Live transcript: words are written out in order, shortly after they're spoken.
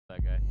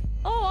That guy.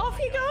 Oh, off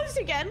he goes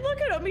again. Look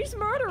at him. He's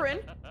murdering.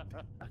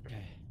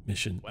 Okay.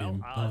 Mission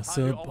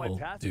impossible.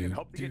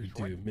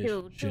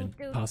 Mission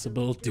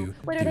impossible.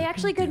 Wait, are they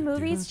actually good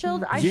movies,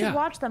 Chilled? I should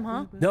watch them,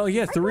 huh? No,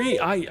 yeah, 3.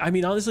 I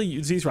mean,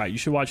 honestly, Z's right. You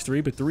should watch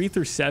 3, but 3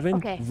 through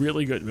 7,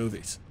 really good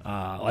movies.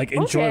 Like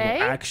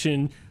enjoyable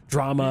action,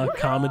 drama,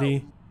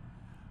 comedy.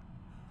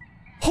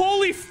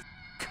 Holy f!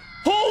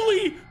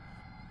 Holy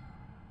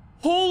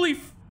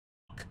f!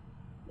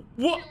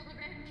 What?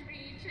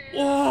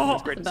 Whoa!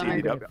 It's great to see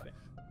you.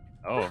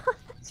 Oh.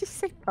 Did you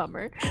say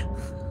bummer?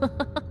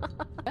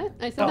 What?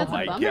 I said that's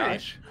a bummer.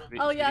 Gosh.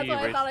 Oh yeah, that's what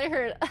I thought I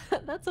heard.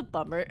 That's a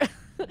bummer.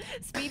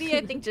 Speedy,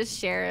 I think, just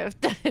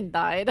sheriffed and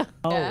died.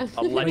 Oh, yeah.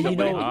 But you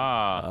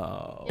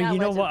know, Yeah, you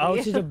know what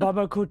else is a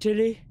bummer,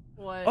 Cotilli?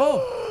 What?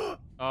 Oh!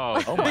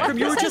 Vikram,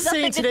 you were just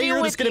saying today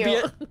you're just gonna be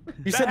a.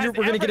 You said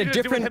we're gonna get a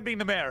different. Him being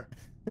the mayor.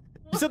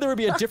 You said there would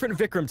be a different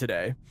Vikram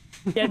today.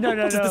 Yeah, no.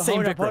 This is the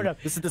same Vikram.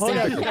 This is the same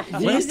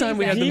Vikram. Last time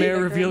we had the mayor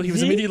reveal, he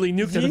was immediately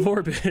nuked out of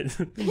orbit.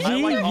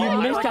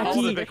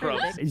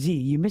 Z,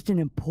 you missed an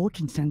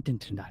important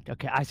sentence in that.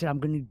 Okay, I said I'm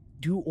gonna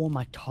do all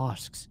my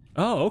tasks.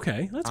 Oh,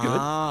 okay, that's good.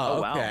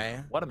 Oh, wow. okay.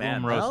 What a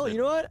man. Well, you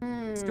know what?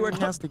 Let's do our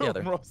tasks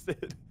together.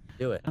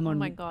 Do it. I'm on,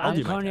 my God.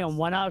 I'm currently on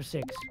 1 out of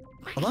 6.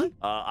 Come on.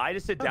 I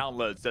just hit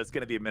download, so it's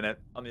gonna be a minute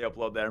on the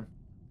upload there.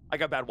 I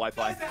got bad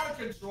Wi-Fi. That's out of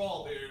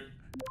control, dude.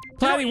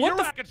 Platy, what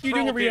the f are you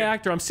doing a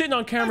reactor? I'm sitting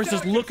on cameras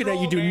just looking at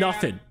you do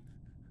nothing.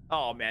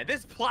 Oh man,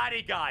 this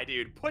Platy guy,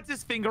 dude, puts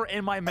his finger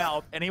in my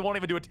mouth and he won't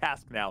even do a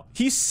task now.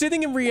 He's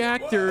sitting in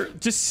reactor,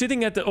 just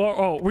sitting at the.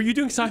 Oh, were you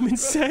doing Simon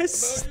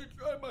Says? I'm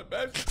trying my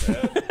best,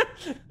 man.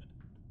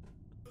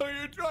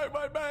 I'm trying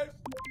my best.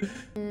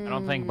 I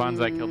don't think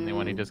Bonsai killed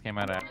anyone. He just came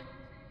out of.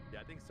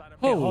 Yeah, I think Simon.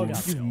 Oh,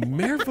 you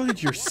mayor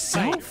voted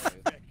yourself?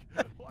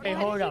 Hey,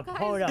 hold up.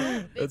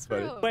 That's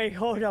funny. Wait,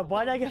 hold up.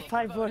 Why did I get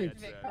 5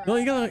 votes? No,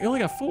 you only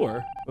got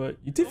 4, but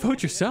you did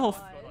vote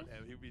yourself.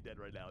 He'll be dead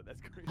right now. That's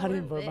crazy. I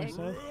didn't vote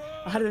myself.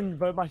 I didn't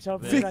vote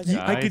myself. Vic,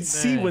 I could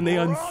see when they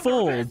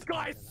unfold. This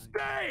guy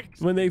stinks.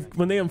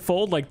 When they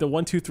unfold, like the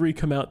 1, 2, 3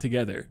 come out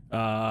together.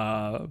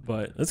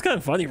 But it's kind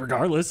of funny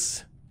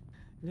regardless.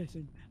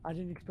 Listen, I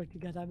didn't expect to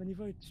get that many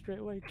votes straight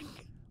away.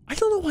 I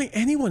don't know why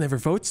anyone ever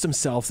votes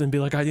themselves and be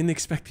like, I didn't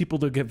expect people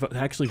to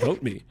actually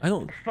vote me. I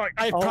don't.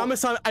 I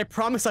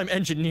promise I'm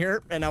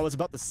engineer, and I was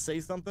about to say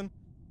something.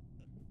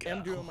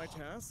 I'm doing my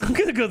task. I'm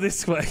gonna go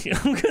this way.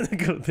 I'm gonna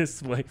go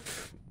this way.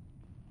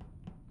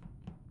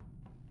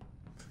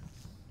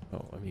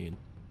 Oh, I mean.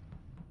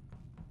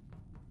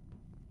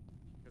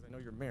 Because I know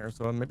you're mayor,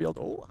 so maybe I'll.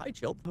 Oh, hi,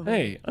 Chilled.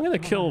 Hey, I'm gonna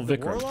kill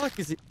Vikram. Warlock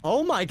is.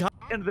 Oh my God.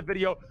 End of the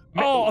video.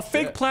 Oh, a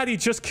fake Platy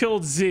just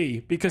killed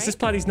Z because this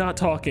Platy's not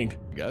talking.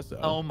 I guess so.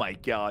 Oh my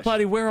gosh.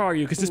 Platy, where are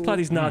you? Because this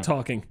Platy's not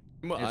talking.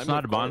 It's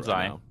not a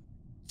Bonsai.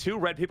 2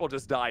 red people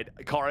just died.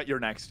 Kara, you're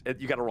next.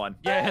 You gotta run.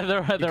 Yeah,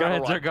 the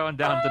reds are going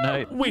down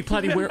tonight. Wait,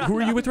 Platy, who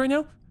are you with right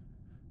now?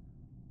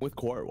 With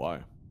Core,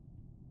 why?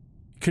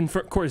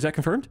 Corey, is that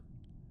confirmed?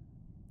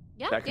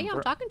 Yeah,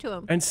 I'm talking to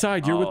him. And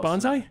Side, you're with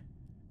Bonsai?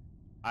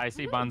 I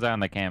see Bonsai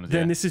on the cams.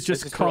 Then this is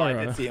just Kara. I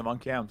Kara. did see him on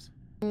cams.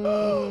 I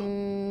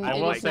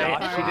will say, she didn't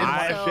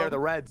want to share the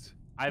reds.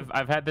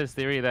 I've had this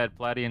theory that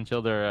Platy and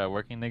Chilled are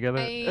working together.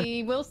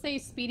 I will say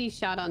Speedy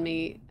shot on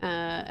me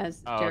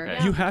as okay.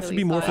 You have to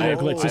be more for the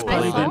glitch. This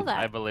Platy didn't.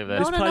 I believe that.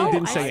 This Platy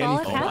didn't say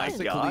anything. Oh my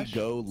Basically, gosh.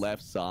 go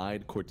left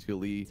side.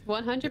 Cortilli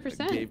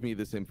 100%. gave me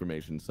this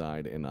information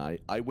side, and I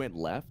went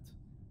left,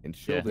 and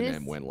Chilled and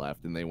them went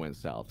left, and they went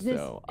south.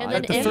 So And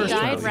I then Im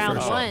died round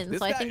 1, This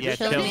so I guy- think Yeah,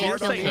 Chilled Chilled- may have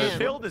killed him.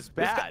 Chilled is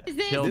bad.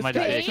 Chilled might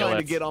This be guy's trying to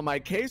ridiculous. get on my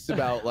case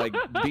about like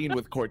being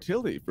with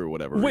Cortilli for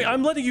whatever. Wait, reason.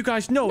 I'm letting you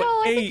guys know.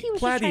 No, I think he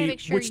was just trying to Platy, make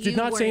sure which did you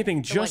not say weren't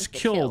anything, the one just to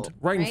get killed killed,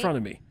 right in right? front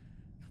of me.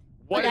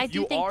 What But I if do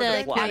you think are the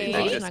Platy? They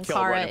accusation just on killed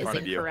right Kara in is front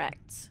of you. incorrect.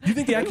 You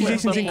think the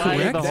accusation's Platy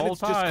incorrect? the Then whole it's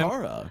just time.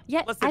 Kara.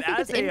 Yeah, Listen, I think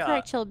as it's a,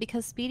 incorrect, Chilled,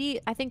 because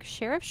Speedy, I think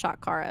Sheriff shot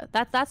Kara.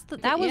 That was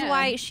Yeah,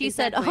 why she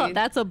said, exactly. "Oh,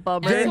 that's a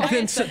bummer." Then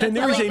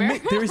there is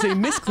Like- there is a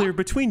misclear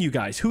between you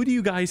guys. Who do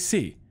you guys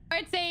see?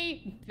 I'd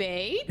say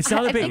bait. It's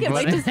not a I think bait. it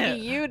might just be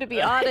you, to be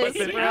honest.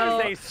 Listen, bro.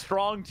 as a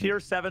strong tier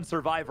 7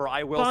 survivor,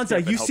 I will Bonsai,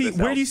 skip you and hope see this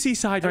where helps. do you see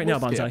Side right now,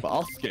 We'll Bonsai? skip.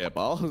 I'll skip.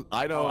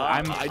 I don't. I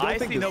I don't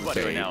think see this is nobody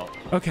right fake. now.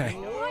 Okay.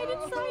 Why did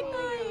Side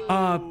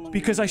die?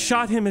 Because I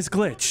shot him as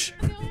glitch.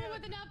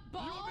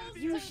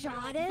 You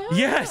shot him?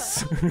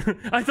 Yes.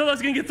 I thought I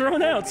was gonna get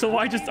thrown out, so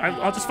I'll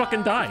just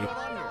fucking die.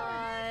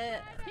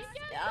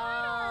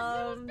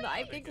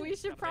 I think we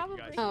should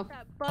probably Oh. put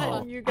that butt Oh,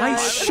 on you I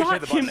guys.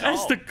 shot him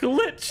as the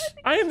glitch.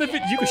 I am the.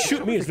 You can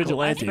shoot me as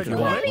vigilante if you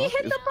want. Let me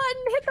hit the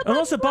button. Hit the button. And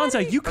also, Bonsai,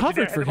 buddy. you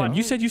covered for him.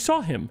 You said you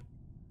saw him.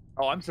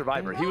 Oh, I'm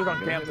survivor. He was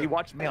on cams. He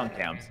watched me on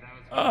cams.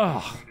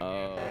 Oh.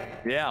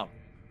 Yeah.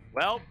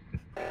 Well,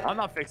 I'm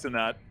not fixing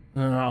that.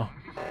 No.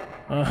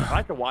 I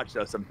like to watch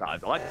those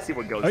sometimes. I like to see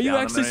what goes down. Are you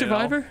in actually there, you know?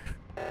 Survivor?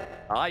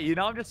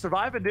 I'm just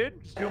surviving,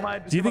 dude. Just doing my.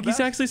 Do you think he's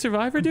actually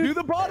Survivor, Do dude?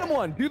 the bottom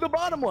one. Do the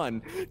bottom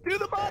one. Do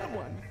the bottom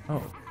one.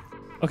 Oh.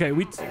 Okay,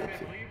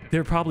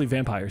 they're probably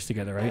vampires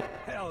together, right?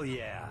 Hell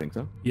yeah. Think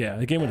so? Yeah,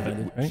 the game would have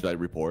ended, right? Should I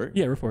report?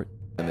 Yeah, report.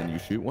 And then you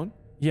shoot one?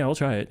 Yeah, we'll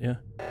try it, yeah.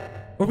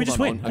 Or we just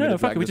win. No,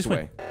 fuck it, we just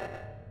win.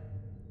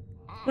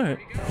 All right.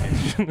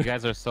 You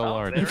guys are so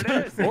large.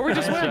 There it is. Or we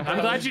just win.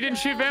 I'm glad you didn't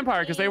shoot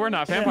vampire because they were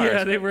not vampires.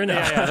 Yeah, they were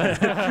not.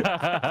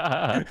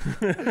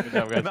 Good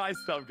job, guys. Nice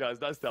stuff,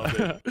 guys. Nice stuff,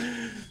 dude.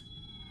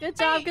 Good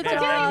job, good Hey,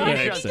 job. why Yeah,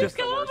 didn't you just just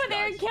go over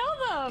there and kill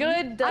them?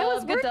 Good. I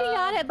was working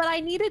on it, but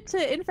I needed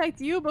to infect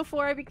you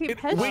before I became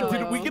pesto. Wait,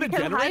 did we get a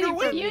Because generator hiding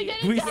win? from You me-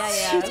 did We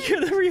Yeah.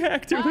 get the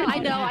reactor. Oh, I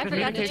know. I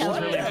forgot to Communication's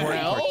tell really you.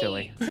 important for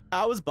Chili.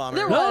 I was bombing.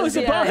 There No, it was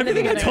a bomb. in the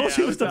Everything I beginning. told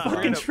you was the Yeah,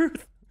 fucking yeah.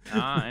 truth.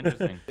 Ah,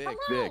 interesting. Dick.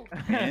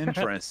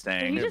 Interesting.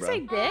 Did you just say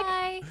dick?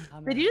 Hi.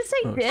 Did you just say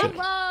Oh, dick? shit.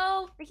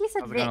 Hello. He said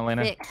How's it Vic. going,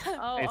 Elena? Vic.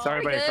 Oh, Hey,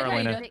 sorry about your car,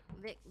 Elena. Vic,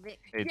 Vic, Vic.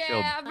 Hey, Yeah,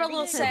 Chilled. I'm a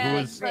little Who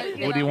sad. is- but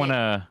Who do you want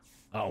to?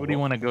 Oh, Who do you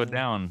want to go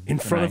down in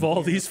front of tonight?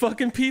 all these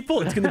fucking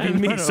people? It's gonna be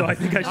me, so I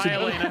think I Hi, should.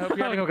 Elena. I hope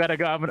you're gotta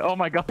go. Oh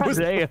my God,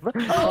 Dave. Oh my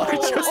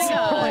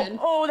god.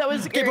 Oh, that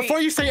was Okay, scary. before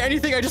you say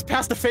anything, I just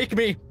passed a fake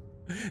me.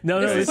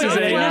 No, this is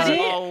Wait,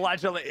 a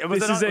Allegedly. Was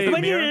This it is not- a- was it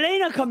When did mirror?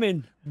 Elena come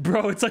in?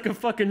 bro. It's like a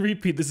fucking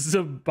repeat. This is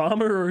a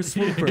bomber or a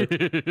swooper.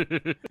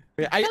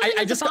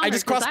 I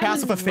just crossed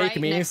paths with a fake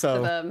me,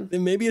 so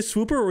Then maybe a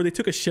swooper, or they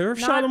took a sheriff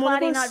shot Not on one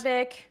Platy, of not us.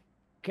 Vic.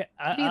 Okay,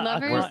 Be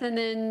lovers and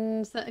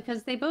then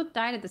because they both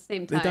died at the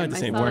same They time. died at the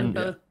same I saw time,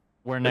 them yeah. both.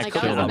 We're next Like to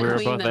I was them. We were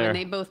between both them there. and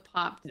they both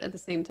popped at the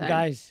same time.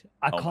 Guys,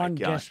 I Oh my can't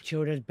guess gosh.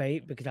 Children's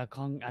bait because I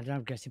don't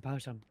have guessing power,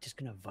 so I'm just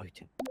gonna vote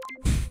him.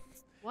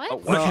 What? Oh,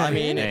 well, I Okay.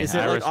 mean, Hey, is it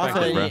I like off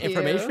respect it, of bro.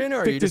 information or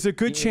are Vic, you there's just a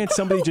good chance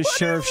somebody just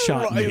sheriff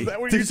shot me. Is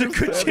that what you There's a just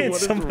good said? chance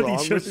What is somebody wrong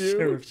just with you?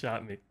 sheriff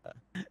shot me.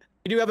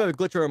 You do have a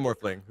glitcher or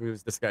morphling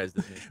who's disguised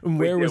as me. And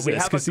where was we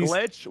this? have a 'Cause he's-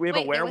 glitch. We have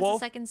Wait, a there was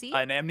werewolf, a second Z?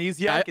 an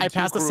amnesiac, I and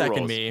passed two the crew second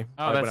rolls. me.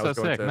 Oh, when that's I was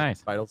so going sick. to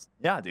Nice. Vitals.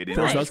 Yeah, dude.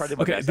 Nice.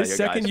 Okay, this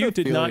second you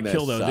did not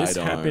kill though. This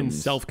Sidearms. happened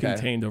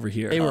self-contained over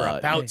here. They were Uh,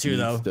 about to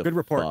though. needs to Good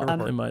report. Good fuck.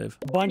 report. It might have.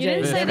 Bunja You didn't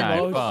and say then the Sky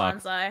Rose. fuck.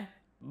 bonsai.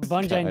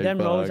 Bunja and then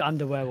Sky Rose. fuck. I'm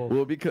the werewolf.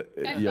 Well, because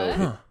yo,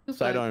 Huh.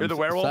 sidearms. You're the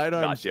werewolf?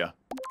 Sidearms. Gotcha.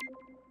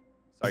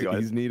 Sorry, guys.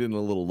 He's needing a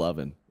little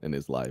loving in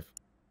his life.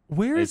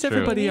 Where It's is true.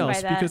 everybody What do you mean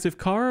else? by that? Because if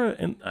Kara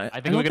and I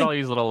think don't we could all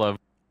use a little love.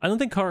 I don't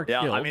think Kara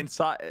Yeah, killed. I mean,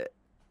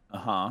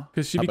 uh-huh.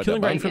 because she'd How be about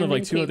killing that right in front of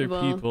like two other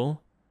Incapable.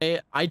 people.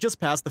 I just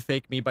passed the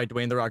fake me by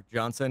Dwayne the Rock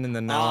Johnson, and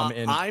then now I'm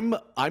in.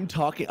 I'm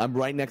talking. I'm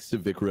right next to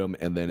Vikram,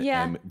 and then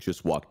Yeah. M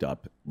just walked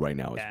up right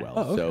now as well.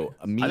 Oh, So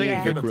me I think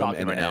and you're good at Vikram talking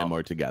and right now. M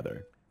are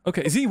together.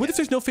 Okay, Z, what if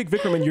there's no fake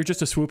Vikram and you're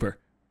just a swooper?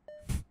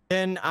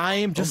 And I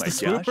am just my a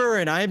swooper,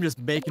 and I am just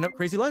making up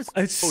crazy lies.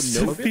 It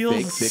No fake feels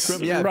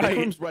Vikram. Yeah, right.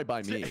 Vikram's right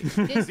by me.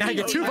 I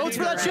get 2 votes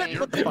for that shit?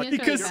 What the fuck?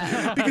 Because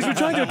we're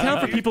trying to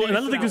account for people, and I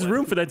don't think there's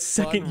room for that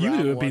second Fun you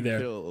round to be one there.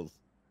 kills.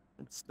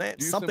 Do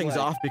Something's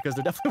some, like- off because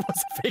there definitely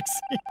was a fake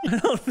scene. I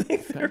don't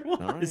think there All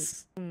right.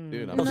 was.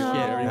 Dude, I'm No. feeling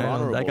very I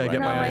vulnerable. gotta get right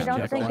my now. eyes I don't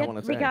checked. think That's all I wanna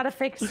it. We say. gotta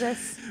fix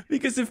this.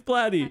 Because if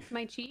Platy, That's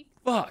my cheek.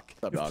 fuck,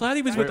 What's if up,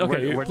 Platy was with, We're-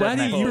 okay, we're if dead Platy,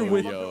 next you were to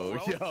with, Yo,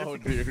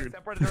 dude.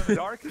 Separated in the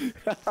dark. I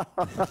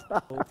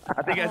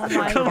think Oh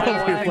my Come over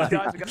here, God.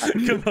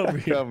 Platy. Come over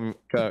here. Come.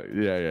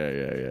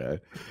 Yeah.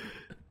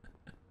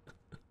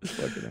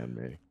 Fucking on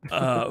me.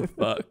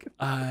 Fuck.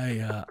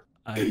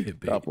 I hit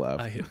bait. Top left.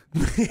 I hit.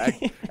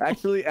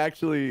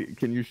 Actually,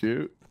 can you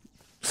shoot?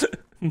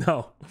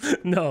 No,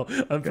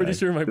 I'm pretty Okay,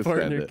 sure my just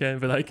partner send it. can,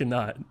 but I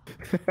cannot.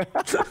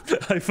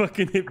 I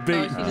fucking hit Oh,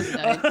 bait. she just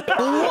died.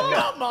 Hello.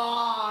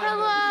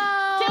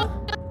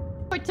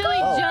 Or Tilly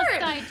just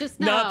died just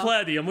now. Not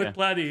Platy. I'm with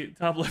Platy.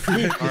 Top left.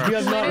 You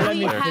have not let Literally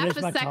me half finish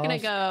a my second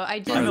task. ago. I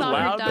just Is it saw her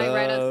loud? die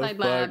right outside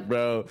Fuck, lab.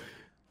 bro.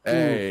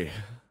 Hey.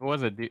 What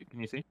was it?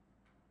 Can you see?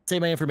 Say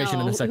my information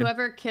in No, a second.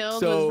 whoever killed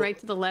So- was right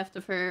to the left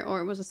of her,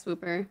 or it was a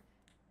swooper.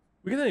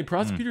 We got any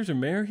prosecutors or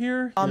mayor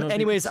here? You know,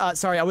 Anyways,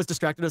 sorry, I was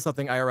distracted with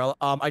something IRL.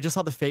 I just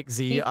saw the fake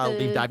Z leave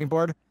Stupid. diving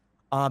board.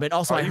 And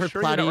also Are I you heard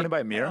sure you're not Platy. running by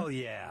a mirror? Hold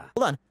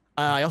on.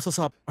 I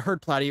also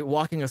heard Platy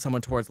walking with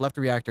someone towards left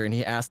reactor, and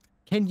he asked,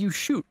 "Can you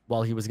shoot?"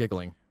 while he was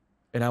giggling.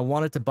 And I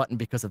wanted to button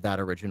because of that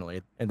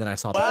originally, and then I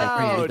saw the fake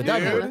Wow, Z, the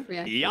diving board.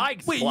 dude.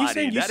 Yikes! Wait, you Platy,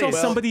 saying you that saw is-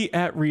 somebody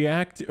at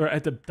React or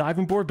at the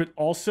diving board, but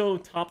also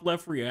top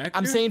left reactor?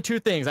 I'm saying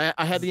 2 things. I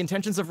had the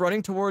intentions of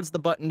running towards the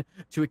button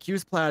to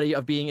accuse Platy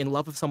of being in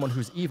love with someone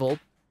who's evil.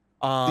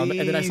 And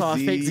then I saw a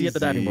fake Z at the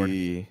diving board.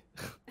 I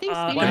think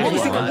What Speedy was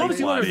was he- the one. what was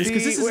he wanting?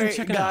 Because this isn't Wait,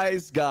 checking out.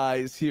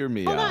 guys, hear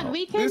me Hold out. on,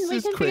 we can- This we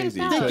is can figure this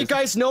crazy. out. I think you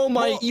guys know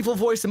my Well- evil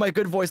voice and my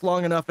good voice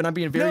long enough, and I'm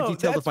being very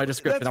detailed with my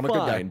description. I'm a good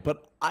guy. fine,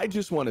 but I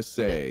just want to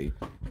say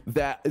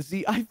that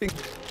I think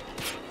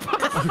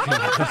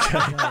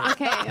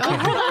Okay.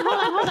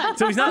 Oh, hold on.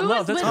 So he's not in Who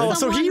love. is That's with all. Oh,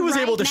 so he someone was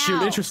able right to shoot.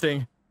 now?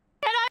 Interesting.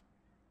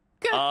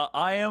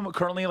 I am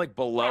currently like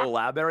below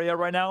lab area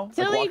right now. Like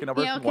Tilly, walking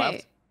over yeah, from okay.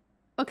 left.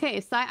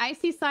 Okay, so I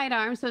see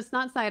sidearm, so it's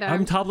not sidearm.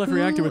 I'm top left Who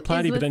reactor with is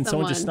Platy, but then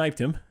someone just someone? sniped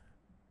him.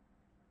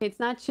 It's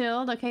not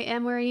chilled. Okay,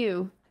 Em, where are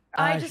you?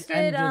 I Ash just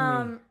and did,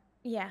 Jimmy.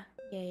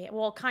 yeah.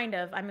 Well, kind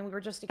of. I mean, we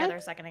were just together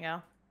a second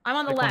ago. I'm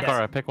on the Pick one, left.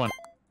 Kara. Pick one.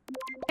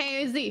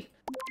 Hey, Z.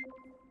 I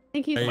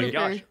think he's Hey. Oh my swooper.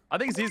 gosh! I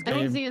think Z's I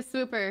think good. Z is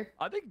swooper.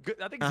 I think Z's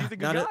a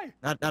good Not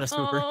guy. not a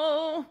swooper.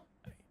 Oh.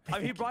 I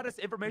mean, he brought us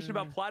information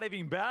about Platy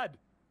being bad.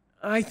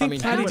 I think he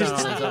Platy went just.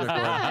 out on his other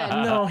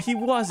goal. No, he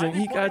wasn't.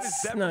 He got Is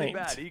definitely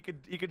bad. sniped.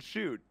 He could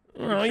shoot.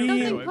 Oh, He he could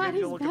shoot, think though. Platy's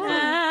Maybe look at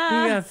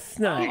bad. He got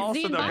sniped. Also,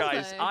 Zine though, guys,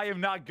 Banzai. I am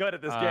not good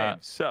at this game,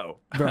 so.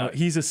 Bro,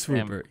 he's a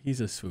swooper.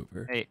 He's a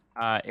swooper. Hey,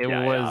 but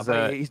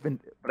he's been.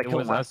 But I it killed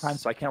was him last us. time,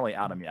 so I can't really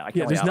out him yet.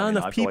 Yeah, there's not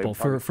enough people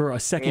for a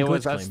second it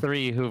was glitch us claim.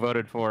 3 who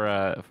voted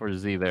for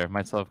Z there.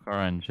 Myself,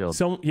 Cara, and Chilled.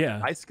 So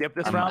yeah, I skipped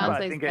this I'm round, but I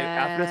Bonsai's think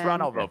after this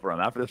round I'll vote for him.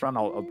 After this round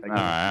I'll pick him. all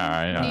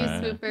right. New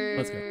Let's super.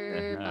 Let's go. Yeah.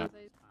 I'm gonna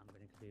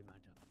clear my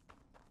job.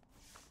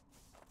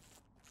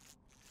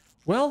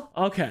 well,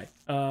 okay.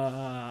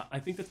 I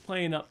think that's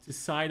playing up to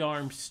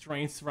sidearm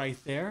strengths right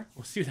there.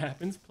 We'll see what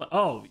happens.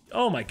 Oh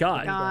my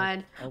God.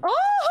 God. Oh!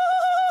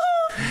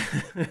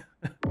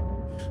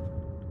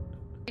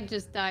 I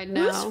just died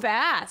now. Who's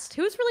fast?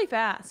 Who's really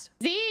fast?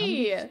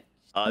 Z.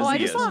 Oh, I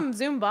Z just is. saw him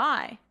zoom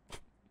by.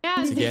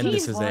 Yeah, Again, Z.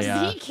 this is a,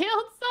 Z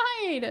killed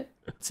Side.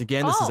 So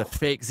again, this is Oh. a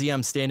fake Z.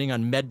 I'm standing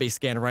on medbay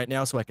scan right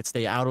now so I could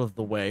stay out of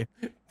the way.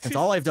 Since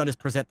all I've done is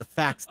present the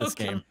facts this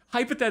Okay. game.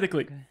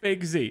 Hypothetically,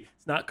 fake Z.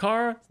 It's not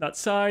Cara. It's not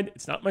Side.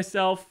 It's not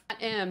myself.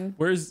 M.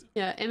 Where's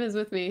Yeah, M is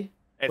with me.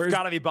 It's Where's-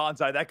 gotta be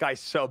Bonsai. That guy's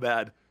so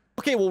bad.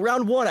 Okay, well,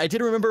 round one, I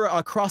did remember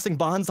crossing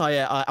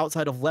Bonsai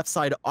outside of left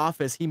side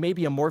office. He may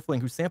be a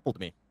morphling who sampled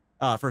me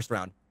first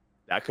round.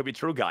 That could be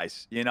true,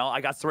 guys. You know,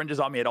 I got syringes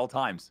on me at all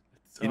times.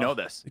 You know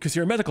this. because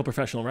you're a medical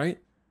professional, right?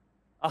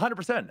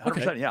 100%.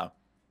 100%. Yeah.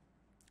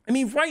 I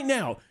mean, right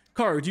now,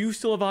 Cara, do you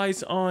still have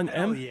eyes on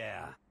M?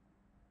 yeah.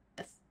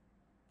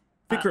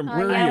 Vikram,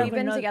 where Yeah, are we've you? been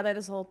Another- together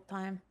this whole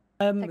time.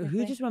 Who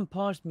Technically. just went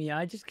past me?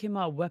 I just came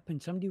out of weapon.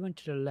 Somebody went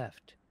to the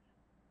left.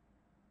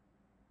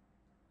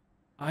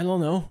 I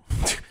don't know.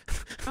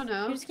 Oh You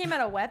no. just came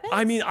out of weapons?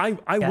 I mean, I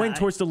Yeah, went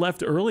towards the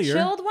left earlier.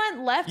 Chilled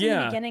went left in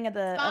Yeah. the beginning of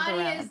the Body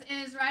round.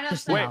 is right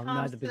Just outside now, comms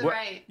not to the the big-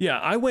 right. Yeah,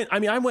 I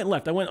went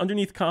left. I went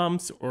underneath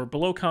comms or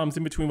below comms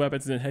in between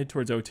weapons and then head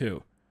towards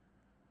O2.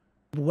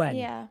 When?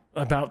 Yeah.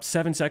 About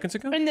 7 seconds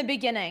ago? In the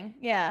beginning,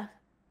 yeah.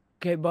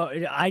 Okay, but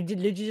I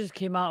literally just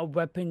came out of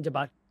weapons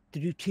about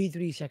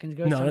 3 seconds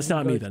ago. No, that's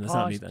not Somebody me goes then. That's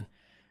not me past,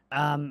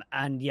 then.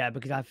 And yeah,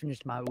 because I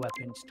finished my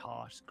weapons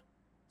task.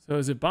 So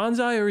is it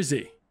Bonsai or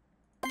Z?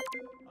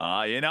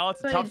 You know,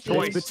 it's a But tough it's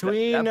choice.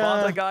 between, that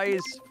Bonsai guy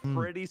is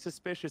pretty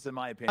suspicious in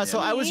my opinion. So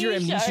I was your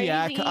Yeesh,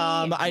 amnesiac.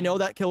 RZ. I know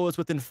that kill was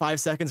within 5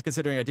 seconds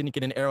considering I didn't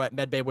get an arrow at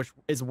medbay, which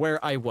is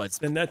where I was.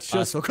 Then that's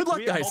just So good luck,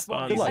 we have guys.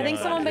 multiple Good luck. I think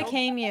Yeah. someone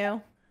became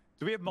you.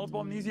 Do we have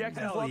multiple amnesiacs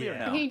in this lobby or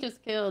no? He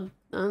just killed.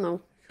 I don't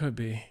know. could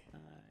be.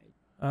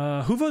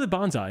 Who voted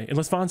Bonsai?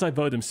 Unless Bonsai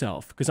voted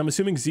himself, because I'm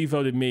assuming Z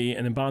voted me,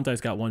 and then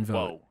Bonsai's got one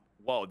vote.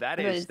 Whoa, that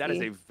What is is that is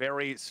he? a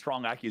very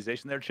strong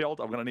accusation there, Chilled.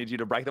 I'm gonna need you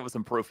to break that with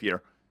some proof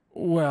here.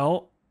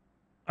 Well,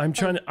 I'm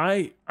trying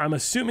to. I'm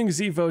assuming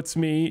Z votes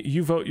me.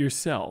 You vote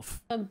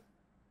yourself. You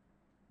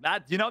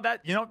might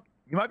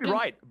be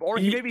right. Or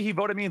maybe he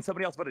voted me and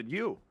somebody else voted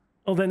you.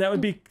 Oh, then that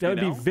would be know?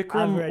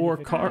 Vikram I've or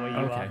already Car. figured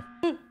out where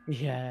you Okay.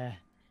 Yeah.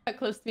 Got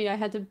close to me. I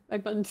had to. I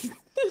buttons.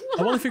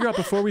 I want to figure out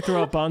before we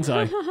throw out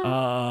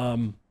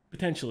Bonsai.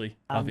 Potentially, Who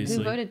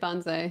obviously. voted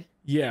Bonsai?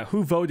 Yeah,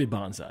 who voted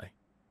Bonsai?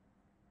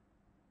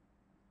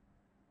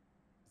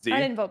 Z. I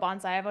didn't vote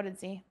Bonsai. I voted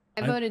Z.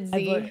 I voted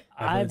Z.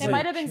 I voted It Z.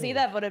 might have been Z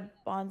that voted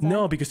Bonsai.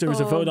 No, because there was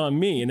a Oh. vote on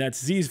me, and that's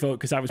Z's vote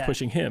because I was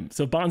pushing him.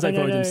 So Bonsai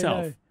voted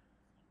himself.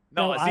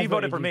 No, I Z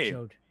voted for you, me.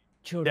 Chilled.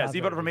 Chilled, Yeah, I Z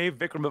voted for me.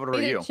 Vikram voted for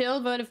Either you.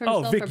 Chill voted for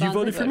Oh, himself. Vic, or you Bonsai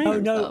voted for me? Oh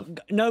himself.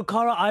 no,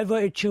 Cara, I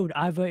voted Chilled.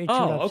 I voted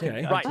Chilled. Oh, I've said-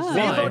 okay. I've Right, just Z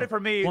said- Why? voted for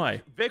me.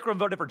 Why? Vikram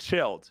voted for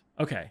Chilled.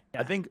 Okay.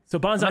 I think. So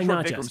I'm Bonsai, not sure not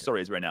what Vikram's Jester.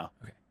 story is right now.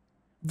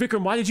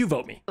 Vikram, why did you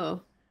vote me?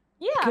 Oh.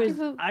 Yeah.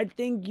 Because I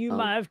think you Oh.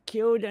 might have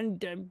killed and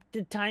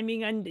the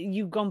timing and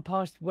you've gone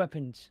past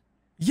weapons.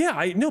 Yeah,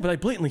 I know, but I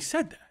blatantly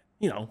said that.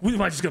 You know,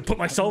 am I just gonna put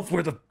myself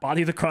where the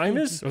body of the crime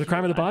is, or the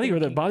crime of the body, or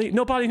the body?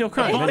 No body, no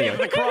crime. Body Anyway. of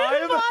the crime.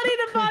 body of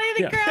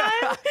the Yeah.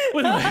 crime.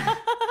 Wait a minute.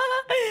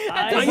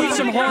 I need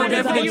some hard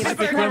evidence. It's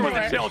a crime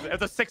with Chilled.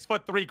 It's a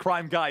 6'3"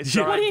 crime guy.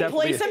 So Would he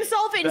definitely- place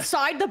himself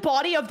inside the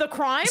body of the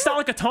crime? It's not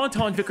like a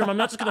tauntaun, Vikram. I'm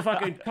not just gonna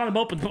fucking cut him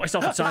open and put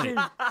myself inside it.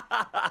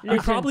 We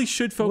probably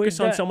should focus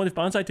on that- someone. If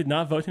Bonsai did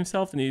not vote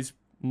himself, and he's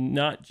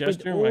not With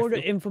Jester. all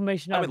the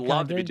information I I've would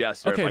love to be gathered,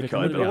 Jester Okay, if I Vikram,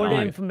 could. with all but the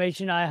Why?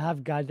 information I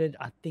have gathered,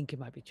 I think it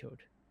might be Chilled.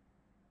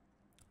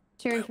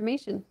 Share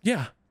information.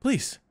 Yeah,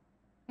 please.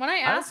 When I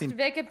don't asked seem-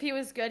 Vic if he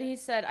was good, he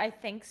said, "I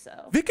think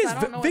so." Vic So is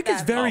I don't know what Vic is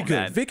that very means. good.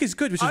 man. Vic is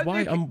good, which is I why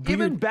think I'm even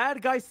weird.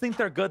 bad guys think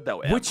they're good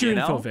though. Em, What's your you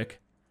info, know? Vic?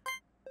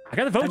 I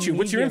gotta vote you.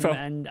 What's your info?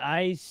 And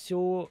I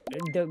saw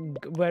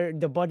where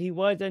the body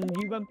was, and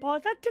you went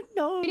past. I didn't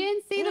know. We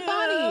didn't see the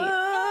body.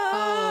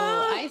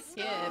 Oh, I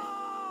skipped.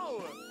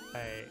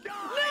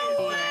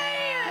 No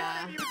way!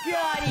 Yeah.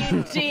 God,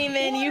 you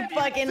demon, you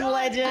fucking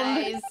legend.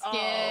 I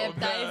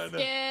skipped. I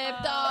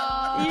skipped.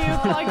 Oh. You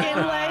fucking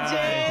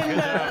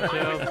legend.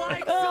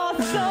 Oh,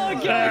 so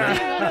good, dude.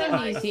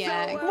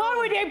 Amnesiac. Why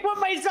would I put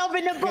myself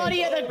in the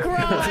body of the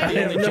crime? I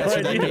am the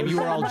jester that game.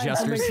 You are all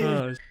jesters.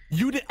 Uh,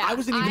 You did. I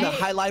wasn't even a I-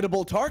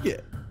 highlightable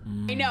target.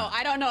 I know.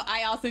 I don't know.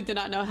 I also did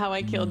not know how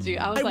I killed you.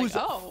 I was like,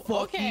 oh,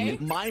 okay.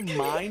 My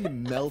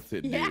mind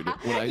melted, dude. Yeah,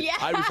 When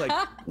I was like,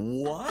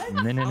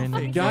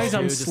 what? Guys,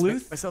 I'm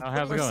sleuth.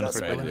 How's it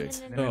going?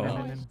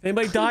 Oh. If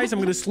anybody dies, I'm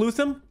gonna sleuth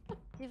them.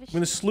 I'm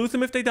gonna sleuth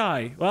them if they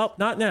die. Well,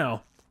 not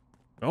now.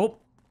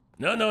 Nope.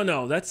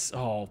 No. That's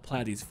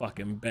Platy's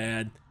fucking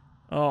bad.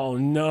 Oh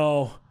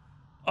no.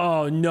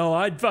 Oh no,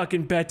 I'd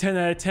fucking bet 10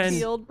 out of 10.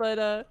 Shield,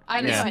 but I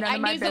knew Yeah. it. I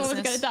knew someone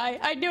was gonna die.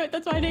 I knew it.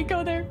 That's why I didn't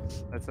go there.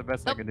 That's the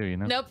best I could do, you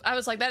know? Nope. I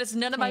was like, that is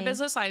none of my Same.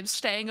 business. I'm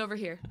staying over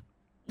here.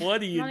 What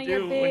do you None of your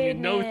do when you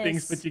know business.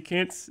 things but you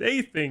can't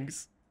say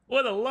things?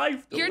 What a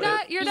life to You're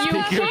live.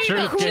 not Speak your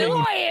truth, King.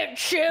 Quiet,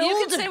 Chilled. You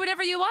can say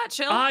whatever you want,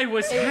 Chill. I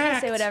was You can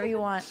hacked. say whatever you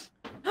want.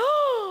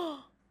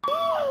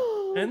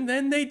 And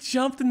then they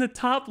jumped in the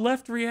top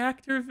left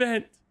reactor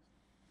vent.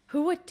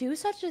 Who would do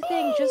such a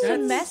thing just to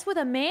That's- mess with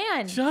a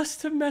man?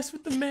 Just to mess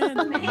with the man.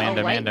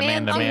 Amanda, white Amanda,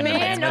 man, Amanda, a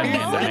man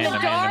Amanda, alone in the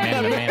dark,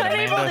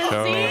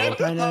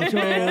 Amanda,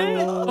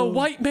 show. A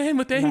white man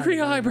with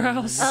angry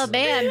eyebrows.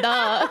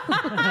 Amanda.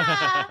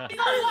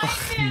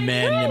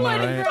 Man, am I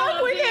right?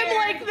 Fuck with him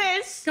like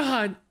this.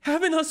 God,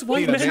 haven't us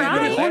white Need a men man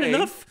been with hard legs.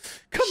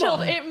 enough? Come Chilled,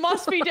 on. it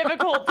must be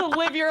difficult to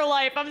live your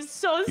life. I'm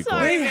so Be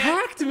sorry. They man.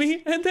 hacked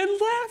me and then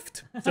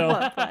left.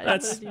 So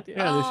that's the issue.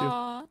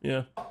 Aw.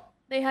 Yeah.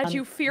 They had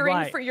you fearing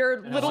right. for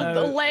your little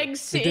So-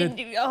 legs They and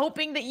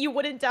hoping that you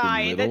wouldn't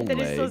die. little That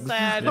is so legs.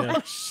 sad. Yeah.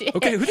 Oh shit.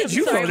 Okay, who did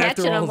you Sorry, vote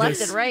after catching all them left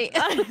this? and right.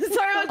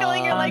 Sorry about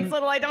calling your legs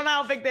little. I don't know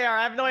how big they are.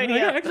 I have no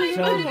idea. actually-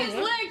 So- His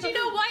legs. You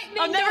know, white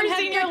men I've never don't have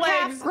seen good your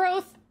calf legs.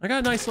 growth. I got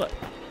a nice leg.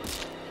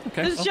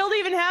 Okay. Does Shield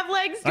even have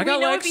legs? Do I got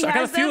we know legs. if he I got a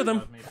has few of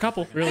them. A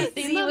couple, really.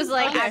 He was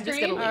like, I'm just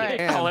gonna leave. Alright.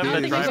 Damn, I'll have dude,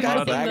 to this drive guy's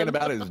out. bragging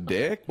about his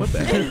dick? What the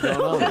hell is going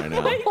on right now?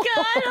 Oh my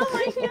god! Oh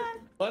my god!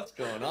 What's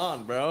going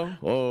on, bro?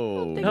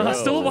 Whoa. No,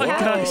 still a white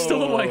guy.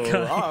 Still a white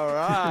guy. All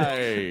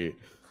right.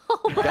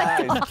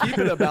 Guys, keep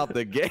it about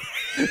the game.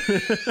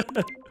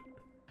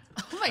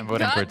 Oh my I'm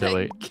voting god. for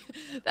Tilly.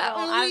 That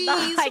I'm not,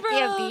 Louise, I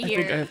can't bro. be I here.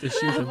 think I have to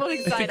shoot him. voting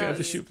I think I have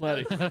to silence. shoot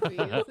Platy.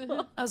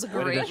 That was a Way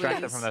to great distract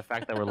them Louise. from the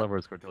fact that we're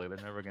lovers, Cortilli. They're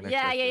never gonna Yeah,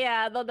 accept it.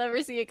 yeah. They'll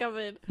never see it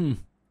coming.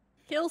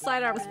 Kill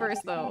sidearms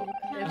first, though.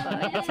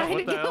 If you're trying What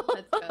to the hell? kill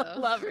Let's go.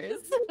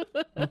 lovers.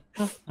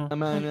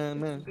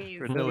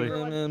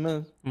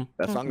 Cortilli.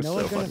 That song is No so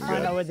one's gonna fucking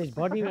find out good. where this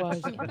body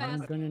was. No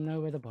one's gonna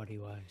know where the body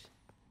was.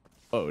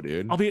 Oh,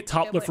 dude. I'll be at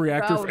top left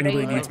reactor if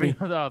anybody needs me.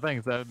 Oh,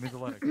 thanks. That means a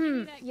lot.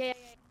 Yeah.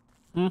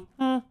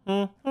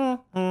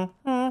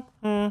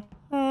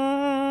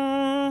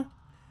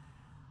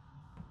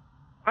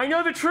 I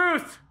know the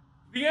truth.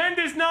 The end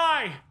is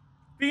nigh.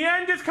 The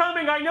end is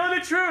coming. I know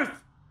the truth.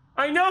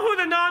 I know who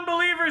the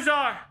non-believers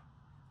are.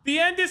 The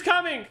end is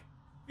coming.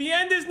 The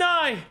end is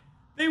nigh.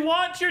 They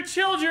want your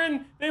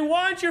children. They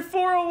want your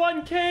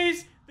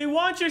 401ks. They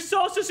want your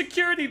social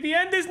security. The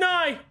end is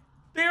nigh.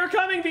 They are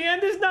coming. The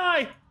end is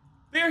nigh.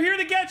 They are here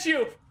to get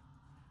you.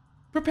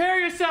 Prepare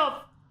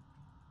yourself.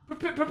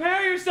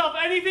 Prepare yourself.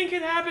 Anything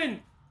can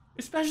happen.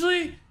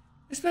 Especially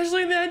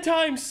in the end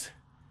times.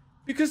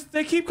 Because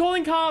they keep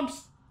calling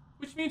comms.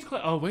 Which means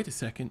oh, wait a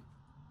second.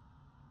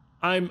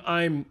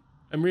 I'm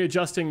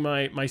readjusting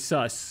my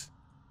sus.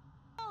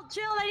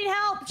 Chilled, I need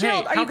help. Hey,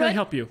 Chilled, are how you can I good?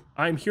 help you?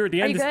 I'm here.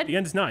 The Are end you is good? the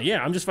end is not.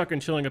 Yeah, I'm just fucking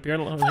chilling up here. I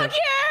don't know. Fuck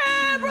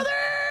yeah, brother!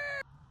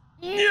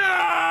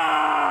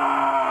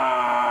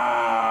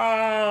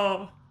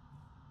 No!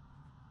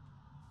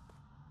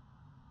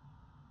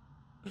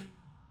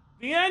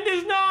 The end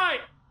is nigh.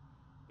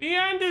 The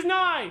end is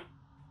nigh.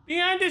 The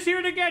end is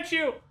here to get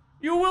you.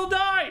 You will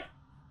die.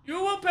 You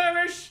will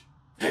perish.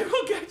 They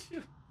will get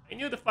you. I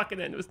knew the fucking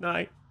end was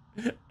nigh.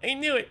 I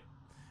knew it.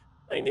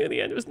 I knew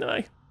the end was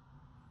nigh.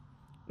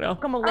 Well,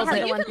 Come on, Oh,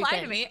 Wilson. you can lie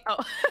to me. Oh,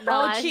 No,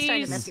 I was jeez.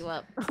 trying to mess you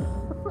up.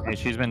 Hey,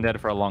 she's been dead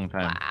for a long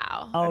time.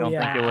 wow. Oh I don't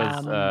yeah. think it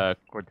was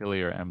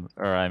Cortilli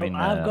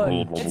I've got-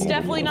 It's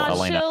definitely not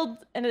Elena. Chilled,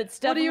 and it's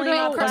What do you definitely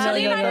not know?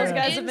 Cordelia. No, no, no, Those no.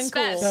 guys have been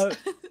cool. Incest.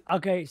 So,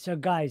 okay, so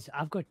guys,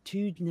 I've got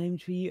 2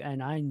 names for you,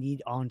 and I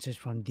need answers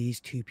from these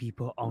 2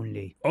 people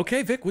only.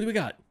 okay, Vic, what do we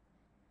got?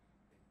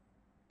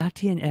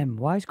 Natty and M.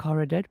 Why is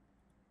Kara dead?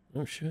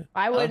 Oh shit.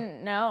 I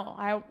wouldn't know.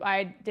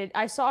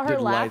 I saw her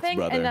Good lights, laughing,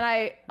 brother. and then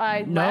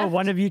I No, left.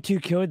 one of you 2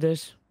 killed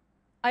this.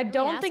 I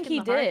don't think he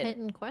did.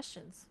 Hidden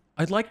questions.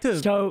 I'd like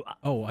to. So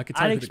Oh, I could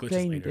tell I'll you the glitches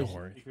explain later. this. Don't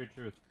worry. Secret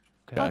truth.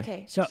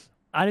 Okay. So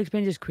I'll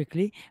explain this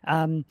quickly.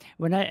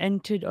 When I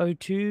entered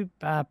O2,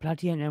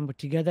 Platy and M were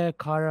together.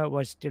 Kara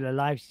was still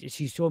alive.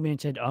 She saw me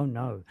and said, "Oh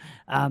no,"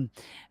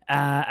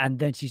 and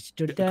then she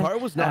stood there. Car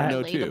was not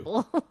no too.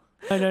 Relatable.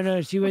 No.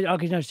 She was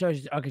okay. No,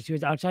 sorry. Okay, she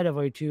was outside of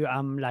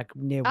O2. Like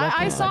near. I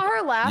weapons. saw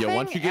her laughing. Yo,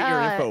 once you get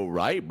your info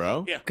right,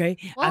 bro. Yeah. Okay,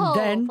 Whoa,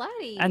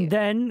 and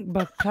then,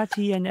 but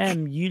Platy and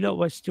M, you lot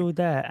was still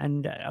there,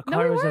 and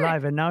Kara we was weren't.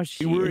 alive, and now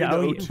she. You were in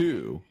oh,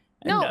 O2.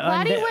 No,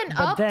 Platy went but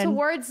up then-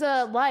 towards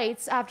the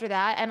lights after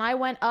that, and I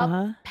went up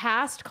Uh-huh.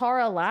 past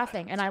Kara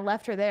laughing, and I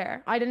left her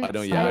there. I didn't. I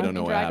don't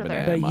know what interact with happened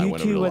her. to But I you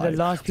went over 2 to were the life.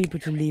 last people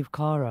to leave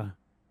Kara.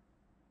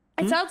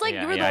 It sounds like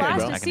Yeah, you were yeah, the I can last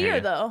bro. to I can see hear her,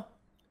 you. though.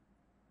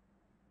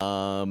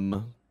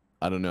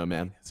 I don't know,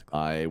 man.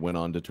 I went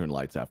on to turn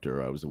lights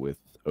after I was with.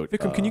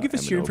 Vikram, can you give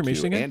us your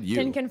information again? And you.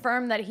 Can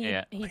confirm that he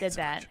did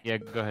that. Yeah,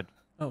 go ahead.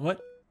 Oh,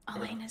 what?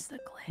 Elena's the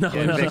glitch. No,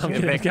 Yeah, no, Vic, I'm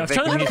kidding. Vic, I was Vic,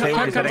 trying to can have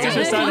you a say private what you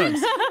conversation said? with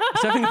silence. I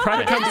was having a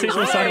private conversation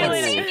with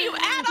silence. You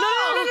at No,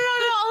 all.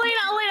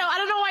 Elena, I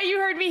don't know why you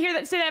heard me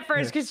say that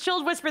first, because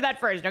Chilled whispered that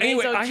first. Okay,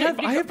 Anyway, so I have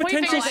point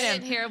potential. fingers I at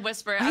didn't him. hear a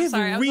whisper. I I'm have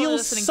sorry. I was real only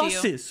listening to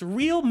you. susses,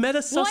 real meta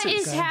susses. What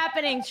is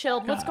happening,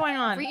 Chilled? What's going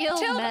on? Real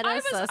Chilled, I meta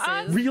was susses.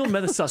 on- Real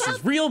meta susses,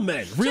 real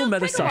men, real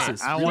meta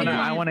susses. I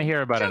want to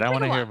hear about it. I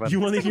want to hear about it. You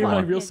want to hear my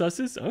Wow. real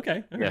susses?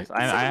 Okay. okay. Yes,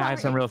 I have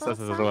some real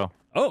susses as well.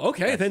 Oh,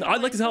 okay. Then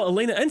I'd like to tell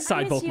Elena and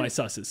Side miss both you. my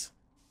susses.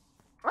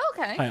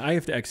 Okay. I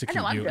have to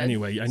execute I'm you good,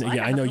 anyway. so I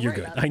Yeah, I got know nothing you're to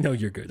good. worry about. I know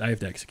you're good. I have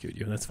to execute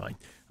you. That's fine.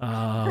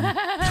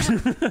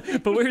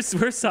 But where's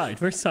Side?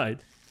 Where's Side?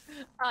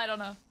 I don't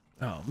know.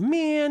 Oh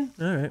man.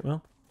 All right.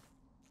 Well,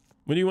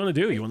 what do you want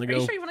to do? You want to Are go?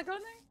 you sure you want to go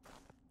in there?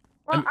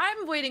 Well,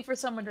 I'm waiting for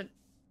someone to,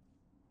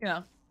 you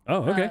know.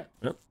 Oh, okay.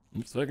 Yep.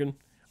 One second.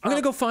 I'm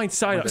gonna go find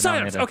Side. Okay, Side.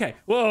 nominated. Okay.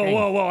 Whoa, Hey.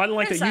 whoa, whoa! I don't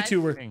like Where's that you Side?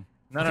 two were.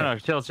 No,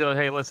 chill.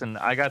 Hey, listen,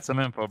 I got some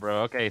info,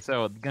 bro. Okay,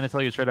 so gonna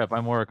tell you straight up,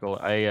 I'm Oracle.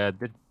 I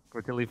did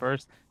Cortilli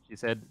first. She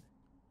said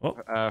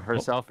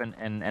herself and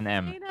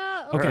M.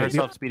 Okay,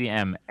 Herself, Speedy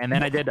M. And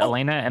then I did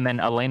Elena, and then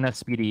Elena,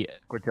 Speedy,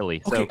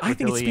 Cortilli. So Okay, I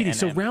think it's Cortilli Speedy. and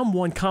So M. round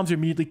one, comms are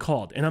immediately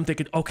called, and I'm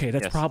thinking, okay,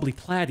 that's Yes. probably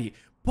Platy.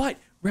 But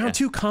round Yes.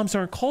 two, comms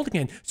aren't called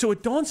again. So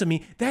it dawns on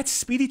me that's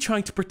Speedy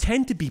trying to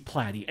pretend to be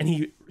Platy, and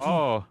he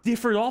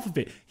differed off of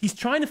it. He's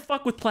trying to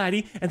fuck with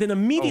Platy, and then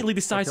immediately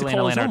decides to Cortilli and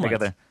call his Elena own are lights.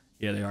 together.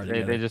 Yeah, they are They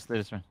together. just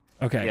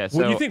Okay. Yeah, what do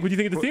you so- think? What do you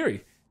think of the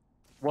theory?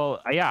 Well,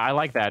 yeah, I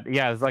like that.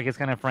 Yeah, it's like it's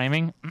kind of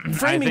framing.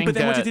 Framing, I think, but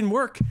then once it didn't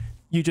work,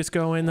 you just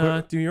go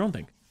and do your own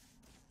thing.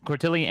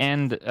 Cortilli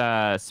and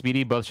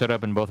Speedy both showed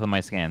up in both of my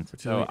scans.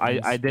 So Cortilli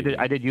and I did it.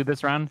 I did you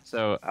this round.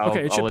 So I'll,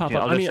 Okay, it should I'll let pop you.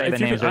 up. I'll I just mean, say if the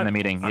you names could- in the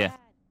meeting. Yeah.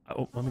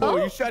 Oh, let me Oh,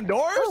 go. you shut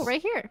doors? Oh,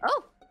 right here.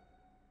 Oh,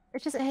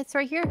 it's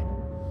right here.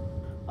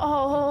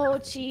 Oh,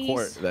 Court,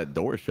 jeez. that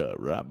door shut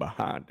right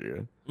behind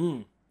you.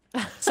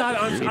 Side,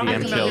 I'm CDM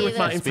coming chilled. out with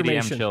my CDM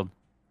information. chilled.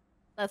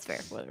 That's fair.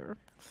 Whatever.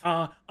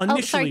 Initially,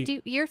 Oh,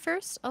 sorry. You're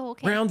first. Oh,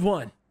 okay. round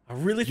one, I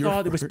really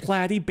thought it was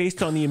Platy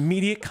based on the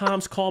immediate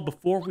comms call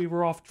before we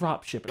were off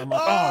dropship. And I'm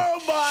like,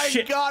 oh, my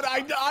shit. God!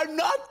 I'm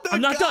not the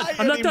I'm not done. guy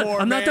I'm not done.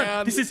 anymore, I'm not done.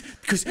 man. This is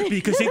because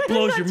it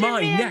blows your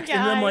mind man next. And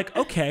then I'm guy. like,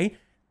 okay,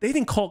 they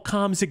didn't call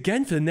comms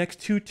again for the next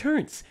 2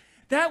 turns.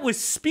 That was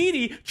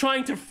Speedy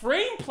trying to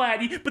frame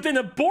Platy, but then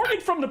aborting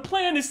from the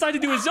plan,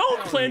 decided to do his own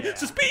plan.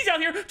 So Speedy's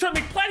out here trying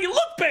to make Platy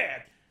look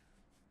bad.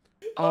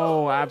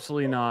 Oh,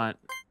 absolutely not.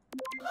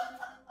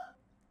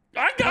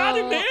 I got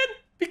it, man.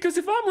 Because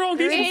if I'm wrong,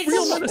 these It's are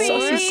real meta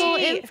Speedy. Historical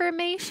sauces.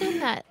 information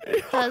that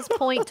does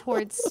point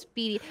towards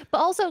Speedy. But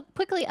also,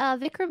 quickly,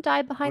 Vikram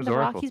died behind Who's the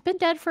rock. Oracle? He's been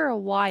dead for a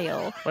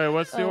while. Wait,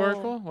 what's the Oh.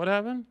 oracle? What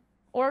happened?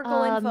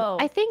 Oracle info.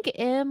 I think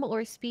M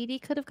or Speedy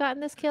could have gotten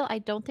this kill. I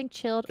don't think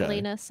Chilled, Okay.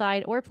 Elena,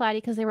 Side, or Platy,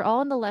 because they were all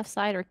on the left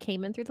side or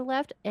came in through the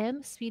left.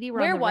 M, Speedy were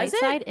Where on the right was it?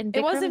 side, and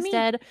It wasn't Vikram's me.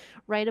 dead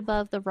right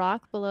above the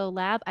rock below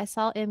lab. I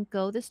saw M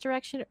go this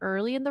direction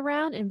early in the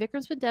round, and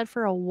Vikram's been dead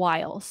for a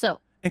while. So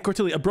And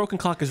Cortilli, a broken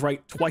clock is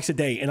right twice a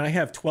day, and I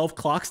have 12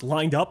 clocks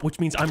lined up, which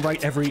means I'm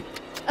right every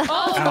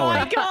Oh hour.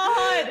 my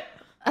god!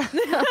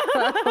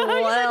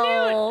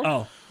 well,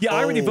 Oh, yeah,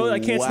 I already voted. I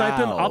can't snipe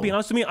him. wow. I'll be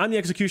honest with me. I'm the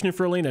executioner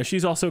for Elena.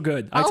 She's also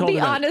good. I I'll told be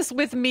her that. honest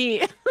with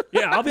me.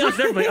 Yeah, I'll be honest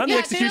with everybody. I'm the Yeah,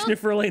 executioner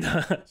for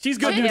Elena. She's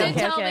good. Chill too. did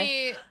tell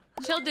Okay.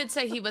 me. Chill did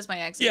say he was my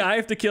ex. Yeah, I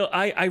have to kill.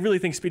 I really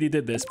think Speedy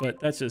did this, but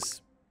that's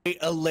just. Wait,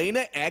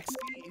 Elena XC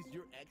is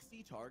your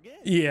XC target?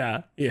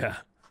 Yeah.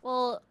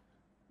 Well,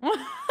 not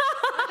gonna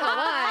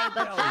lie,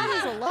 but that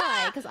is a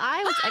lie because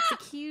I was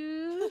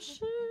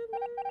execution.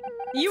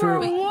 You For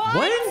were what?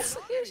 what?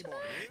 You were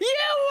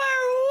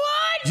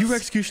what? You were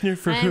executioner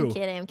for who?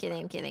 I'm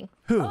kidding.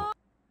 Who?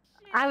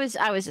 I was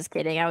just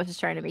kidding. I was just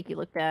trying to make you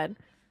look bad.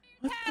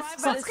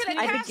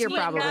 I think you're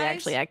probably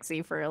actually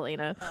Exy for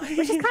Elena, which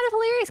is kind of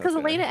hilarious because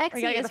Okay. Elena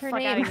We gotta Exy get is the her fuck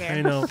name. outta here.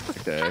 I know.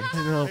 Okay.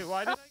 I know. Wait, why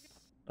did I get...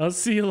 I'll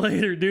see you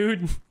later,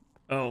 dude.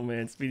 Oh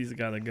man, Speedy's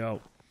gotta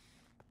go.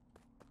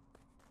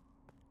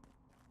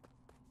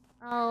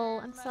 Oh,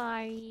 I'm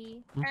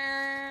sorry.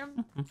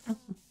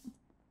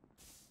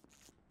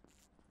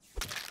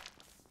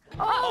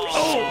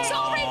 Oh,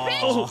 sorry, bitch.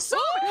 Oh.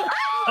 Sorry.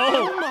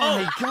 Oh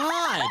my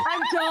God!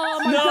 I'm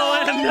dumb.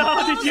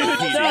 No, did you? No,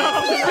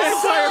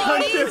 Vampire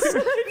Hunter.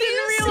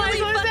 Didn't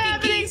realize what was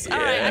happening. All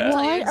right, I'll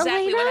tell you What,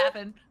 exactly what Elena?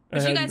 happened.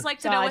 Would you guys like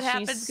to know God, what she's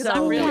happened? Because so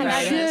I'm really good.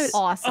 bad at That's this.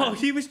 awesome. Oh,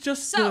 he was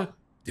just So-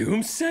 the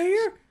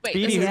Doomsayer? Wait,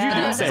 Speedy, this who'd you is-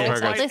 do this say?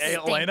 is- Elena? this Hey, is-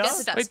 Elena? this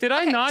is- Wait, did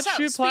I okay, not so,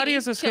 shoot Platy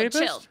as Speedy, escapist?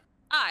 Chilled.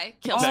 I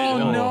killed Oh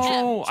Speedy. no!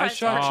 Chilled. I Tried to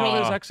shot kill Chilled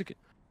me. as execute.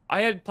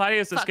 I had Platy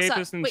as Fuck, escapist,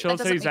 suck. and Wait, Chilled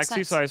that said he's doesn't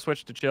make Exy, so sense. I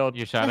switched to Chilled.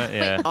 You shot it,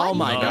 yeah. Oh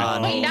my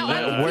God! Wait, now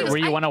I'm Were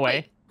confused. you one away?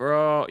 Wait,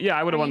 Bro, yeah,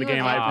 I would have won the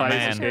game. I Aw, had Platy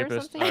man. as escapist.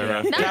 Or something?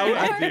 Alright.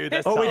 No, Dude,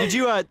 that's Oh wait,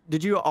 tough.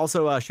 did you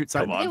also shoot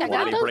side? Come on, Yeah, Platy,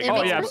 that bring does- it it on.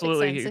 makes yeah, perfect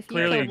absolutely. sense. If you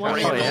Clearly, killed one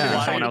Platy and was then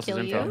someone to else's kill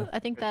info. you, I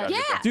think that. Yeah.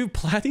 Dude,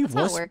 Platy That's how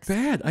it was works.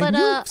 bad. I But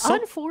knew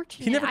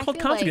unfortunately, he never I called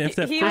feel comms again like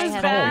after that he first was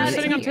I bad. have He's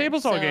sitting on here,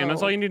 tables all game.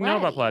 That's all you need to know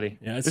about Platy. Platy.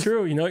 Yeah, it's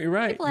true. You know what? You're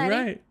right. Platy.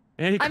 You're right.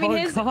 And he called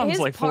comms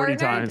like 40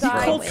 times. He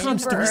called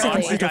comms 3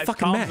 seconds into a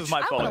fucking match. Is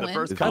my phone. The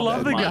first I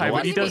love the comms is guy, mine.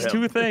 but he does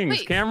 2 things: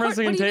 Wait, cameras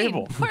and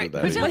table.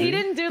 Well, he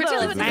didn't do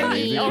those. I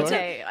mean,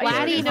 okay.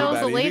 Laddie knows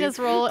Elena's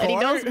role, and he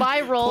knows my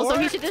role, so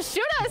he should just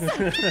shoot us.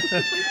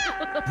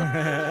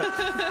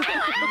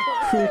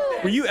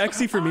 Were you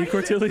exy for me,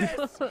 Cortilli?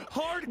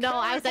 No,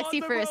 I was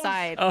exy for his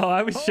side. Oh,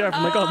 I was chef.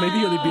 I'm like, oh, maybe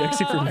he'll be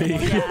exy for me.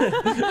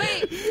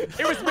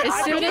 It was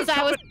As soon as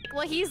I was,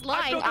 well, he's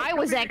lying. I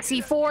was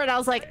exy for, and I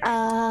was like,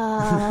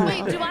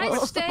 Wait, do I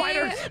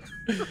stay?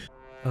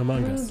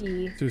 Among Us.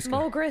 Suska.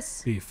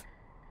 Mogris. Beef.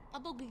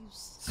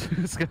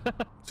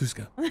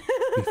 Suska.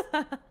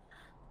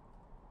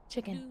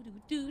 Chicken.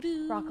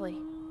 Broccoli.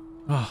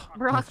 Oh,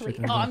 broccoli.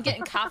 Oh, I'm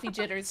getting coffee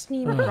jitters.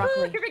 Steamed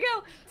broccoli. Here we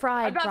go.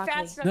 Fried I'm not broccoli.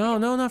 fast enough.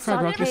 No, not fried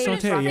broccoli. Sauteed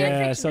Sauteed. broccoli.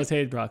 Yeah,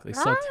 sauteed broccoli.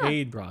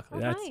 Sauteed broccoli.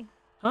 That's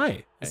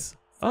hi.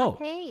 Oh,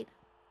 Paid.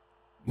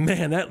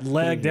 man, that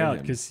lagged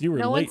out because you were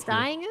No late. one's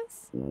dying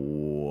us?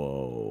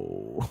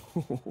 Whoa.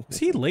 Is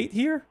he late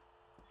here?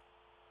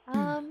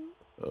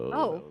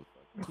 Oh.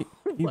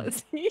 He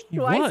Was he? He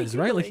Why is was, he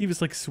right? Like late? he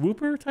was like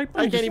swooper type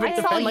I thing. can't even I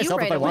saw defend you myself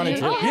right if I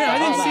wanted away. to. Yeah, I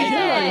didn't see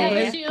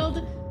Hey, you.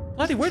 Shield.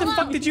 Bloody, where the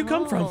fuck did you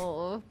come from?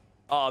 Oh.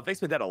 Oh, they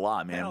spent that a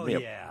lot, man. Hell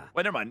yeah.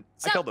 Wait, never mind.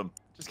 I killed him.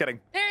 Just kidding.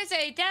 There's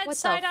a dead What the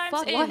sidearms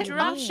fuck? in What?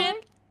 dropship.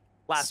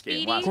 Last game.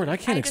 Speedy, Last Gord, I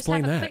can't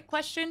explain I just have that. a quick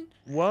question.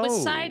 Whoa.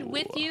 Was Side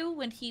with you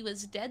when he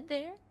was dead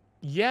there?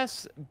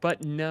 Yes,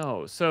 but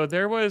no. So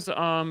there was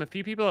a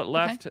few people that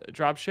left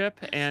dropship,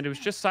 and it was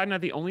just Side and I,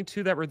 the only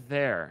 2 that were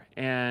there.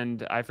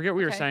 And I forget what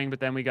we were saying, but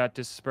then we got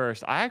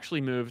dispersed. I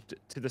actually moved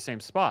to the same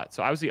spot,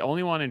 so I was the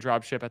only one in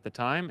dropship at the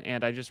time,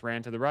 and I just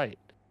ran to the right.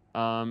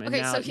 And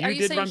Okay, now so are you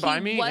did saying run by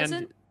he me, wasn't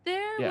and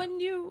there yeah. when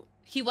you?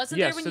 He wasn't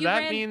Yes, there when so you that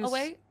ran means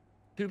away.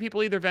 2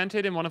 people either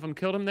vented and one of them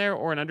killed him there,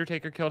 or an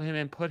Undertaker killed him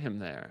and put him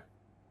there.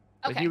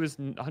 But Okay. he was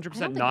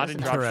 100% not in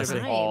think dropship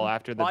at all time.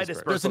 after the Why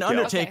dispersal. There's an kill?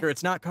 Undertaker.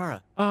 It's not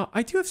Kara.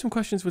 I do have some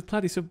questions with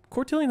Platty. So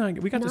Cortilli and I,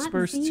 we got Not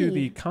dispersed Z. to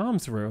the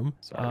comms room.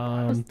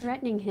 I was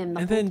threatening him the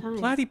And whole then time.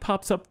 Platty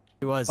pops up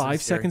He was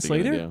 5 scary. seconds What are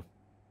you gonna later. do?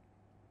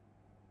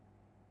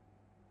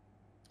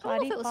 I don't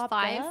know if it was popped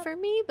 5 up. for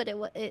me, but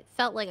it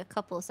felt like a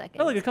couple of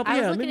seconds. like a couple- I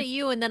was yeah, looking maybe- at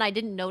you, and then I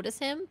didn't notice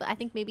him, but I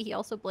think maybe he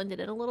also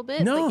blended in a little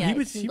bit. No, but yeah, he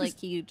was- it seemed he was- like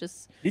he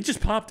just. He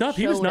just popped up.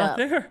 He was Showed not up.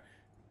 there.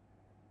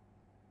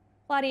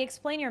 Lottie,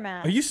 explain your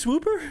math. Are you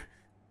swooper?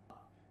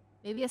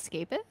 Maybe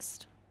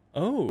escapist?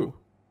 Oh.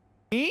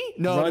 Me?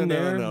 No, Run no,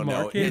 there, no, no,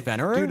 no. mark it.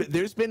 Venerer? Dude,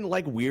 there's been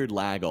like weird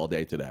lag all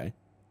day today.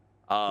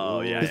 Oh,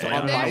 yeah. This yeah,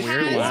 on yeah. my There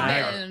weird has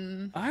lag.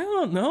 been. I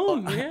don't know,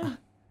 man.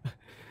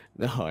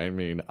 No, I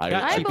mean,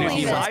 I think believe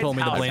he's it. Side's told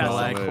me to House blame has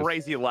the some lag.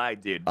 Crazy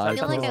lag, dude. I I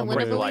feel like I totally would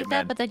have Crazy lag, believed that,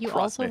 man. but then you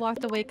Trust also me.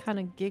 walked away kind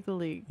of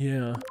giggly.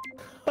 Yeah.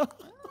 I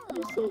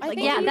Like,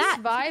 think yeah, he's that.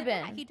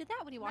 vibing. He did that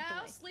when he walked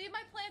away. Mouse, leave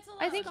my plants alone.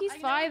 I think he's know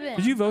you vibing.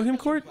 Did you vote him,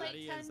 Court? Like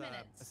 10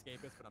 minutes.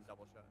 Escapist, but I'm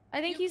double shot. I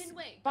think You he's can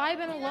wait.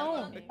 vibing Don't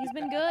alone. get He's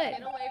been good.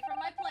 Get away from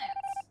my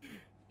plants.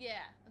 Yeah,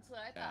 that's what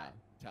I thought.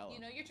 Tell him. You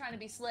know, you're trying to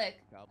be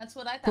slick. That's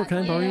what I thought. Court, can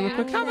I borrow you real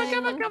quick? Come on,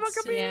 come on, come on,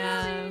 come on.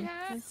 Yeah.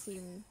 That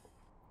seemed-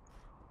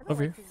 I don't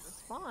Over like here. his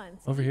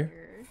response Over here.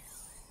 either.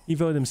 He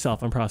voted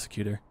himself. I'm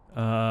prosecutor.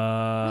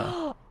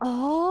 Oh.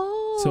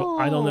 So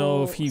I don't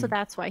know if he- So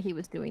that's why he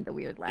was doing the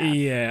weird laugh.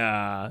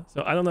 Yeah.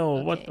 So I don't know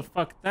what the Okay.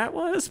 fuck that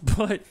was,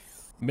 but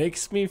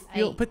makes me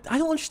feel. But I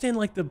don't understand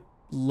like the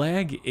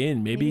lag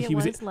in. Maybe he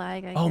was. it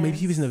lag. I Oh, maybe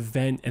he was in guess. an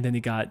event and then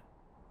he got.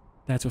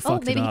 That's what Oh,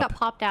 fucked maybe it he up. got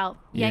popped out.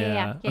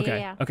 Yeah. Okay.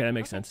 Yeah. Okay, that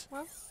makes sense.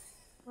 Well,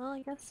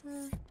 I guess.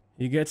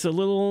 He gets a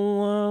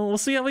little. We'll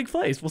see how he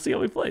plays. We'll see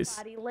how he plays.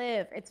 Body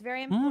live. It's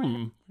very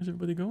important. Where's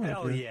everybody going? up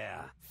Hell here?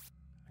 yeah.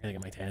 I gotta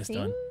get my task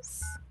done.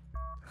 Seems.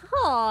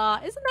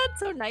 Aw, isn't that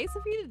so nice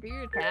of you to do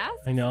your task?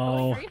 I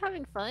know. Are you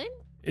having fun?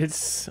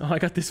 It's. Oh, I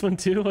got this one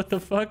too. What the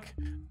fuck?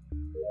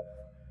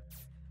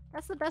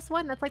 That's the best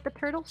one. That's like the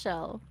turtle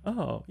shell.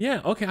 Oh,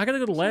 yeah. Okay, I gotta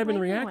go to You should lab and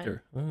like that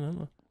reactor.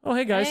 Oh,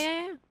 hey guys.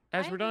 Yeah.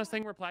 As we're done this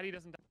thing where Platty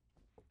doesn't.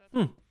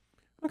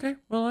 Okay,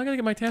 well, I gotta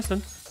get my task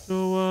done.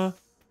 So,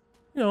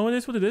 you know, it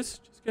is what it is.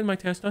 Just getting my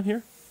task done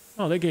here.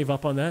 Oh, they gave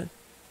up on that.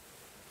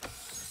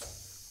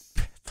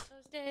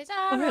 Those days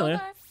are hey, Leia.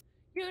 over.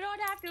 You don't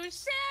have to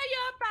sell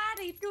your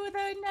body through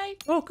the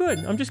night. Oh, good.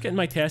 I'm just getting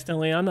my task done,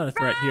 Leia. I'm not a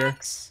threat here.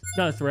 Rocks.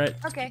 Not a threat.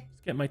 Okay.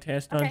 Just getting my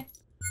task done.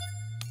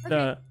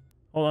 Okay.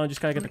 Hold on,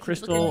 just gotta get the I'm gonna keep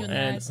crystal looking you in the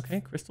and eyes.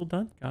 okay, crystal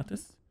done. Got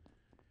this.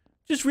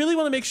 Just really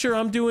want to make sure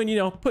I'm doing, you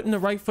know, putting the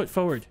right foot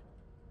forward.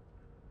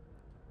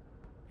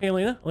 Hey,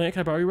 Elena, can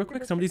I borrow you real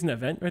quick? Somebody's in that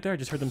vent right there. I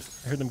just heard them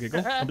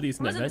giggle. Somebody's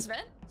in Who that was in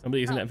vent. this vent?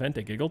 Somebody's in Oh. that vent.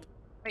 They giggled.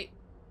 Wait,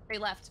 they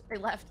left. They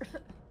left.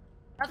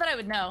 Not that I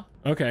would know.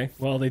 Okay,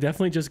 well, they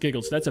definitely just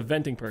giggled. So that's a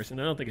venting person.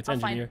 I don't think it's I'll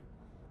find engineer.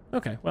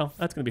 Okay, well,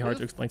 that's gonna be hard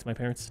to Move. explain to my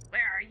parents.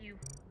 Where are you?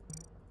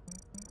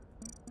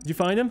 Did you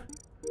find him?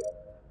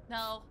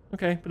 No.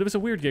 Okay, but it was a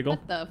weird giggle.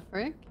 What the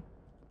frick?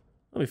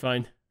 I'll be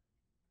fine.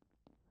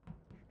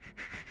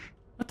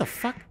 What the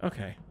fuck?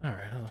 Okay, all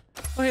right. Hold on.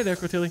 Oh, hey there,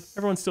 Cotilli.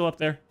 Everyone's still up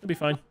there. It'll be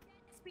fine.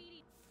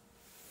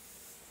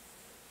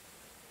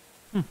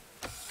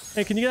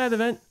 Hey, can you get out of the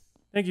vent?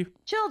 Thank you.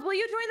 Chilled, will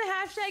you join the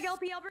hashtag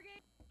LPL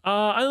Brigade?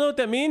 I don't know what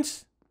that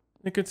means.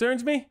 It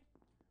concerns me.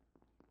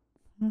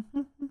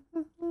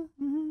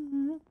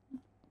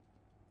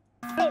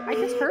 I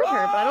just heard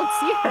her, but I don't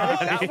see her.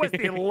 That was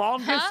the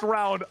longest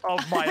round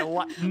of my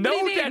life.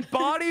 No dead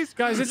bodies,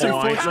 guys. It's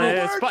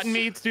unfortunate. Button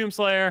meets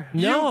Doomslayer.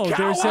 No,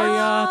 there's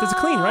a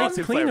clean, right?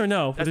 Oh, Clean or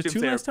no? Was That's it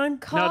 2 last time?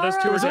 No, those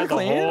 2 were dead the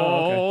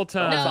whole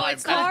time. No,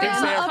 it's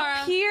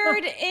Kara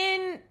appeared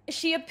in.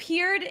 She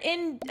appeared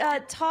in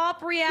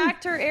top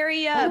reactor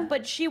area,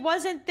 but she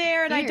wasn't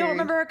there, and I don't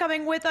remember her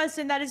coming with us,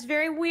 and that is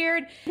very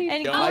weird.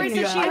 And Kara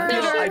said she heard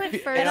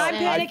her, and I'm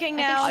panicking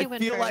now. I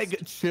feel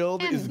like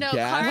Chilled is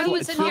Kara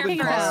was in here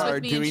first are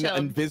with me and doing Chilled.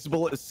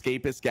 invisible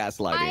escapist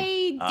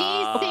gaslighting.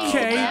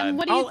 Okay,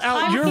 I'll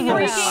out your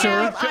role,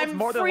 sir. I'm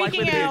more than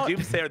likely to be a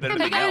doomsayer than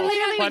anything else.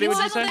 Buddy,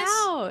 what'd you say?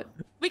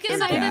 We can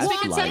settle this. We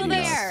can settle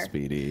this.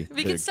 Speedy.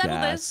 We can settle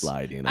this.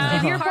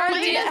 If you're part of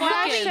the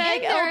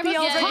hashtag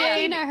LPL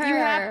brigade, you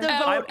have to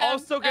vote. I'm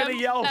also gonna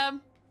yell.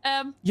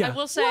 I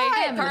will say,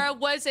 Kara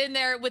was in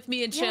there with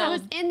me and Chilled. I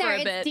was in there.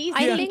 For a bit. It's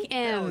I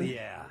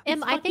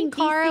think I think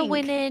Kara desync.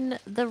 went in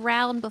the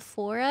round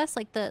before us,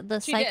 like the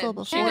cycle did.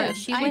 before us.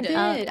 She went did.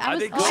 up. I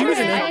was She was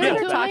in I there.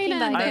 was talking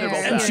back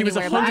there. And she was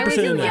 100%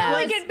 in there.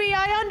 Look at me,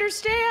 I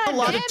understand. A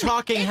lot of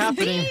talking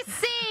happening.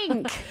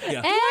 Desync.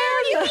 Yeah. Why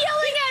are you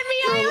yelling at me?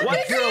 I What?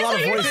 Hear a lot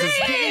of voices.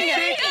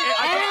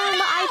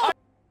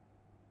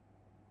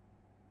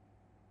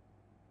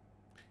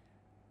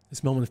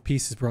 This moment of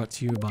peace is brought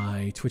to you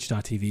by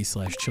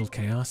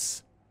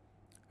twitch.tv/ChilledChaos.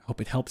 I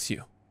hope it helps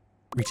you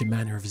reach a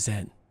manner of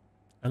zen.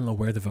 I don't know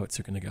where the votes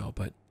are going to go,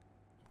 but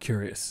I'm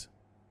curious.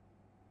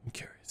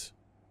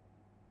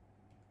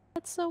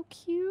 That's so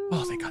cute.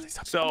 Oh, thank God they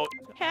stopped. So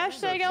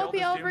Hashtag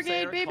LPL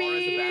brigade,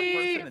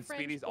 baby. And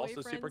Speedy's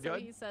also super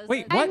good.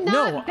 Wait, what?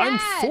 No, I'm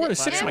 4 to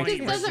 6. This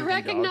doesn't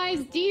recognize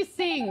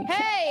desync.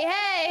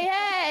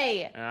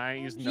 Hey! I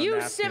used no You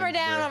napkins simmer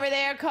down there. over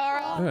there,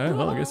 Carl. All right,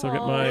 well, I guess I'll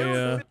get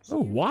my,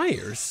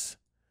 wires.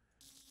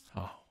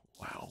 Oh,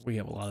 wow. We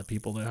have a lot of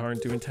people that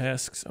aren't doing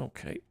tasks.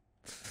 Okay.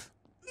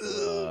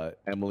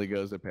 Emily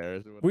goes to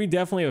Paris. We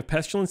definitely have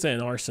Pestilence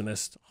and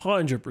Arsonist.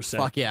 100%.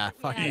 Fuck yeah.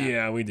 Fuck yeah.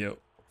 Yeah, we do.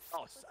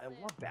 Oh, I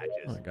love badges.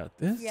 I got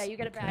this. Yeah, you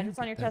get a badge. It's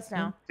on your test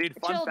now. Dude,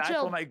 fun fact,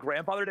 Chill. when my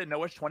grandfather didn't know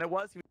which one it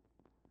was,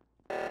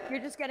 You're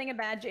just getting a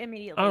badge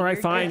immediately. All right,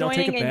 You're fine. I'll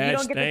take a joining and badge. You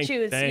don't get to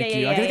choose. Thank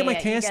you. I gotta get my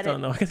task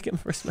done, though. I gotta get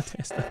my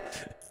task done.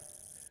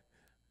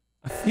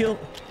 I feel...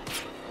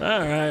 All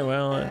right,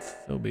 well,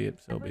 so be it.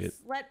 So be it.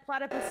 Let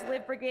Platypus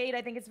live, brigade.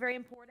 I think it's very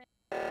important.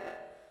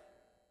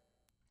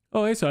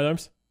 Oh, hey,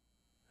 Sidearms.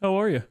 How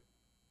are you?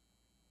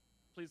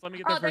 Please let me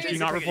get that first. Do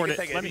not report it.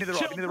 Let me give me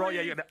the roll.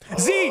 Yeah, you got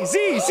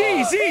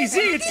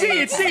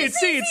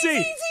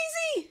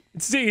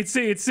Z.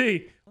 It's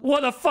Z.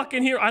 What a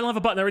fucking hero. I don't have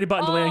a button. I already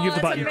buttoned, Elena. You have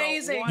the button.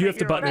 Amazing. You have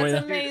the button, That's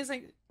Elena.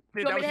 amazing.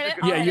 Dude, You want me to hit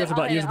it? Yeah, you have the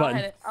button. You have the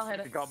button. I'll hit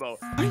it. Combo.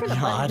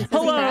 God.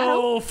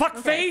 Hello,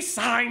 fuckface.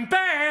 I'm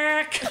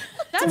back.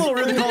 That's a little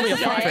rude to call me a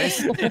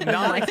fuckface. Did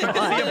not expect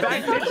to see a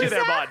back pitch you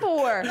there, bud.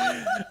 For?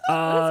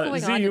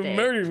 going Z, on you today?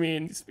 murdered me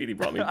and Speedy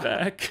brought me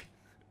back.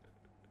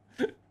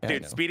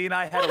 Dude, Speedy and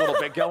I had a little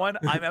bit going.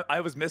 I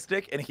was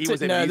Mystic and he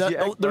was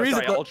Amnesia. The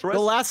reason the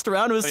last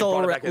round was so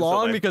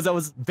long because I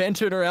was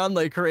venting around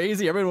like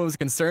crazy. Everyone was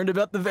concerned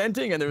about the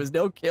venting and there was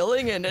no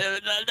killing and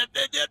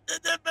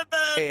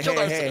Hey.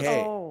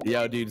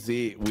 Yo, dude,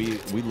 Z, we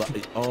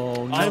love.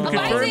 Oh no. I'm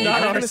confirmed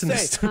not I was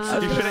arsonist. gonna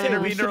say, You should have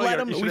intervened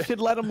earlier. We should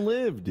let him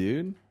live,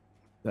 dude.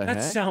 The That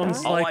heck?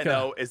 sounds All like I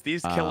know is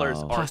these killers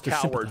are imposter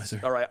cowards.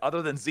 sympathizer. All right,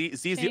 other than Z,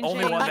 Z's the Change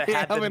only it. one that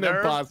had I'm the an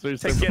nerve imposter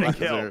to get a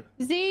sympathizer.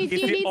 kill. Z, do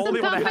He's you the need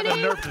only some one that had the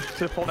company? nerve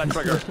to pull that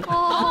trigger.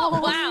 Oh,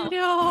 wow.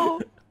 No.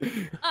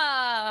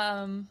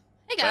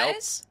 Hey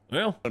guys.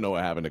 Well, I don't know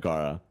what happened to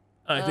Kara.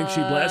 I think she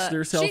blasted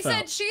herself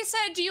out. She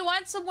said, do you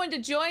want someone to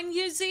join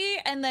you, Z?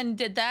 And then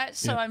did that.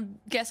 So Yeah. I'm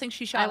guessing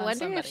she shot I on wonder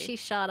somebody. if she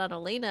shot on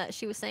Elena.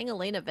 She was saying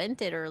Elena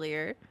vented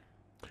earlier.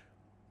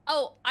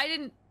 Oh, I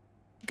didn't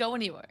go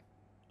anywhere.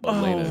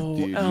 Elena,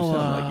 dude, you sound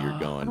like Ella. you're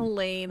going.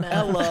 Elena.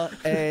 Ella,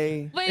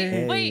 Wait.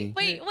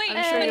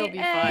 I'm sure you'll be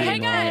fine.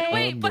 Hang on,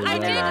 wait, but I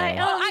did. Umbrella.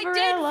 Oh, I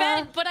did Umbrella.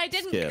 vent, but I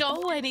didn't Skip.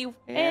 go anywhere.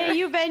 Hey,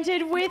 you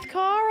vented with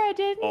Kara,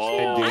 didn't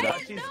Oh, you? dude, I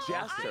she's didn't know.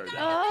 Jester.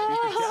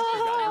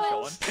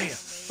 Oh. She's the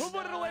Jester guy. Who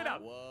voted Elena?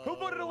 Who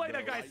voted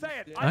Elena, guys? Say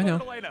it. I know.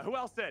 voted Elena. Who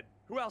else did?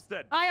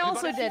 I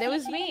also Anybody? did. It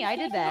was me. I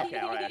did that. Okay,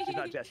 all right. She's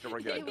not Jester. We're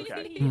good. Okay.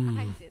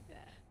 I did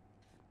that.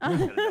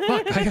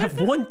 Fuck, I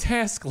have one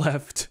task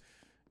left.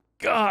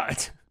 God.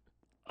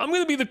 I'm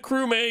gonna be the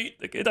crewmate.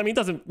 I mean, it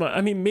doesn't.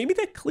 I mean, maybe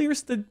that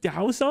clears the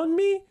douse on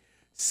me.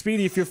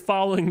 Speedy, if you're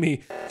following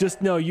me,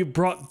 just know you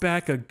brought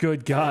back a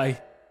good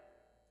guy.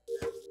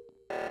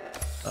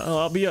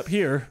 I'll be up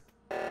here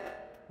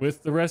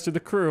with the rest of the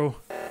crew,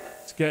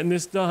 just getting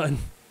this done.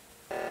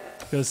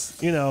 Because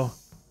you know,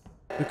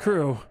 the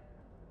crew.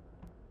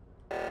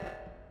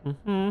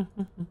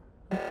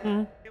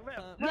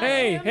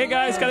 Hey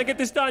guys, gotta get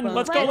this done.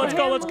 Let's go. Let him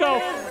live.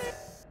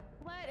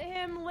 Let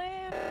him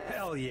live.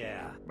 Hell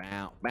yeah.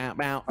 Bow, bow,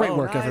 bow. Great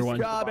work, nice everyone.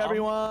 job,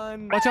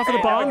 everyone. Watch out for the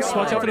bombs.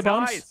 Watch out for the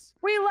bombs. Nice.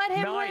 We let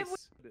him live.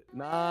 Nice.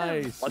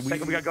 Nice. Let's take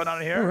what we got going on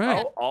in here. All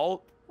right.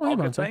 All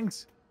good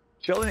things.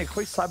 Chilling, a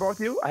quick sidebar with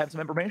you. I have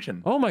some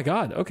information. Oh my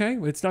God. Okay,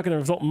 it's not going to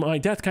result in my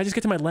death. Can I just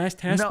get to my last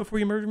task before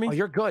you murder me? Oh,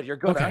 you're good. You're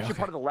good. Okay, I'm actually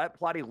part of the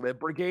Platy Lib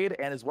Brigade,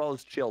 and as well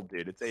as Chilled,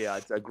 dude. It's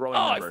a growing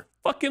Oh, number.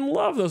 I fucking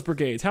love those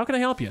brigades. How can I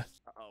help you?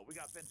 We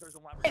got Venters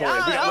and Laboratory.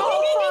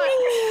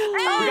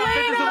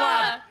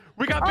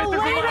 We got Venters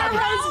and Elena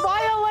Laboratory. has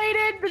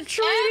violated the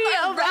treaty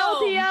of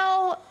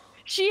LTL.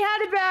 She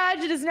had a badge.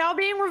 It is now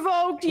being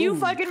revoked. You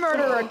fucking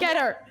murderer. Get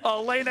her.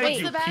 Elena, Wait,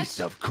 you the badge? piece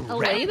of crap.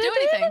 Elena do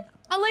anything.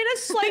 Elena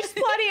sliced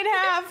Platy in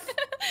half.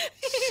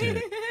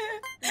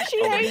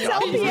 She hates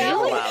God.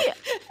 LTL.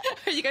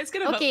 Are you guys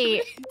gonna vote Okay,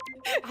 for me?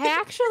 I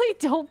actually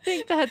don't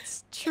think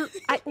that's true.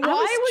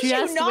 Why would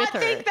you not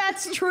think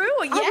that's true?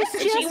 Yes,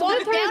 just she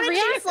walked with her down and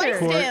she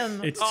sliced reactor.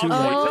 him. It's too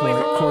late,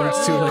 Court.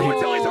 It's too late.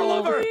 Corteli's all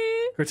over.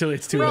 Cortelli,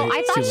 it's too Bro, late. I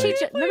It's thought too she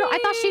late. I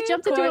thought she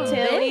jumped into a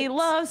Cortelli vent.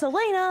 loves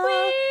Elena.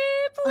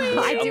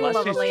 I do Unless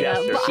love she's Elena,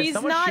 Jester. but Can She's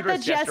someone not shoot her the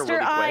as Jester jester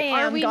really quick? I am.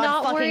 are we God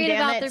not fucking worried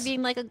damn about it. there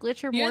being like a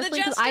glitch or You're more the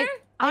things? jester?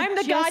 I'm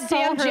the just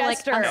goddamn saw her, like,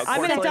 jester. a I'm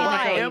gonna second What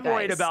I die. am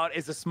worried about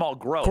is a small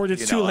growth. Court,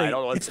 it's you too know, I late.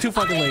 don't know It's too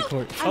fucking late,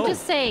 Court. I'm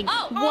just saying,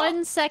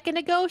 1 second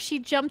ago, she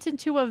jumped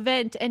into a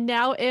vent, and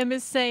now Em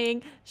is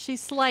saying she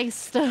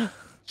sliced.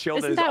 Chilled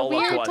Isn't is that all up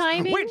weird to us.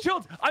 timing? Wait,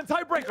 Chilled, I'm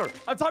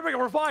tiebreaker.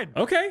 We're fine.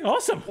 Okay,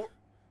 awesome.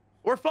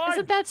 We're fine.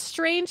 Isn't that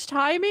strange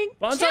timing?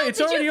 Bonsai, Jill, it's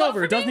did you already vote over.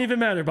 for It doesn't me? even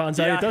matter, Bonsai.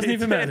 Yeah, It doesn't he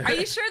even did. matter. Are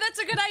you sure that's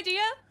a good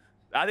idea?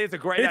 I think it's a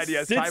great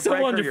idea. It's a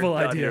Tiebreaker, wonderful you're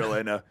done idea. here,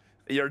 Elena.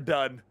 You're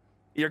done.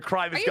 Your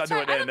crime Are has you come to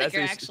tied? an I end. don't think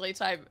you're That's actually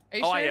tied. Are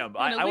you Oh, sure? I am.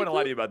 I wouldn't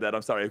lie to you about that.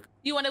 I'm sorry.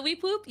 You want to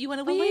weep whoop? You want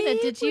to weep? Elena,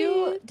 did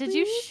you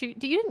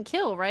shoot? You didn't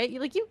kill, right?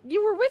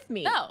 You were with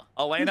me. No.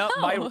 Elena,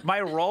 No.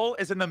 my role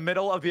is in the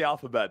middle of the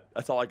alphabet.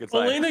 That's all I can say.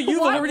 Elena, you've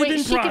What? already Wait,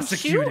 been she can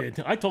shoot?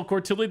 prosecuted. I told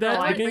Cortilli that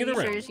at the beginning of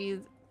the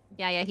round.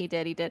 Yeah, he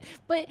did.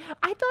 But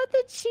I thought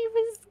that she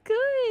was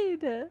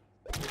good.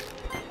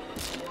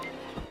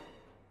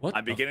 What?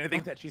 I'm beginning to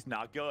think that she's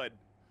not good.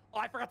 Oh,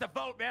 I forgot to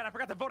vote, man. I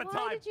forgot to vote in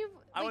time.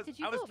 I was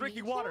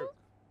drinking water.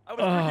 I was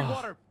drinking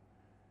water.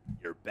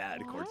 You're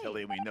bad,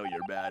 Cortelli, and we know you're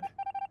bad.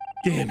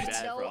 Damn You're it.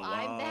 bad for a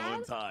I'm long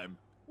bad? time.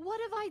 What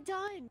have I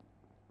done?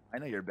 I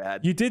know you're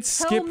bad. You did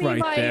skip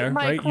right there,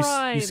 right? You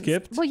crimes.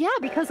 skipped? Well, yeah,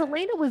 because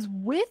Elena was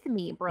with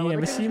me, bro. Yeah, Like,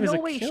 but she there's was no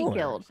a way killer. she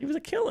killed. She was a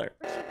killer.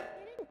 She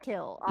didn't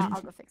kill.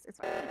 I'll go fix it. It's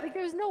fine. Like,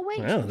 there's no way. I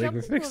don't She think jumped we're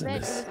into a fixing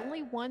vent. this. It was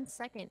only 1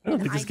 second. I don't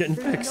and think it's getting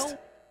there's fixed.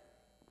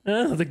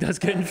 no- I don't think that's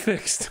getting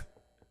fixed.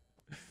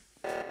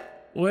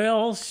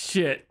 Well,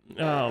 shit.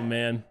 Oh,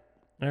 man.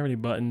 I already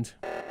buttoned.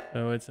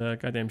 So it's a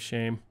goddamn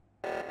shame.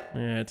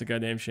 Yeah, it's a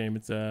goddamn shame.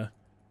 It's a...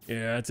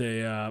 Yeah, that's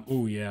a...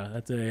 ooh, yeah.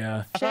 That's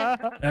a...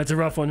 that's a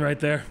rough one right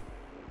there.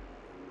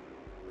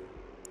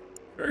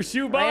 Curse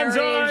you, Bonsai!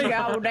 There it is,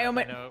 God damn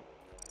it.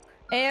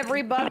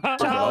 Everybody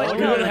saw it.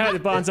 We would have had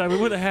it, Bonsai. We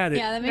would have had it.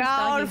 Yeah, that makes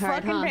God doggy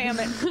hard, fucking huh? damn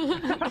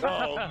it.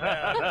 Oh,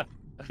 man.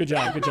 Good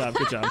job, good job,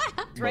 good job.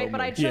 Right, but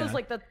I chose Yeah.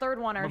 like the third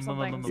one or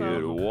something.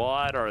 Dude, So.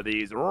 what are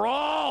these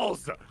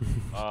rolls?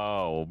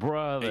 Oh,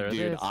 brother. Hey,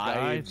 dude, this I've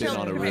guy's been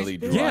on a really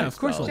dry Yeah, of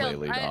course spell I will.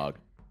 lately, dog.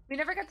 We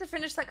never got to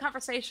finish that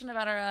conversation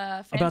about our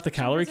fan About the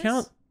fiction calorie quizzes.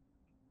 count?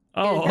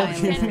 Oh, Gonna die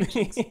okay. Fan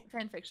fictions.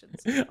 Fan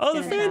fictions. Oh,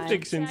 the Gonna fan die.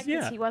 fictions, Yeah,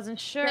 'cause yeah. he wasn't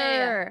sure.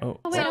 Yeah. Oh,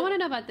 Oh, wait, I So- want to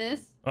know about this.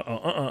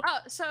 Oh,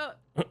 so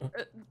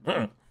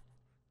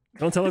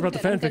Don't tell her about the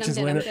fan fictions,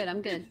 I'm Elena. good.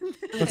 I'm good.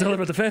 Don't tell her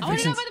about the fan I want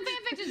to know fictions. about the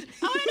fan fictions.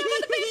 I want to know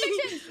about the fan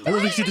fictions. I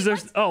don't think she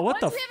deserves. Oh, what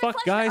the once we have it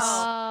fuck, fleshed guys?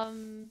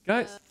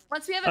 Guys,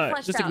 once we have it Alright,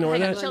 fleshed just out, ignore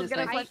hang on, that. Chill, get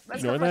it fleshed. Let's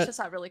Ignore go flesh that. this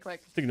out really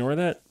quick. just ignore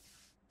that.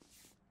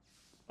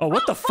 Oh,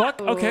 what the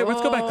fuck? Okay,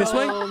 let's go back this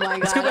way. Oh my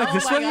Let's go God, back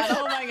this oh my way. God,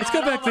 oh my Let's go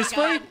God, back oh my this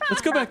way. God.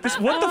 Let's go back this.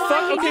 What the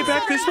fuck? Okay,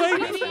 back this way.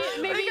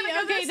 Maybe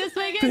okay, this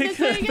way again, this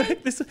way again.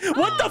 Back this.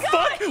 What the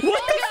fuck?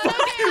 What the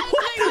fuck?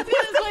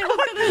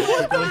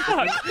 What the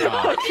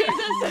fuck?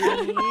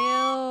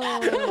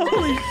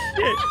 Holy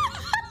shit.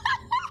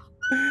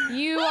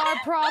 You are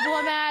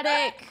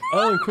problematic.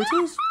 Oh, and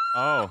Quintus?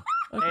 Oh.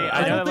 Okay. Hey, I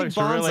I know don't that think looks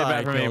really Bonsai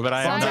bad for me, killed. but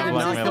I am Bonsai not did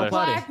not kill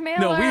blackmailer. Platy.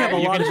 No, we have a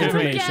You lot can of shoot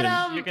me.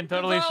 information. You can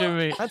totally shoot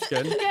me. That's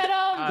good. Get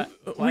him.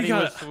 We Platy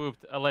got was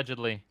swooped,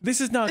 allegedly.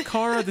 This is not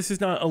Kara. This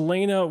is not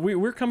Elena.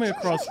 We're coming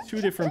across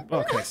two different.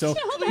 Okay, so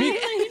me,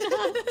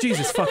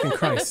 Jesus fucking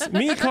Christ.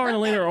 Me, Kara, and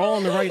Elena are all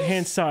on the right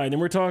hand side,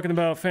 and we're talking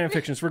about fan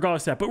fictions,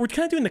 regardless of that. But we're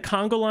kind of doing the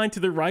Congo line to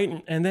the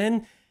right, and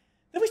then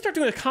we start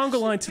doing a Congo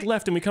line to the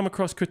left, and we come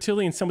across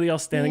Cotilli and somebody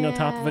else standing on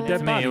top of a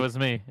dead body. It was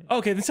me.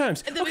 Okay, then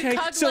times. And then Okay,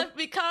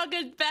 we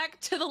cogged back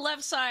to the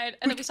left side,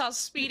 and then we saw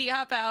Speedy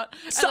hop out.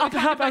 And Stop,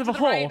 then we hop cogged out of back a to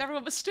the right, hole. and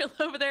everyone was still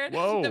over there.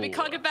 Whoa. Then we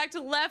cogged back to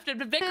the left,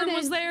 and Vikram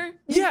was there.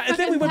 Yeah, and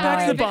then we went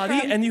back to the body,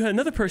 Vikram. and you had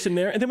another person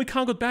there, and then we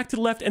congoed back to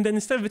the left, and then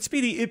instead of it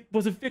Speedy, it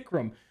was a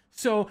Vikram.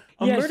 So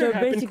a Yeah, murder so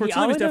happened. basically,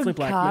 Cotilli was definitely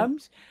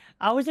blackmailed.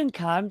 I was in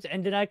comms,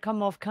 and then I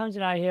come off comms,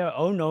 and I hear,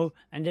 "Oh no!"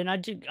 And then I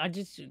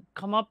just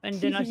come up, and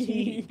then I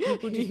see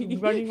people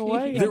just running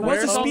away. There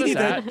was a all Speedy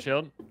this that. at,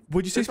 Chilled?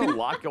 Would you say There's a Speedy?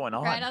 lot going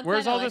on.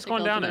 Where's all this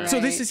going down at?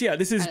 So this is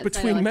this is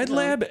between med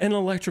lab and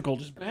electrical,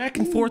 just back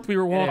and forth. We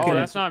were walking. Oh,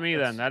 that's not me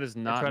then. That is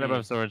not right me.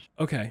 above storage.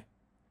 Okay.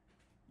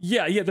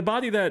 Yeah, the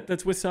body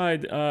that's with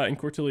Side and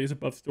Cortilli is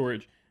above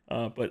storage.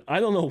 But I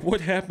don't know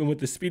what happened with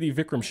the Speedy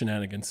Vikram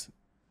shenanigans.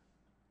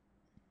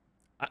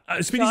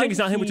 Speedy's saying he's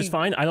not him, which is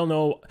fine. I don't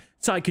know.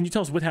 Side, can you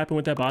tell us what happened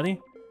with that body?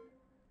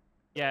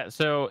 Yeah,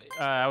 so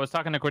I was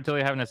talking to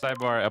Cortilli, having a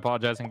sidebar,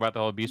 apologizing about the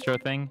whole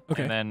bistro thing.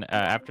 Okay. And then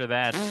after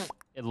that,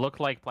 it looked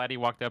like Platty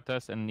walked up to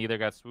us and neither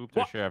got swooped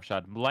or sheriff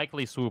shot.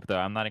 Likely swooped, though.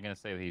 I'm not going to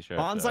say that he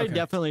sheriff. Bonsai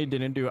definitely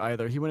didn't do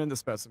either. He went into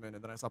specimen,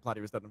 and then I saw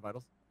Platty was dead in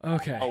vitals.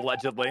 Okay.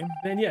 Allegedly.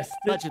 Then yes.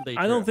 Allegedly.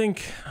 I don't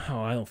think.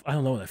 Oh, I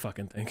don't know what I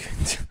fucking think.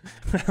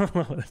 I don't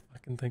know what I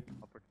fucking think.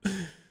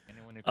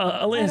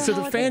 Elena, so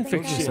the fan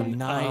fiction.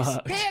 Nice.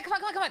 Yeah, come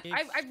on.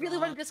 I really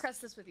want to discuss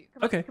this with you.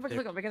 Come on, okay. Come on.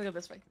 We're gonna go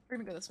this way. We're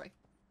gonna go this way.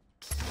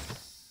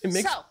 It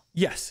makes, so.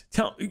 Yes.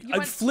 Tell.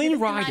 Flynn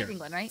Rider.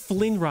 England, right?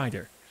 Flynn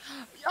Rider.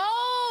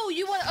 Oh,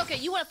 you want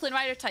a Flynn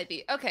Rider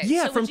typey. Okay.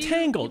 Yeah, so from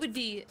Tangled. You would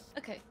be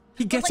okay.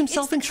 He gets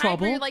himself in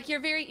trouble.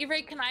 You're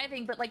very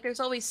conniving, but like there's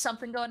always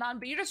something going on.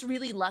 But you're just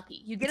really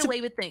lucky. You get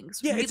away with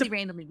things really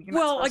randomly.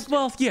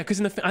 Yeah,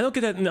 because I don't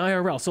get that in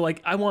IRL. So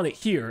like, I want it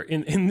here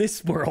in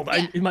this world.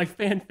 Yeah. In my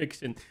fan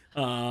fiction,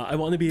 I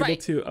want to be able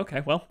to.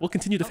 Okay, well, we'll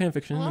continue the fan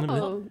fiction in a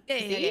minute.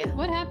 Yeah.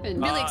 What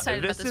happened? Really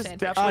excited about this fan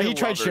fiction. He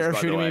tried sheriff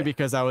shooting me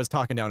because I was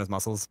talking down his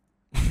muscles.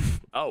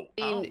 Oh.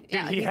 Yeah,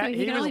 he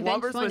can only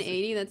bench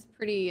 180. That's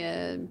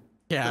pretty.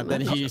 Yeah,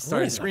 then he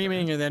started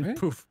screaming, and then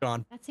poof,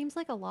 gone. That seems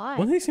like a lot.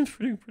 180 seems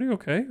pretty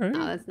okay, right?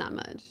 No, that's not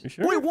much. You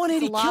sure? Wait,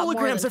 180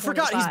 kilograms! I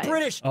forgot. He's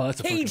British. Oh, that's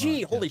a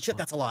kg. lot. Holy shit,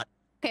 that's a lot.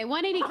 Okay,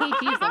 180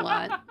 kg is a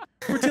lot.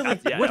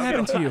 What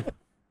happened to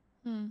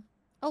you?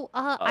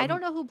 I don't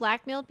know who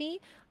blackmailed me,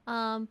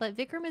 but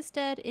Vikram is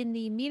dead in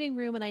the meeting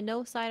room, and I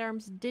know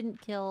Sidearms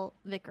didn't kill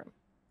Vikram.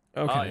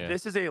 Okay.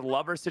 This is a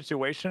lover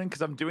situation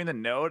because I'm doing the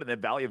node in the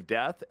Valley of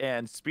Death,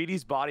 and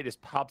Speedy's body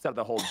just pops out of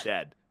the hole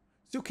dead.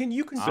 So can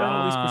you confirm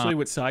at least partially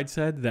what Side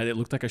said, that it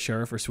looked like a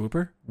sheriff or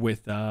swooper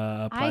with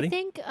Platty? I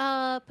think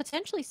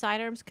potentially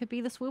Sidearms could be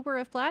the swooper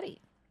of Platty.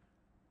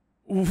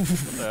 What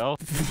the hell?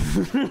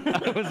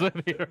 I was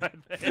with you right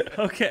there.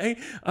 Okay,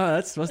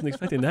 wasn't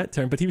expecting that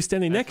turn, but he was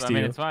standing next to you.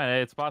 It's fine.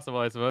 It's possible,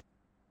 I suppose.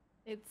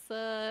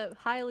 It's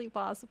highly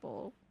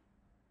possible.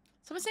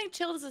 Someone's saying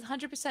Chilled is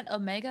 100%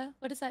 Omega.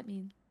 What does that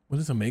mean? What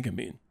does Omega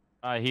mean?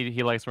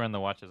 He likes wearing the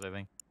watches, I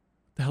think.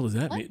 What the hell does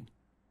that mean?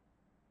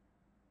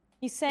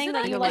 He's saying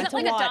that you like to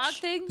like watch. a dog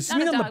thing? Does this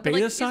mean I'm a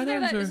beta side?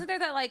 Isn't there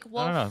that like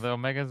wolf? I don't know. The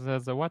Omega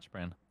has a watch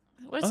brand.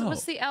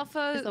 What's the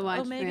alpha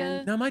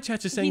Omega? Now my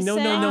chat's just saying He's no.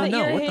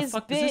 You're What the his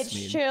fuck bitch, does this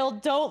mean? Chill.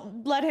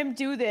 Don't let him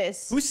do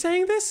this. Who's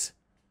saying this?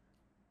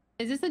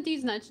 Is this a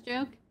D's nuts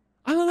joke?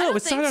 I don't know.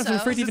 It's Sidearms. I'm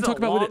afraid to even talk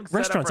about what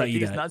restaurants I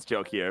eat at. Nuts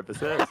joke here, but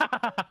this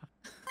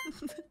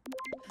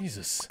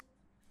Jesus.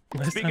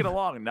 Speaking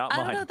along, not mine.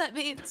 I don't know what that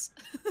means.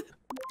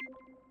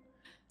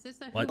 Is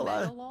this a What?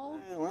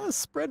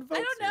 Spread votes.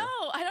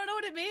 I don't know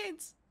what it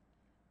means.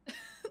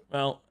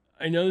 Well,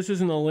 I know this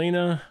isn't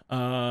Elena,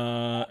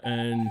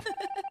 and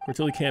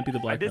Cortilli can't be the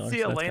I blackmailer. did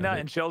see Elena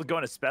and Chill's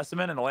going to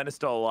specimen, and Elena's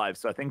still alive,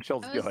 so I think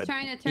Chill's I was good.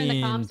 trying to turn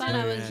the comms on.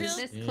 I was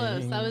this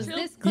close. I was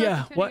this close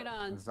Yeah, to what?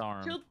 turning it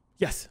on. Chilled,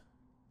 Yes.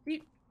 do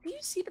you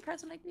see the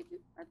present I gave you?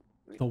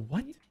 The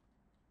what?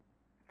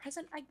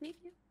 Present I gave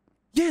you?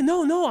 Yeah,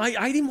 no,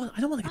 I didn't want.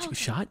 I don't want to get you a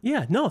shot.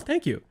 Yeah, no,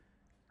 thank you.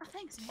 Oh,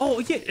 thanks. Man. Oh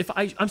yeah,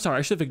 I'm sorry.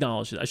 I should have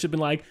acknowledged it. I should have been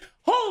like,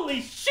 "Holy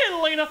shit,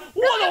 Elena!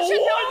 What a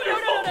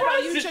wonderful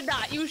present!" You should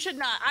not. You should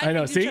not. I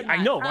know. think you See, should I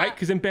not. know, right?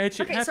 Because then bad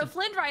shit Okay, happens. so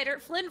Flynn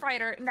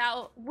Rider.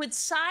 Now, would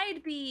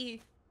Side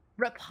be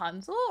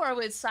Rapunzel, or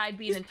would Side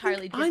be an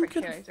entirely different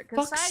character?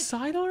 Fuck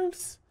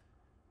Sidearms?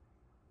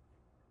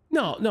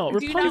 No, Do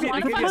you not want to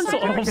fuck Rapunzel.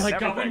 Oh Sidearms? my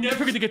god, we're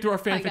never gonna get through our Oh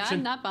my fan god,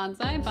 fiction. not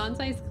Bonsai.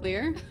 Bonsai's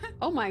clear.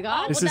 Oh my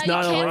god. This is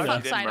not you can't Elena.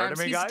 fuck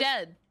Sidearms. He's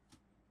dead.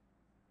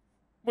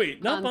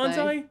 Wait, not Bonsai.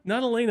 Bonsai,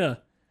 not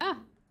Elena. Ah.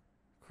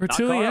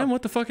 Cortilli M,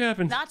 what the fuck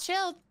happened? Not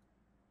Chilled.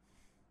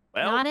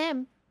 Well, Not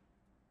him.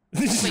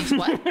 Wait,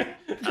 what?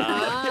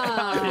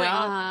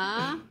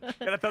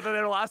 Gonna throw that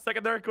in the last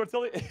second there,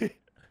 Cortilli.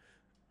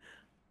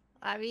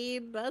 I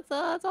mean, that's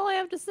all I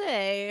have to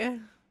say.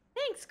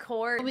 Thanks,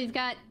 Court. We've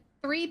got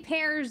 3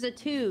 pairs of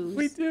 2s.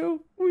 We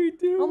do.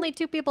 Only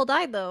 2 people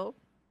died though.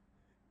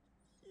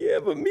 Yeah,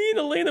 but me and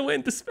Elena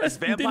went to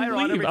specimen. Didn't Vampire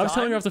on leave. every I was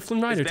telling her I time? was a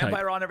Flynn Rider Is type.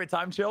 Vampire on every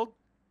time, Chilled?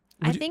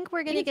 I think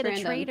we're gonna It's get a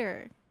random.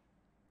 traitor.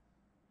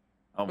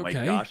 Oh my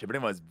Okay. gosh, if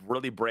anyone's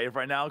really brave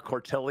right now,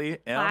 Cortilli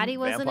and Platty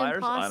was vampires, an I don't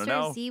imposter.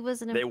 know. Z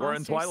was an They were in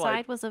imposter. Twilight.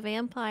 Side was a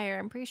vampire.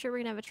 I'm pretty sure we're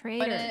gonna have a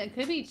traitor. But it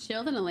could be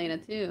Chilled and Elena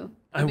too.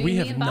 And Could we be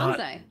have me and not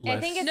Bonsai. I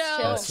think it's No,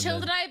 Chilled.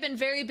 Chilled and I have been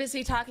very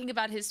busy talking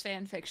about his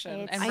fan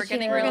fiction, and I we're think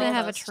getting we're real gonna have a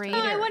almost. traitor.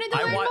 Oh, I wanted to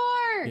I learn want-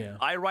 more. Yeah.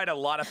 I write a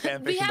lot of fan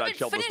We fiction about haven't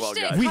Chilled as well,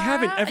 finished it. guys. We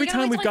haven't. I Every know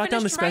time it's we've like got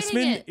down the finished writing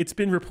specimen, it. it's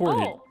been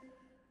reported. Oh.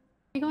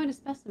 You're going to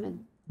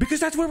specimen. Because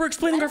that's where we're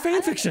explaining our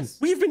fan fiction.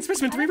 We have been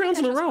specimen 3 rounds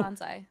in a row.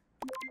 Bonsai.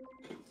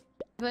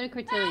 Go to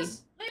Cortilli. Leave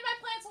my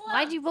plants alone.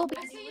 Why'd you vote?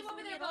 I see you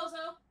over there,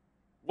 bozo.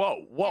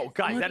 Whoa,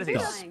 guys, that is a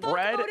What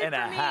spread and a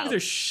half. These are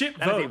shit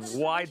That is votes. a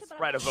wide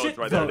spread of votes Shit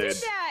right there, votes.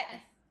 dude.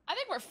 I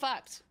think we're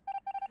fucked.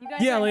 You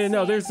guys Yeah, aren't Elena,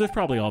 no, saying- there's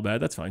probably all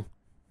bad. That's fine.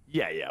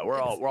 Yeah, we're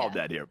all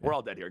dead here. We're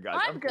all dead here, guys.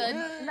 I'm good.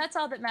 And that's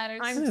all that matters.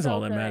 That is all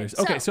that matters.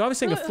 Okay, so I was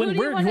saying a Flynn.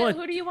 Where do you want?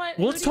 Who do you want?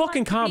 Well, let's talk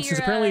in comms, because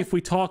apparently if we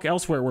talk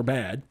elsewhere, we're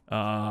bad.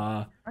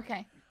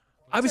 Okay.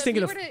 I was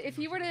thinking of if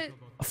you were to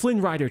a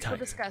Flynn Rider type. We'll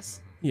discuss.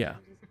 Yeah.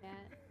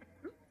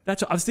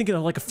 That's what I was thinking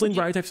of, like a Flynn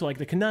Rider type, so like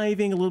the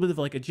conniving, a little bit of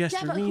like a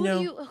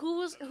Jesterino. Yeah, but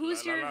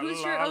who's your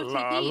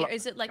OTP?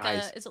 Is it like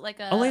a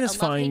Elena's a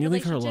fine. You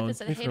leave her relationship? alone.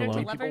 Is it a Leave her hater to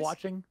alone. lovers? People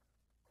watching? What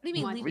do you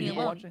mean leave me People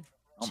alone? watching?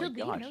 Oh my Chilled, do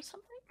you gosh. know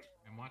something?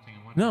 I'm watching.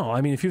 No,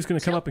 I mean, if he was going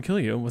to come up and kill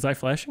you, was I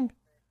flashing?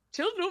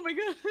 Chilled, oh my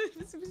god.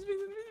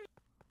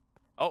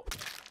 Oh.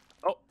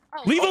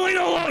 Leave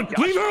Elena alone!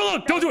 Leave her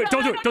alone! Don't do it!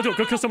 Don't do it! Don't do it!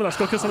 Go kill someone else!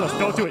 Go kill someone else!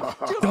 Don't do it!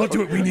 Don't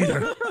do it! We need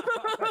her!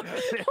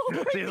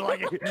 She's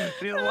like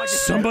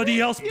Somebody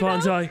else,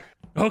 Bonsai!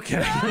 Okay.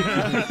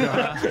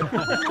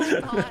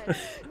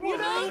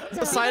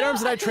 The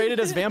sidearms that I traded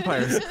as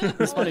vampires.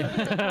 It's funny.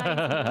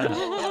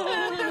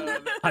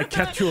 I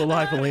kept you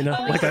alive, Elena,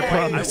 like I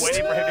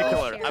promised. I'm waiting for him to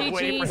kill her. I'm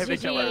waiting for him to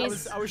kill her.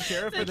 I was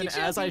sheriff, and then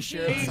as I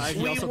shared the side,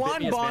 he We also won,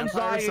 bit me as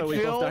vampire, Bonsai, so we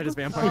both died as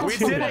vampires. We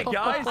did it,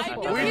 guys. We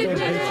did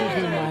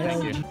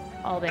it.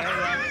 Oh, there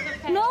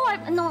we No,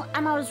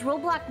 I was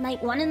Roblox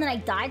night 1 and then I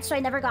died, so I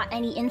never got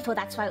any info.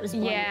 That's why it was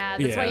blank. Yeah,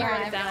 that's why you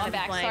wrote it down. I'm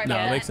back. Sorry, No,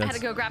 man. it makes I had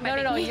sense. to go grab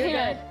my No, you're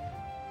good.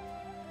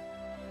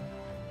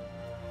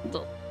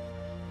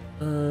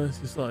 It's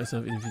just a lot of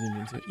stuff if you didn't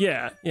mean to.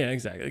 Yeah,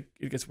 exactly.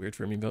 It gets weird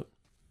for me, but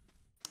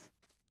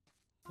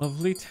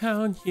lovely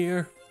town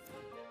here.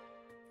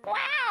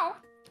 Wow.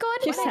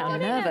 Good. You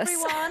sound nervous.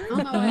 On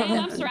the way.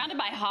 I'm surrounded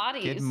by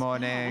hotties. Good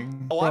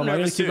morning. Oh, I'm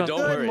nervous too. Don't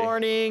Good worry.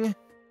 morning.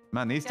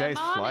 Man, these days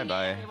fly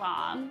by.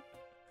 Everyone.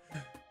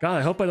 God,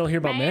 I hope I don't hear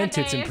about man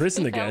tits in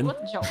prison again. Man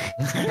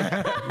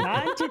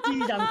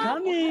titties, I'm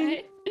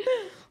coming.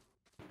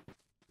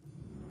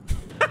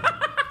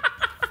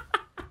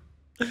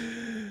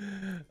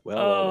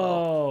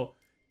 Well.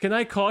 Can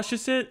I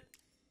cautious it?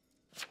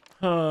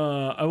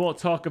 I won't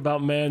talk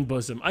about man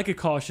bosom. I could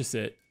cautious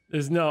it.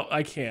 There's no,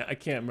 I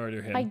can't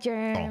murder him. Hi,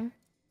 Germ.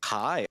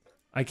 Hi.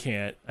 I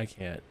can't. I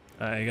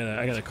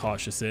gotta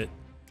cautious it.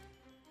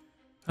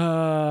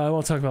 I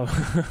won't talk about.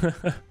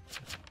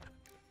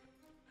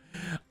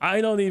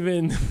 I don't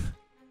even.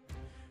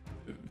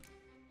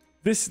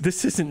 This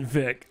isn't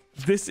Vic.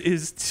 This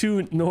is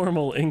too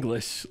normal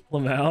English,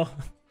 Lamau.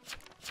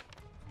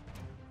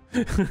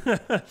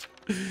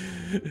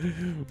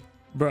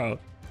 Bro,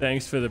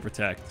 thanks for the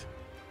protect.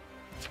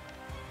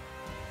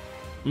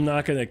 I'm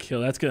not gonna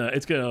kill. It's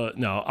gonna.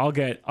 No, I'll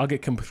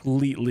get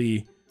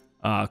completely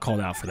called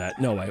out for that.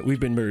 No way. We've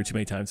been murdered too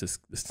many times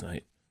this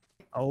night.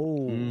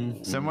 Oh.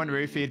 Someone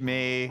roofied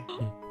me.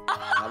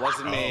 That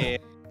wasn't me.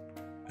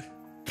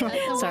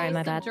 Sorry,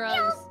 my bad.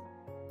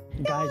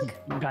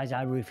 Guys,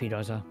 I roofied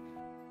also.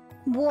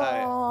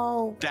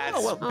 Whoa.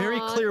 That's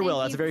Very clear will.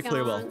 That's a very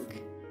clear will.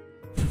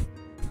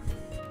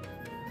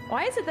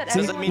 Why is it that See,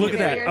 everyone look at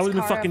that. I would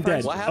have been Kara fucking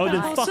first? dead. I would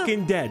have been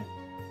fucking dead.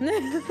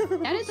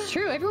 That is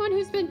true. Everyone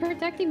who's been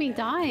protecting me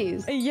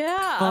dies.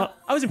 Yeah.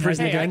 I was in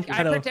prison again.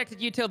 I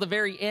protected you till the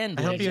very end.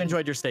 I hope you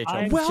enjoyed your stay,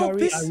 Chum. Well, sorry,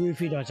 this- I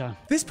roofied also.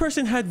 This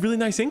person had really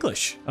nice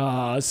English,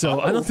 so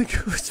I don't think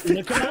it was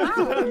Vic. If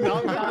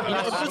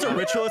there's a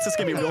ritualist, it's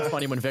gonna be real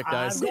funny when Vic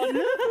dies. What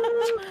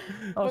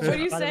are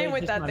you saying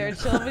with that there,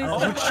 Chill?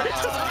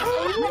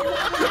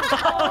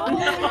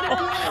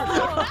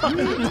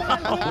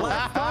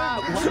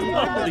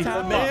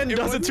 The man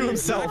does it to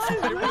himself.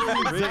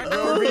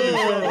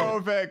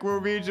 We'll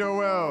read your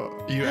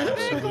will. You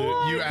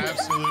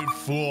absolute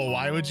fool.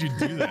 Why would you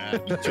do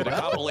that? To the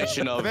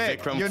compilation of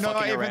Vic, Vikram you're not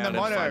fucking even the around and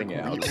monarch. finding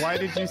out. Why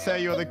did you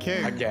say you're the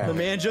king? Again. The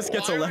man just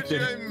gets Why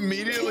elected. would you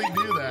immediately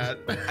do that?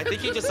 I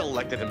think he just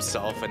elected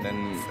himself and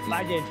then.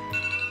 I did.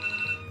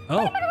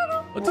 Oh.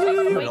 Wake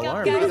An up,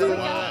 alarm. guys.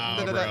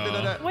 Wow,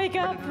 bro. Wake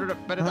up.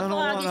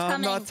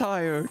 I'm not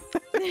tired.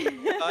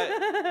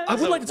 I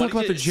would like to talk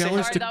about the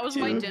jailer's Sorry, that was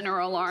my dinner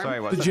alarm. Sorry,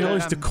 what's the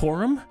jailer's that?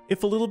 decorum,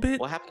 if a little bit.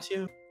 What happened to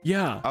you?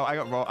 Yeah. Oh, I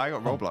got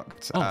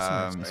Robloxed. Oh,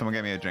 sorry. Someone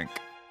gave me a drink.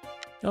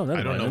 Oh,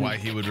 I don't know why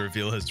he would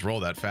reveal his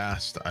role that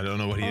fast. I don't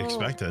know what he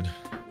expected.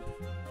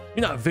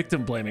 You're not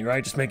victim blaming,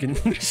 right? Just making.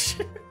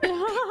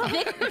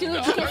 Vic, dude,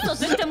 you can't spell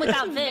victim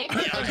without Vic.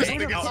 I just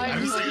think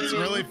it's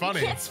really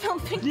funny. Can't spell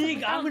victim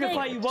Dig, I'm gonna without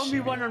fight you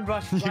Vic. 1v1 on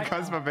Rust. You Right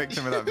can't spell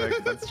victim without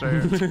Vic. That's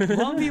true.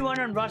 1v1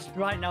 on Rust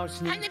right now,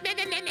 Sneak.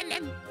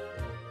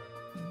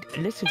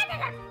 Listen.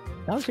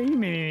 Don't say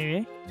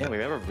me. Yeah, we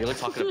have a really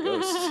talkative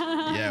ghost.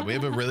 Yeah, we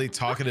have a really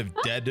talkative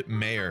dead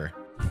mayor.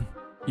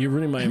 You're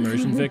ruining my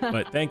immersion, Vic,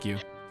 but thank you.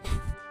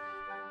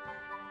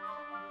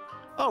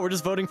 Oh, we're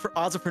just voting for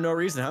Ozzy for no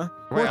reason, huh?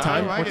 Wait, time, how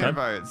am I more getting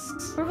time.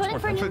 votes? We're voting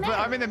for a new But mayor.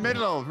 I'm in the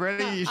middle.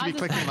 Really, you should be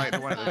clicking like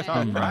the one at the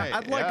top, right?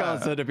 I'd like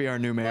Ozzy to be our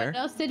new mayor. What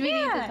else did we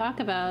need to talk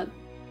about?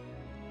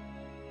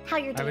 How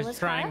your day I was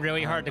trying Kara?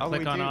 really hard to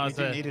click on we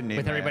do Ozzy need a new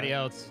with everybody mayor.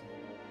 else.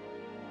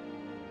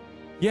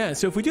 Yeah,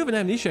 so if we do have an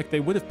amnesia check,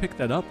 they would have picked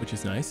that up, which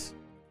is nice.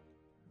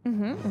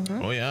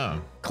 Oh yeah.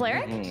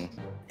 Cleric? Mm.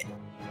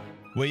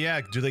 Well,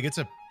 yeah. Do they get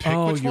to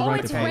pick which you're one.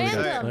 right. It's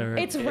random.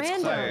 It's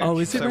random. Oh,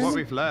 is it So random? what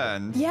we've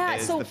learned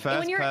is so the first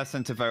when you're-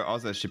 person to vote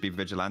Ozza should be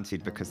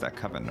vigilanted because they're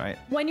coven, right?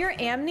 When you're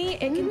Amni,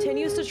 it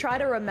continues to try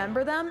to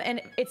remember them,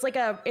 and it's like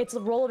it's a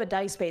roll of a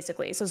dice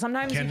basically. So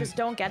sometimes you just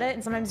don't get it,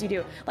 and sometimes you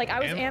do. Like I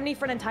was Amni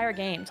for an entire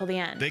game till the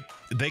end.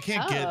 They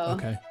can't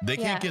they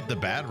can't get the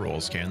bad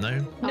rolls, can they?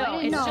 No,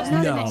 it's just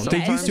No,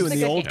 they used to in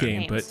the old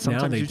game, but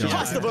now they don't.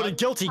 Costa voted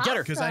guilty. Get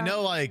her. Because I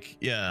know, like,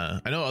 I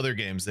know other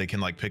games they can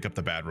like pick up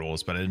the bad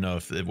rolls, but I didn't know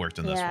if it worked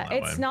in this one. Yeah, That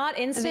it's way. not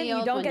instant.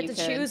 You don't get to could.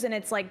 choose, and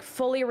it's like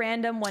fully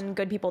random when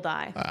good people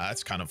die.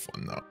 That's kind of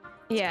fun though.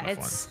 Yeah,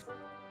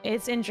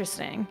 it's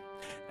interesting.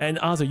 And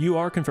Ozza, you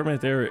are confirming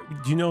it there.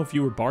 Do you know if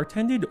you were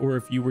bartended or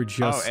if you were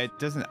just? Oh, it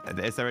doesn't.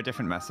 Is there a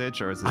different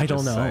message or is it? I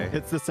don't just know. say-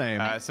 It's the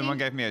same. Someone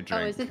gave me a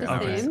drink. is it the and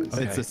I was- same?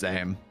 Okay. It's the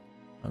same.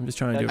 I'm just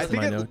trying to do I it for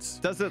think my it notes.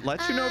 does it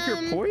let you know if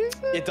you're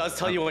poisoned? It does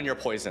tell you when you're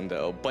poisoned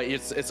though, but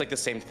it's like the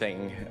same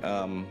thing.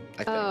 I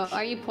think. Oh,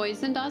 are you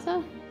poisoned,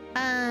 Ozza?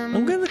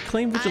 I'm gonna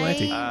claim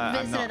vigilante.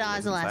 I visited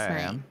Ozza last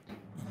night.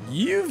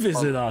 You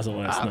visited Ozza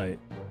last night.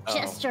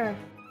 Jester.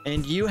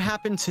 And you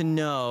happen to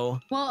know,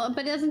 Well,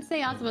 but it doesn't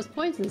say Ozza was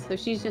poisoned, so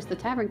she's just the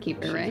tavern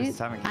keeper, right?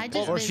 I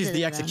just or she's visited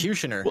the them.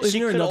 executioner. Well, isn't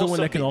there another one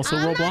that can also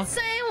I'm roll not block?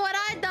 saying what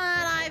I done.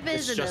 I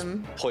visited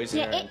them. Poison.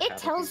 Yeah, it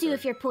tells you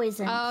if you're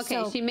poisoned. Oh,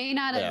 okay, So, she may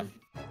not have.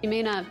 She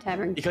may not have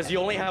tavern. Because you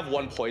only have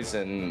one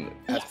poison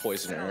as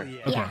poisoner.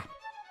 yeah.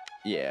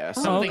 Yeah.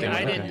 Something okay,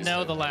 I okay. didn't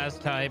know the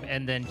last time,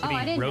 and then Oh,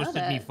 I Jimmy didn't know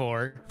roasted me that.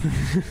 for.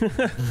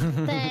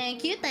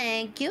 Thank you,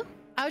 thank you.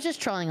 I was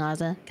just trolling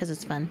Ozza because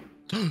it's fun.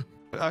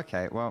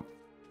 Okay, well.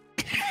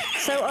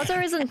 So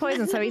Ozza isn't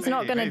poisoned, so he's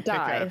not gonna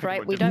die,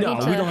 right? We don't No,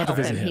 need to we don't have to help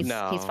visit him. him.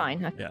 No. He's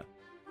fine. Okay. Yeah.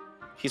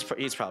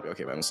 He's probably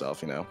okay by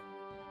himself, you know.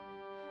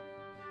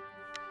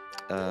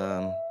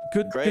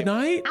 Good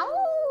night,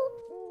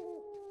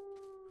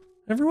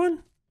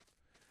 everyone.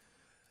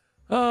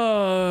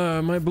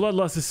 My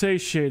bloodlust is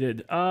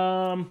satiated.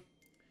 I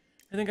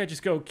think I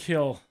just go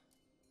kill.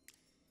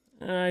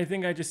 I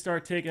think I just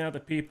start taking out the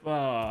people.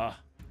 I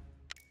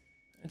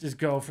just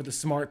go for the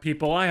smart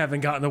people. I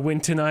haven't gotten the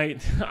win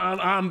tonight.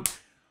 I'm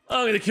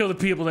gonna kill the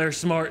people that are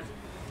smart.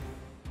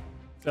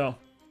 So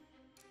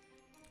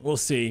we'll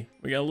see.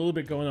 We got a little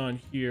bit going on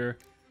here.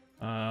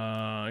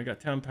 I got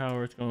town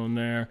power. It's going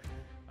there.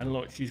 I don't know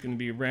what she's gonna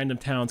be. Random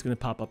town's gonna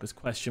pop up as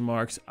question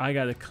marks. I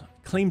gotta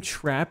claim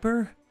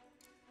trapper.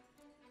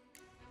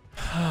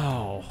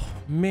 Oh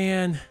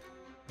man,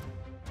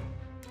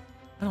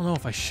 I don't know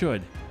if I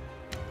should.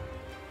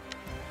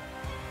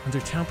 Under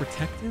town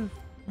protective?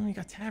 Oh, you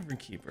got tavern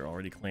keeper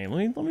already claimed.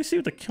 Let me see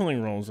what the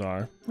killing rolls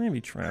are.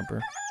 Maybe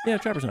trapper. Yeah,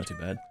 trapper's not too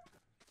bad.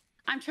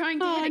 I'm trying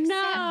to hit accept.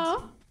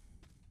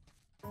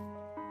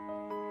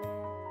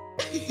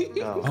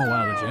 Oh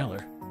wow, the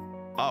jailer.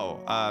 Oh,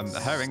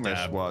 her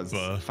English was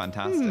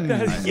fantastic.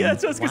 Yeah,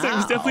 that's what I was gonna say. It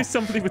was definitely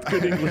somebody with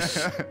good English.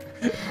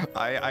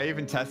 I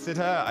even tested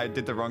her. I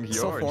did the wrong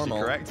So yaw and she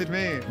formal. corrected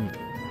me.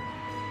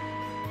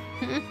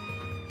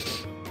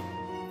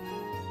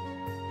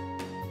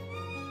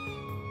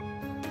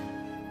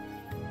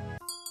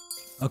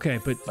 Okay,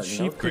 but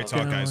she Great put talk,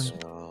 down guys.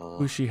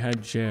 who she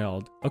had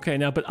jailed. Okay,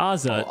 now, but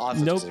Ozza, Oh,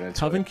 Ozza's no just into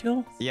coven it.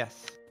 kill?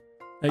 Yes.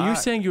 Now, you're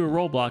saying you were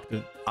roll blocked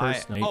the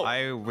first night.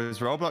 I was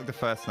rollblocked the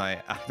first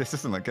night. This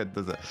doesn't look good,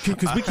 does it?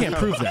 Because we can't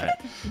prove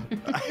that.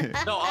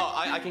 No,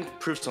 I can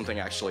prove something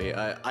actually.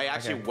 I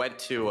actually went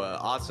to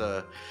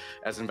Ozza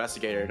as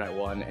investigator night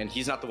one, and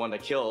he's not the one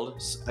that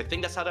killed. I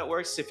think that's how that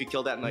works. If you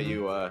kill that night,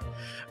 you I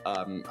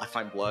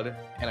find blood,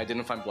 and I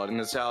didn't find blood in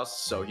his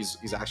house, so he's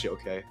actually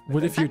okay.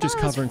 What if you're just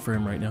covering for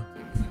him right now?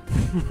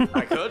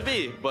 I could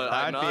be, but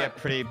I'm That'd not. be a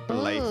pretty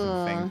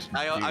blatant thing to do,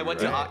 I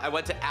went right? to I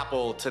went to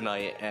Apple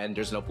tonight, and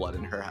there's no blood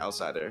in her house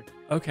either.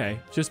 Okay,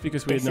 just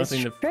because we had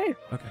nothing to. True.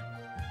 Okay.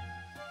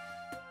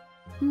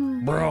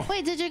 Bro.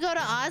 Wait, did you go to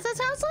Ozza's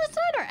house last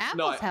night or Apple's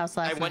No, house last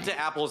I night? went to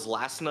Apple's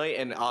last night,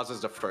 and Oz's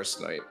the first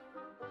night.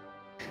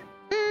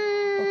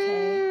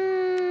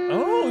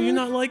 Oh, you're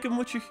not liking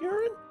what you're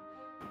hearing?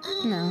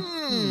 No.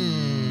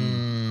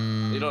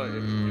 You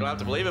don't have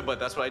to believe it, but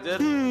that's what I did.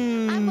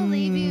 I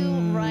believe you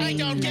right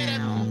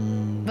now.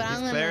 But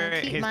I'm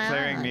gonna keep He's my eye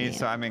clearing on me, you.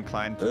 so I'm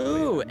inclined to.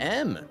 Ooh,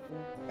 M.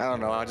 I don't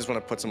know. I just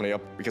want to put somebody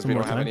up because One we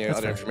more don't have time? any That's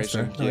other fair, that's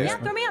information. fair. Yeah,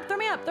 throw me up, throw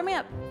me up, throw me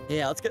up.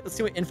 Yeah, let's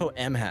see what info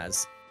M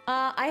has.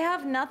 I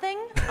have nothing.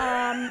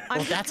 I'm Well,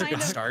 just that's a kind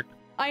good of- start.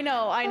 I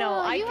know.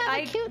 Oh, you have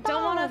a cute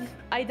dog.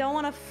 I don't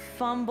want to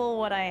fumble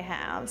what I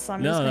have, so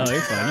I'm No, just. no, gonna-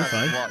 you're fine.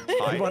 You're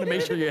fine. I want to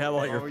make sure you have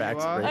all your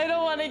facts I straight.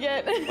 don't want to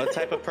get. What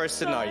type of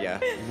person are you?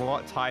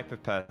 What type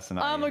of person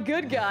are I'm you? a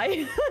good guy.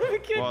 I'm a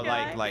good Well,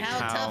 guy. like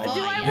How town. tough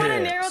Do I are want to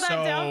Yeah. narrow that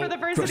down for the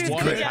person who's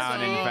What doing is-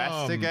 Town it?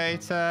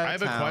 investigator. I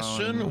have a town-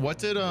 question. What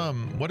did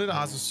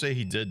Ozza say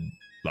he did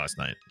last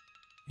night?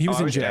 He was Oh,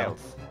 I in was jail. jailed.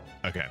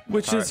 Okay.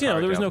 Which is, there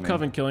was no jailed me.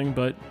 coven killing,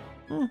 but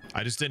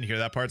I just didn't hear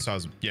that part, so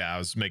I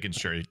was making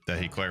sure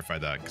that he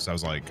clarified that because I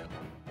was like,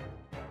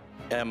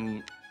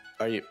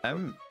 Are you?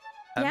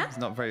 Yeah? It's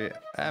not very.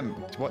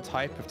 What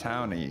type of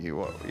town are you?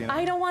 What, you know?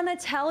 I don't want to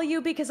tell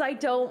you because I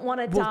don't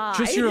want to die.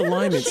 Just your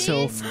alignment,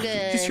 so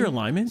just your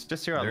alignment. It's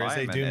just your There is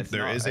alignment.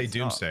 there is a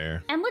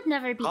doomsayer. And would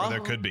never be. Or there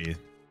could be.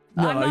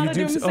 No, I'm not a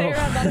doomsayer.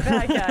 I'm not a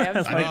bad guy. I'm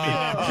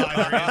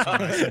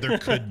I said there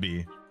could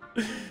be.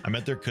 I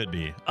meant there could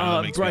be.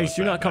 Bryce,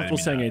 you're not comfortable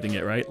saying anything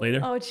yet, right? Later?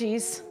 Oh,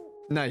 jeez.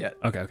 Not yet.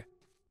 Okay.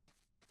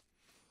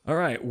 All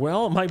right.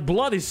 Well, my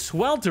blood is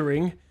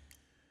sweltering.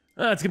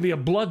 It's gonna be a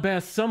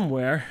bloodbath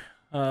somewhere.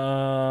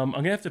 I'm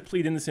gonna have to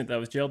plead innocent. That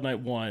was jailed night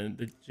 1.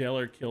 The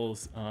jailer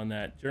kills on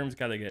that. Germ's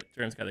gotta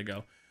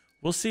go.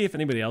 We'll see if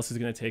anybody else is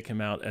gonna take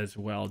him out as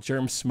well.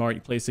 Germ's smart. He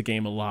plays the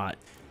game a lot,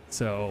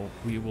 so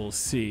we will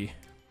see.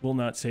 We'll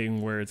not say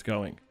where it's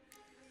going.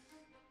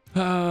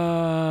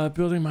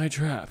 Building my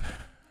trap.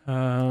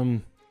 But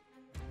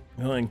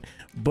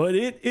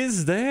it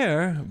is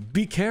there.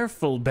 Be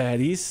careful,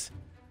 baddies.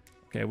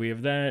 Okay, we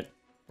have that.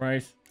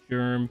 Bryce,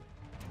 Germ,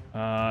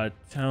 town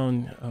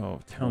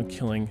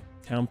killing,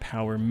 town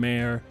power,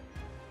 mayor.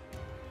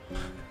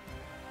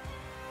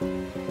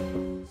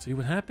 See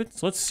what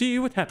happens. Let's see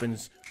what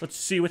happens. Let's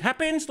see what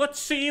happens. Let's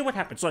see what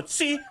happens. Let's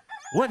see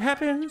what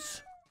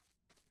happens.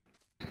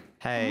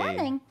 Hey.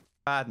 Morning.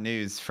 Bad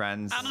news,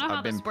 friends. I don't know how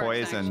I've been this works,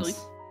 poisoned actually.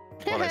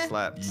 while I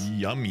slept.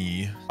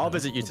 Yummy. I'll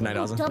visit you tonight,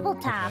 Ozzy. Double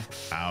tap.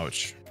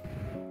 Ouch.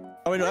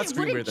 Oh wait, no, Wait, that's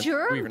what Green did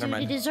Germ do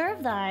to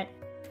deserve that?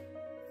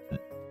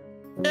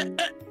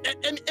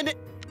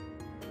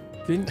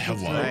 Hello.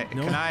 Hey,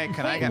 No? Can I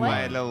get what?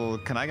 my little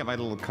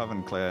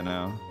coven clear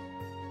now?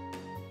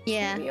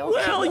 Yeah.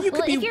 Well, you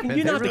could be. if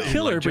You're not the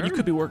killer, but you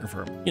could be working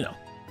for him. You know.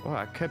 Well,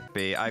 I could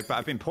be.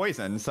 I've been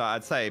poisoned, so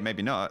I'd say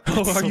maybe not.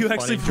 Oh, are you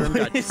actually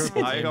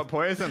poisoned? I got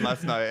poisoned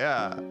last night.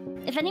 Yeah.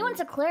 If anyone's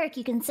a cleric,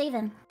 you can save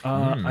him.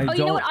 I You know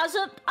don't. what,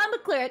 Ozzy? I'm a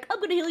cleric.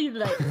 I'm gonna heal you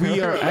tonight. We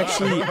are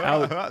actually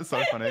out. That's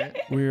so funny.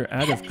 We're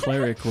out of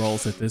cleric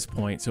roles at this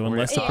point, so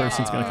unless the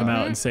person's going to come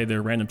out and say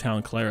they're random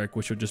talent cleric,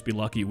 which would just be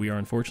lucky, we are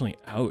unfortunately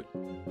out.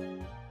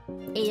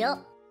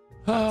 Yep.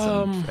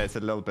 It's a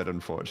little bit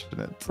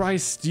unfortunate.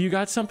 Bryce, do you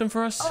got something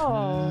for us?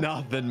 Oh.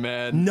 Nothing,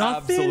 man.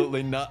 Nothing?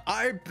 Absolutely not.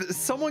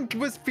 Someone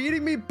was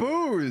feeding me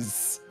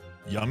booze.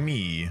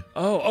 Yummy.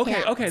 Oh,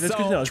 okay, okay. That's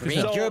good to know. That's good to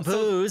know. Drink your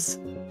booze.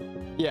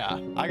 Yeah,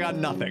 I got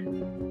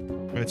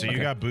nothing. Wait, so you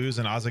got booze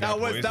and Ozzy got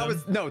poison? That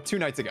was no 2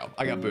 nights ago.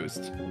 I got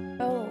boozed.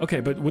 Oh. Okay,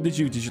 but what did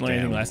you learn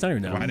anything last night or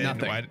no?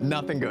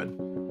 Nothing good.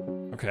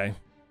 Okay.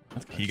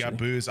 He got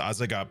booze,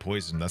 Ozzy got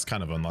poisoned. That's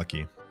kind of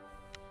unlucky.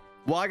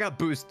 Well, I got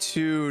boozed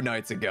 2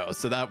 nights ago,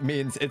 so that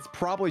means it's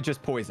probably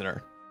just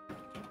poisoner.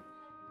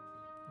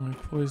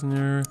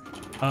 Poisoner.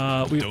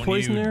 We have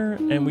poisoner,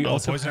 and we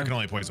also poisoner have... can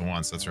only poison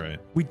once. That's right.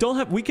 We don't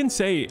have. We can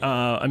say.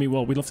 I mean,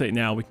 well, we don't say it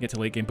now. We can get to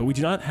late game, but we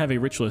do not have a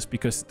ritualist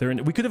because they're.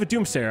 We could have a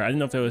doomsayer. I didn't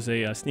know if that was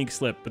a sneak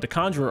slip, but the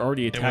conjurer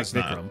already attacked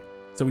Vikram,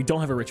 so we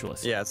don't have a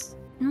ritualist. Yes.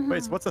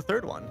 Wait, so what's the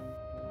third one?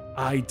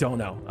 I don't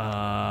know.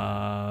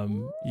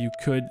 You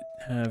could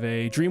have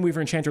a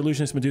Dreamweaver, Enchanter,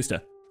 Illusionist,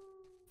 Medusa.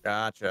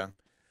 Gotcha.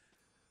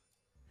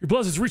 Your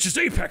blood has reached its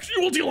apex.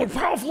 You will deal a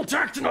powerful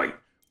attack tonight.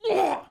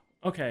 Ugh!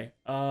 Okay.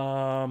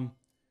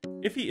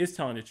 If he is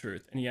telling the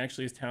truth and he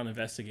actually is town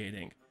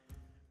investigating,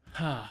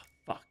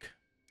 fuck.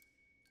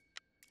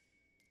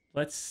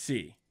 Let's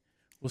see.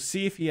 We'll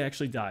see if he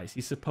actually dies.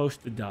 He's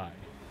supposed to die.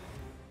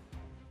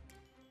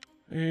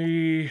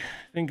 I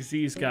think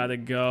Z's gotta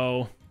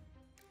go.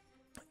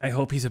 I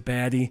hope he's a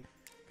baddie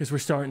because we're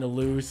starting to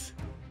lose.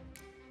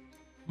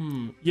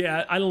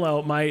 Yeah, I don't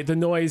know. My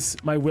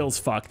will's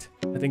fucked.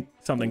 I think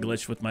something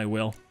glitched with my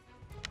will.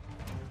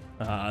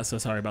 So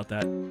sorry about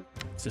that.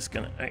 It's just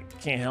gonna. I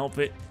can't help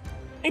it.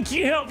 I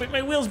can't help it.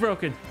 My will's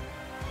broken.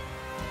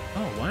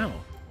 Oh wow.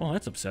 Well,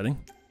 that's upsetting.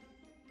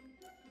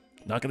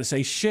 Not gonna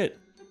say shit.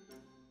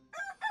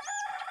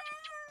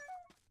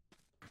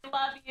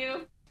 Love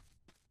you.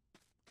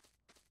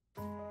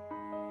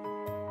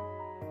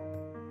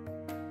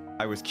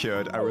 I was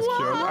cured. I was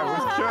cured. I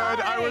was cured.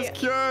 I was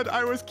cured.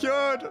 I was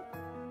cured.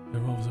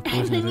 There was a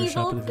poison in the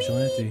shop of the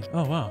vigilante.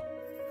 Oh wow.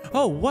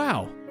 Oh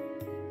wow.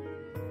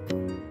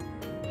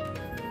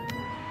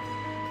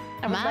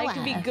 I would like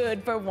to be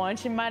good for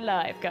once in my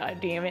life, god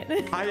damn it.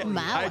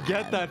 I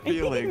get that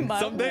feeling. My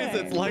Some days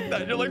life. it's like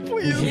that. You're like,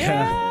 please.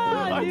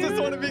 Yeah. I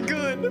just want to be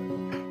good.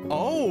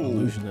 Oh.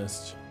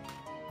 Illusionist.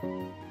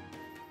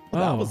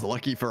 That was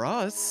lucky for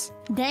us.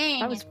 Dang.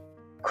 That was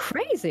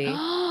crazy.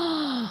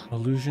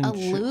 Illusion.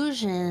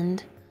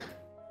 Illusioned.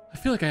 I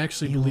feel like I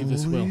actually believe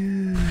this will.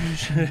 Gee,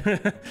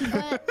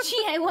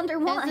 I wonder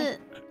why.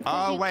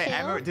 Oh wait,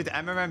 did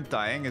MMM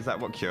dying? Is that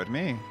what cured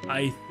me?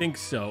 I think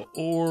so.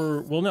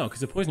 Or well, no, because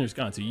the poisoner's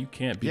gone, so you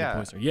can't be the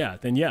poisoner. Yeah,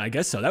 then yeah, I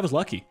guess so. That was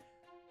lucky.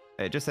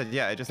 It just said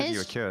It just said you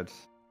were cured.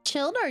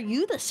 Chilled, are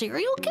you the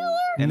serial killer?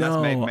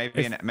 No,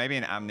 maybe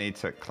an Amni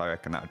took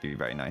cleric, and that would be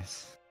very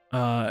nice.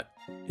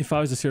 If I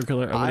was a serial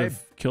killer, I would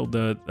have killed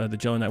the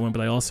Jello Knight one,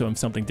 but I also am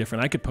something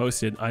different. I could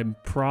post it. I'm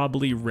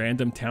probably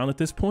random town at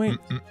this point,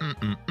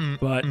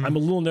 but I'm a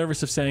little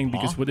nervous of saying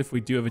because what if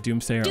we do have a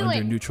Doomsayer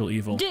under neutral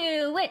evil?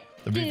 Do it.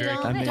 That'd be very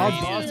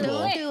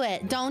Don't do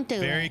it. Don't do it.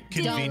 Very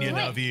convenient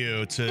of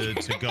you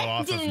to go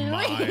off of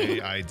my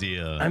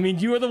idea. I mean,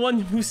 you were the one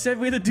who said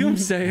we're the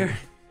Doomsayer.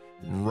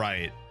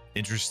 Right.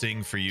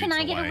 Interesting for you Can to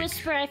I get a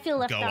whisper? I feel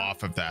left go out.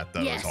 off of that,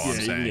 though, Yes. is all I'm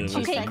saying.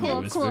 Okay,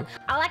 cool.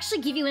 I'll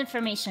actually give you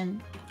information.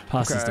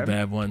 Pasta's the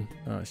bad one.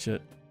 Oh,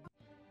 shit.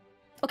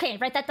 Okay,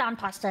 write that down,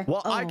 Pasta.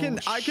 Well, I can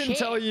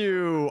tell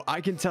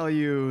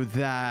you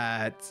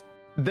that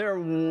there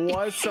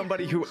was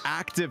somebody who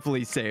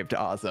actively saved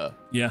Ozza.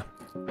 Yeah.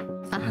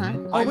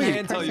 I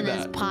can tell you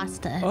that.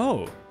 Pasta.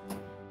 Oh.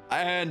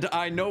 And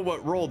I know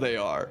what role they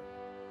are.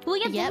 Well,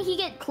 yeah, didn't he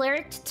get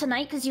clericked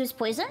tonight because he was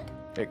poisoned?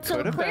 It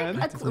could have been.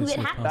 It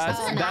happened.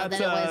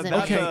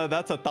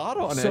 That's a thought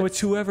on it. So it's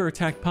whoever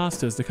attacked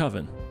Pasta is the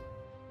Coven.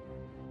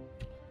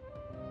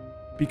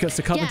 Because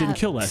the Coven didn't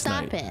kill last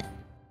night. Stop it.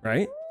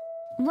 Right?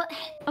 What?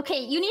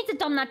 Okay, you need to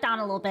dumb that down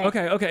a little bit.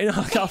 Okay. No,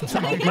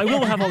 my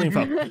will have all the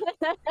info.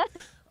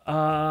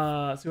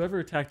 So whoever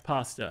attacked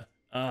Pasta.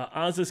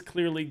 Ozza's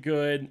clearly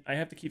good. I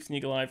have to keep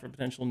Sneak alive for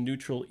potential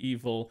neutral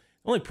evil.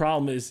 The only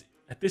problem is,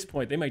 at this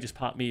point, they might just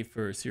pop me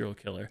for a serial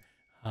killer.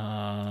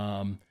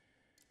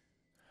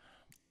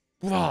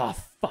 Oh,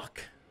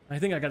 fuck. I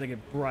think I gotta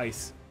get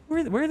Bryce.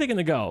 Where are they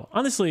gonna go?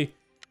 Honestly,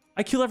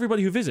 I kill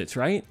everybody who visits,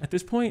 right? At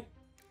this point?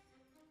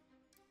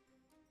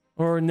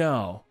 Or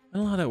no? I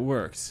don't know how that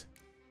works.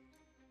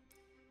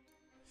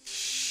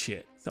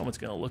 Shit. Someone's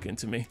gonna look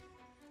into me.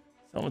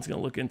 I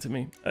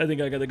think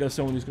I gotta go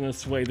someone who's gonna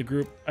sway the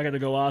group. I gotta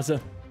go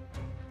Ozza.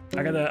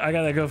 I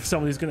gotta go for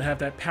someone who's gonna have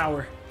that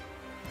power.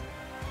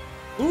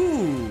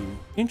 Ooh,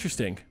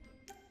 interesting.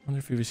 Wonder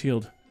if he was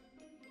healed.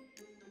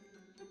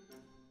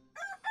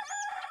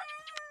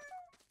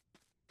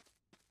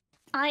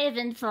 I have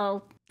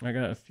info. I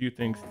got a few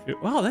things.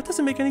 Wow, that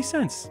doesn't make any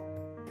sense.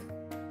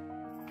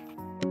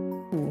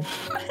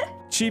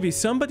 Chibi,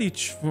 somebody.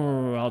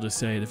 I'll just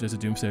say it. If there's a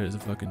Doomsayer, there's a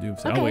fucking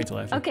Doomsayer. Okay. I'll wait till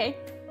after. Okay.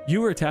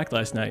 You were attacked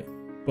last night,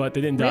 but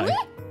they didn't die.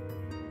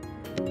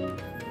 Really?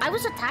 I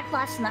was attacked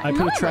last night. I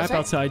put a trap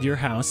outside your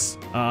house,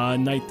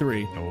 night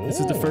 3.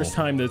 This is the first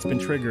time that it's been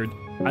triggered.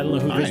 I don't know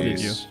who visited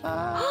you.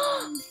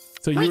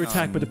 So you were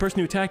attacked, but the person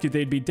who attacked you,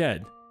 they'd be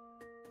dead.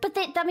 But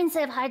that means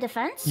they have high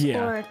defense?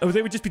 Yeah. Or... Oh,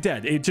 they would just be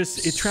dead. It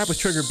trap was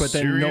triggered, but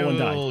then no one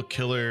died. Serial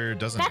killer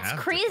doesn't have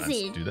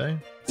crazy. defense, do they?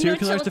 Serial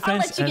killer's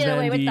defense, and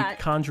then the that.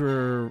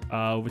 conjurer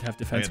would have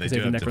defense because they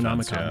have a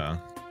Necronomicon.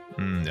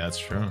 Yeah. That's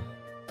true.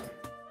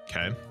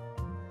 Okay.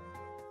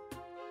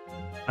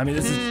 I mean,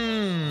 this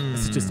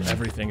is just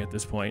everything at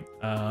this point.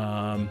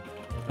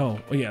 Oh,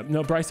 yeah.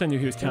 No, Bryce, I knew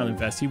he was Town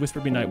Invest. He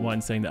whispered me night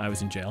 1 saying that I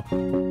was in jail.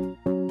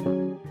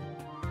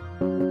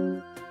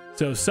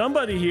 So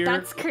somebody here...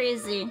 That's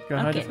crazy. Got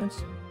high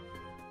defense?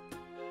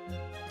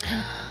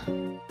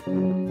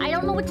 I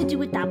don't know what to do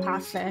with that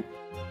pasta.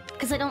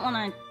 Because I don't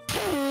want to...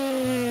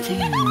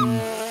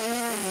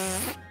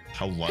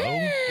 Hello?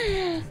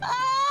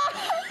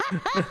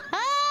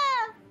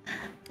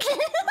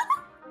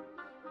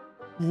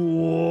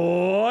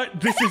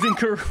 What? This is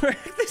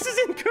incorrect. This is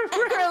incorrect.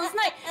 Girls'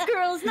 night.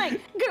 Girls' night.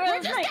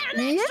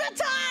 Extra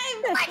time.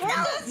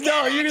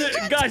 No, you're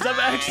gonna... Guys, I'm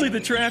actually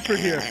the trapper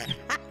here.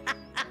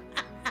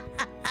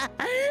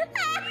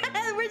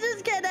 We're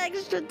just getting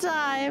extra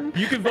time.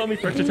 You can vote me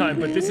for extra time,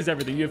 but this is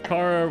everything. You have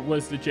Kara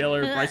was the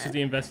jailer, Bryce was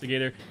the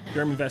investigator,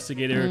 Germ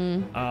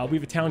investigator. We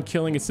have a town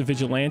killing, it's the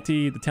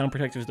vigilante, the town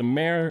protector is the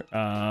mayor,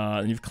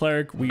 and you have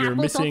cleric. We are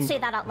missing. Don't say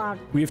that out loud.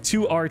 We have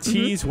 2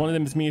 RTs. One of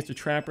them is me as the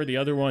trapper, the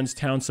other one's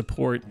town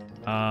support.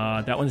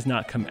 That one's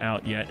not come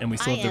out yet, and we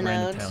still have the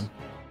random town.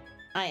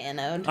 I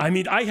anode. I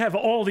mean, I have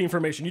all the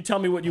information. You tell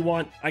me what you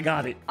want, I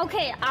got it.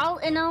 Okay, I'll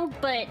inno,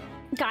 but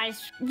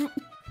guys.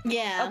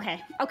 Yeah.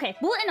 Okay.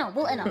 We'll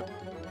inno.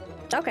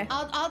 Okay.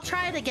 I'll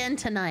try it again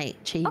tonight,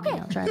 Chibi. Okay.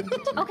 I'll try it again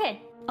tonight.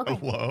 Okay.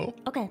 Whoa.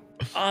 Okay.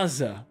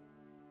 Ozza,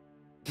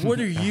 what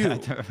are you? I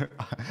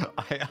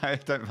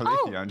don't believe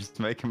you. I'm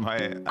just making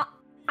my...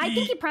 I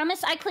think you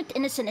promised. I clicked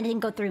innocent and it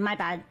didn't go through. My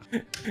bad.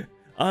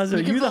 Ozza, are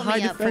you the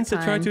high defense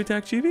that tried to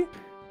attack Chibi?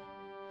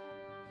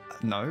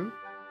 No.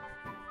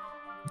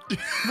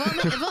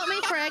 Vote me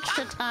for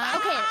extra time.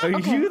 Okay. Are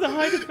you the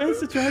high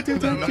defense that tried to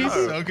attack That's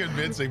Chibi? so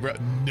convincing, bro.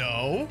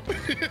 No.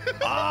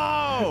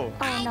 Oh!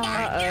 Oh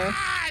no.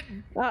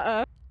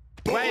 Uh-oh.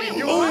 Wait,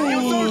 you're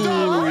so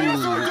dumb!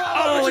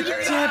 Oh, a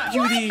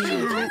deputy!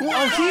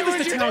 Oh, he was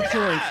the town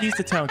killing. He's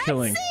the town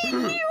killing.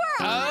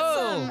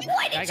 Oh,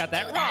 I got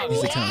that wrong.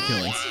 He's the town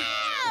killing.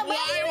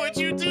 Why would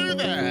you do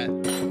that?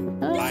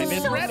 I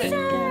misread it.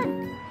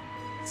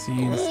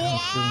 Seeing the town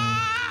killing.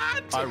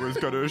 I was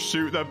gonna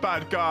shoot the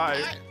bad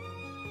guy.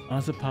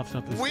 Ozza pops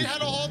up. We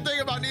had a whole thing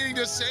about needing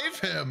to save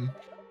him.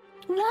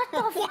 What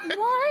the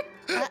what?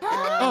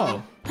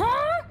 Oh.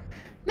 Huh?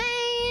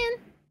 Man.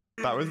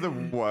 That was the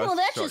worst Well,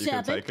 that shot just you could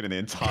have happened. taken in the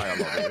entire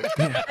lobby.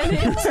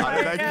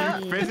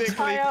 You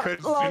physically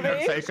couldn't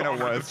have taken a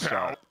worse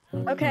shot.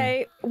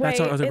 Okay, wait. That's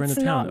our other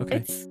random town. Okay.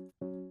 It's...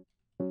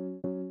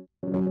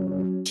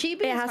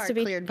 Chibi It has to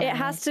be. cleared It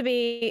has to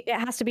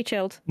be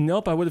chilled.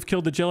 Nope, I would have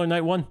killed the jailer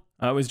night 1.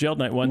 It was jailed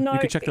night 1. No, you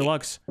could check the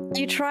logs.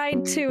 You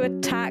tried to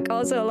attack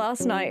Ozza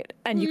last night,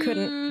 and you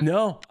couldn't.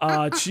 No,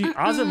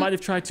 Ozza might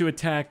have tried to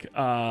attack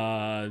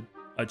Chibi,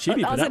 but Ozza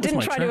that was didn't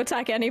my try to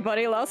attack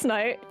anybody last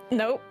night.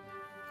 Nope.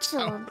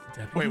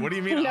 Wait, what do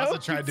you mean? Nope.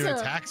 Ozza tried to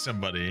attack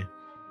somebody.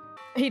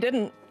 He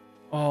didn't.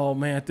 Oh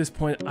man, at this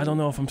point, I don't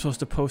know if I'm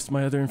supposed to post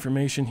my other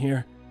information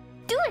here.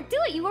 Do it.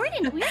 You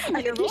already know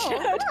your role.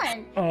 Come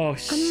on. Oh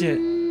shit.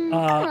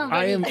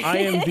 I am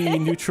the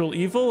neutral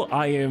evil.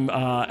 I am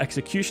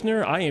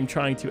executioner. I am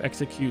trying to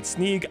execute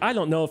Sneeg. I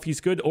don't know if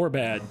he's good or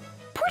bad.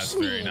 That's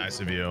very nice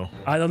of you.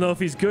 I don't know if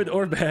he's good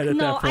or bad at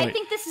that point. I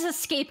think this is a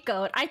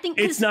scapegoat. I think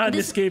it's not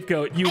a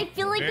scapegoat. I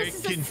feel like very this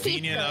is a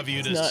convenient scapegoat. of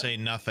you to say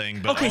nothing.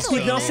 But Okay,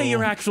 Sneeg, now say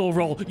your actual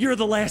role. You're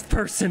the last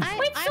person.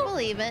 I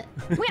believe it.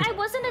 Wait, I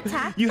wasn't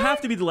attacked. You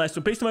have to be the last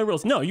one based on my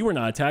rules. No, you were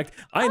not attacked.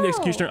 I am the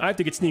executioner. I have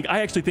to get Sneeg.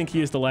 I actually think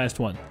he is the last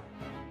one.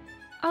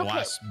 The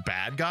last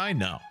bad guy?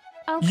 No.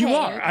 Okay. You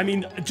are. I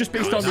mean, just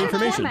based on the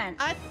information.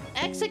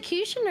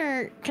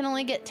 Executioner can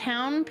only get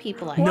town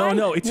people.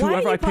 No, it's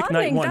whoever I picked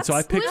night 1. So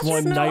I picked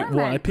one night 1.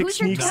 I picked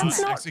Sneeg. That's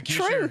not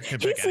true.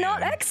 He's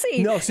not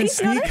Exy. No,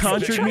 since Sneeg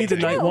conjured me the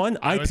night 1,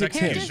 I picked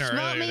him. Just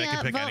vote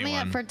me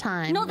up for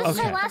time. No, this is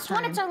our last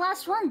one. It's our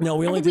last one. No,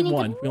 we only did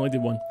one. We only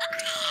did one.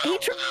 He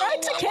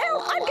tried to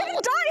kill. I'm gonna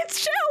die.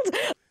 It's Chilled.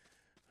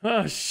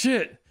 Oh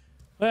shit.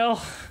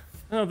 Well,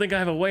 I don't think I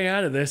have a way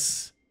out of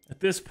this at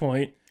this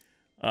point.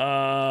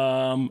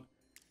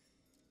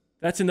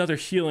 That's another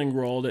healing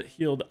roll that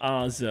healed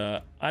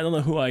Ozza. I don't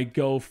know who I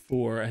go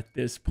for at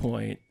this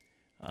point.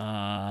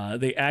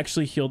 They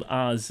actually healed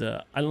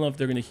Ozza. I don't know if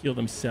they're gonna heal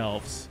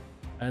themselves.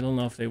 I don't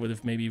know if they would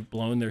have maybe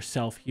blown their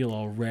self-heal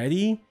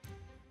already.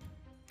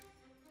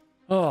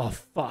 Oh,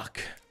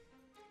 fuck.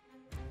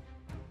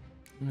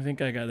 I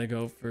think I gotta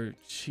go for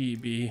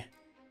Chibi.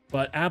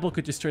 But Apple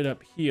could just straight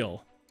up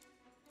heal.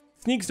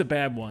 Sneak's a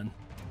bad one.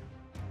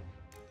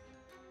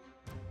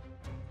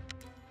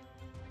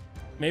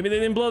 Maybe they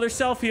didn't blow their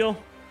self-heal.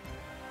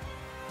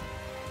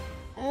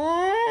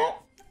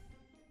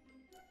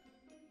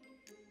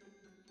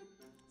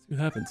 See what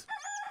happens.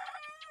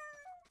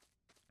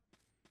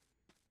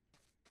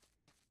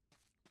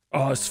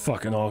 Oh, it's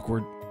fucking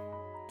awkward.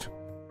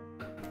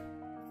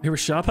 They were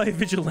shot by a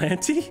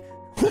vigilante?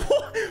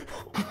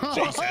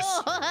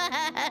 Jesus.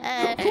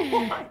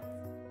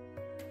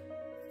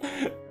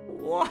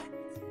 What?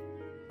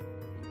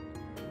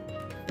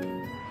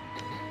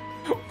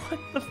 What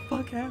the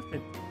fuck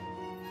happened?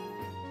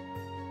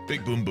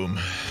 Big boom boom.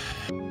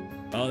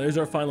 Oh, there's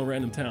our final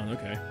random town.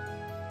 Okay.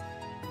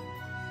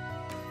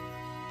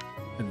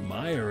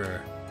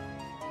 Admirer.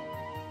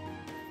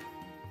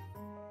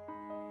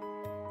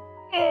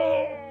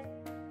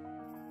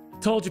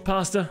 Told you,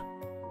 Pasta.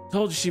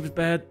 Told you she was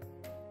bad.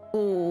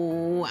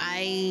 Oh, I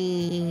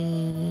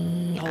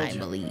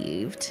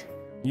believed.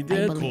 You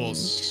did? Cool.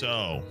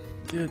 So.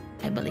 You did.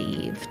 I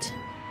believed.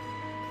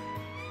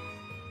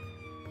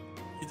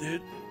 You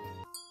did.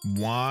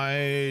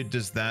 Why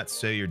does that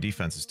say your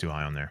defense is too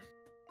high on there?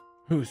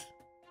 Who's?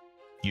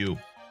 You.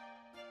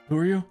 Who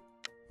are you?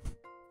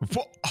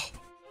 What? Oh,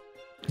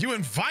 you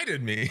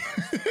invited me.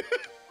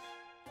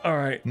 All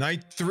right.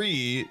 Night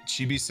 3,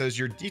 Chibi says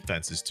your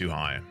defense is too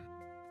high.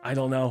 I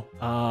don't know.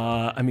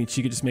 I mean,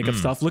 she could just make up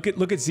stuff. Look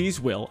at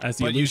Z's will as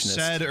the illusionist.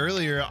 But you said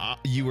earlier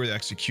you were the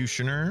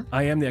executioner.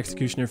 I am the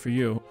executioner for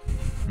you.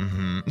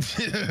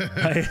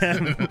 I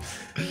am.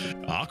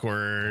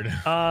 Awkward.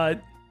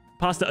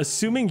 Pasta,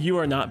 assuming you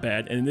are not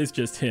bad and it is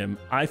just him,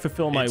 I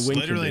fulfill my win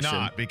condition. It's literally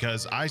not,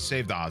 because I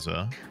saved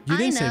Ozza. You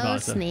didn't save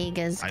Ozza. Sneeg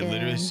is good. I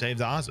literally saved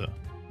Ozza.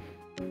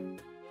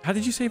 How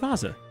did you save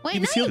Ozza? Wait,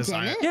 no, you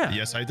didn't. Yeah.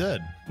 Yes, I did.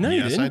 No,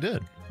 you yes, didn't. I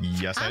did.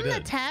 Yes, I did.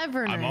 I'm the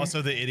taverner. I'm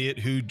also the idiot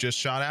who just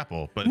shot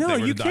Apple, but No, they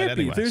would you have died can't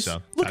be. anyway. There's-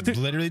 So look, I there-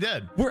 literally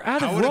did. We're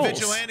out of How would a roles.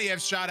 vigilante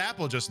have shot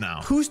Apple just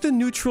now? Who's the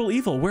neutral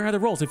evil? We're out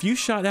of roles. If you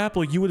shot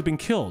Apple, you would have been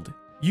killed.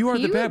 You are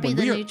the bad one.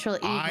 The We are. neutral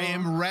evil. I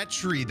am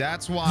Retry.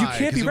 That's why. You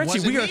can't be 'cause it Retry.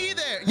 wasn't We are. me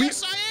there. we-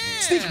 Yes, I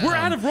am. Steve, we're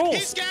out of roles.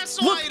 He's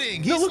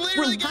gaslighting. He's look,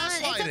 literally It's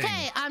gaslighting.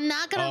 okay. I'm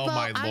not gonna Oh, vote.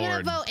 my I'm gonna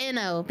lord. vote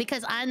Inno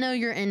because I know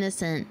you're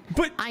innocent.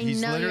 But I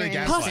He's know you're literally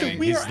innocent. Pasta,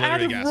 we He's are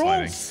out of literally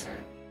roles.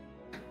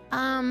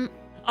 I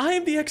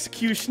am the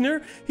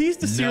executioner. He's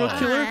the serial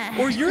killer,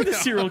 or you're the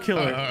serial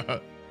killer.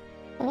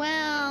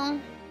 Well,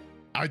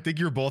 I think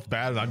you're both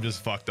bad, and I'm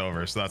just fucked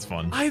over. So that's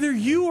fun. Either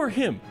you or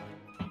him.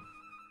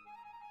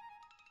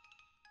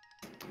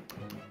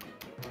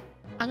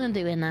 I'm gonna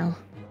do Inno.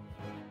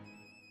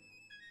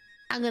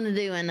 I'm gonna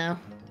do Inno.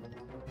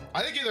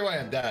 I think either way,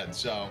 I'm dead.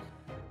 So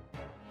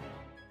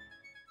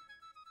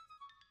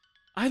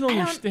I don't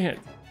understand.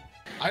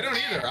 I don't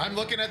either. I'm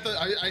looking at the.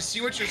 I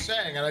see what you're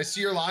saying, and I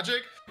see your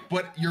logic,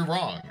 but you're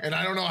wrong, and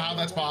I don't know how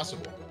that's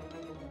possible.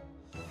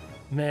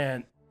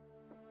 Man,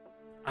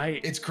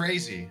 It's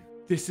crazy.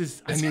 This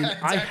is. I It's- mean, it's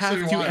I have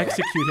actually to wild.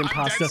 execute him, I'm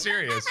Pasta. dead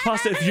serious.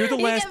 Pasta, if you're the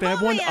You last can bad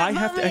vote one, me up, I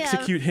have vote to me up.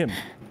 execute him.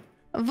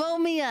 Vote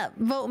me up.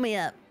 Vote me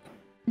up.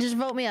 Just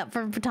vote me up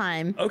for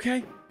time.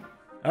 Okay.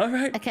 All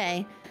right.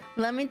 Okay.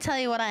 Let me tell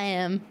you what I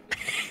am.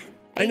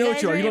 I know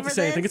what you are. You don't have ready to for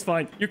say this? anything. It's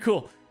fine. You're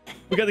cool.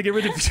 We gotta get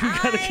rid of you. We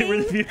gotta get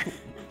rid of you.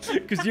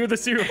 Because you're the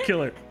serial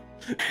killer.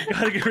 We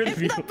gotta get rid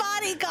of you. The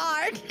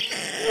bodyguard.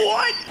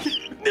 What?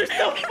 There's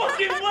no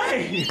fucking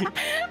way.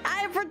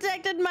 I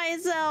protected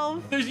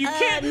myself. You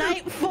can't.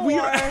 Night 4.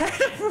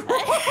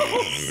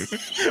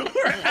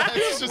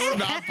 It's just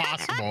not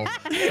possible.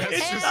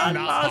 It's just not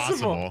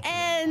possible.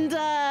 And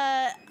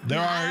there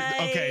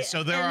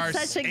are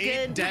such a 8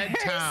 good dead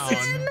towns.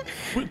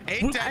 8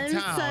 dead towns.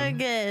 I'm so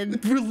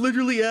good. We're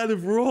literally out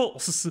of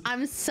rolls.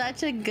 I'm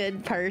such a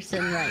good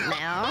person right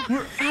now.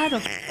 We're out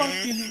of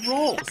fucking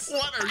rolls.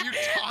 What are you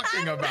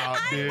talking about,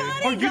 dude?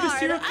 Are you the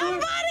serial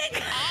killer?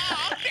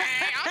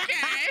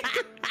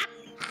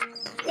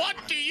 What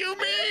do you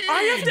mean?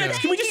 I have to.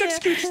 Can we just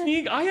execute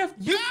Sneak? No!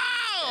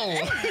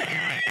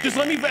 Just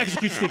let me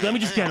execute Sneak. Let me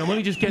just get him. Let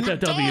me just get that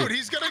W. Dude,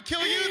 he's gonna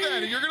kill you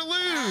then, and you're gonna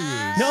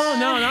lose. No,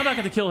 I'm not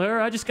gonna kill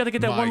her. I just gotta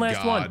get that one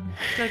last one.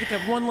 Gotta get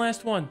that one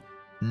last one.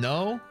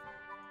 No?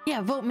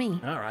 Yeah, vote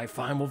me. All right,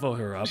 fine. We'll vote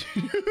her up.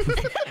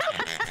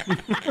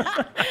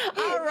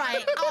 All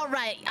right.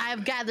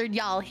 I've gathered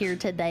y'all here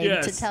today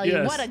to tell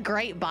you what a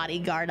great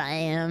bodyguard I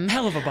am.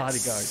 Hell of a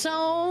bodyguard.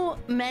 So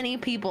many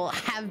people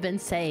have been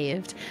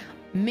saved.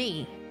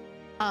 Me.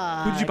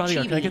 Who did you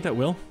bodyguard? Can I get that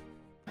will?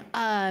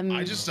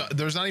 I just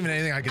there's not even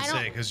anything I can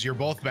say because you're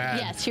both bad.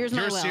 Yes, here's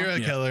my will. You're a serial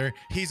killer.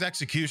 He's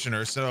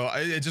executioner, so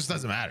it just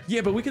doesn't matter.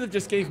 Yeah, but we could have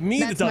just gave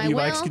me the W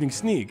by executing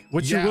Sneak.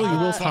 What's your will? Your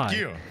will's high. Fuck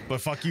you.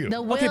 But fuck you.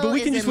 Okay, but we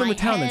can just win the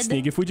town then,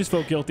 Sneak. If we just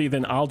vote guilty,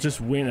 then I'll just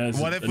win as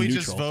What if a we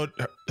neutral. just vote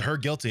her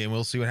guilty and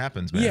we'll see what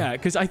happens, man? Yeah,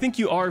 because I think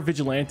you are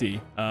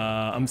vigilante.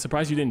 I'm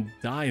surprised you didn't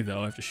die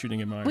though after shooting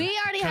him. We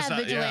already have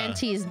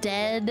vigilantes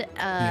dead.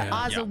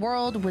 Ozza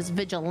World was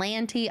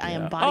vigilante. I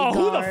am bodyguard. Oh,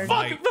 who the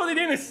fuck voted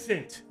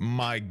innocent?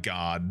 My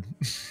God.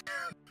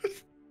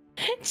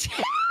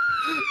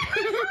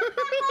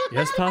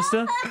 Yes,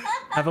 Pasta?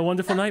 Have a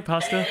wonderful night,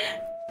 Pasta.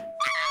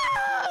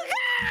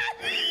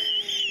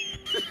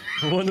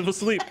 A wonderful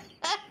sleep.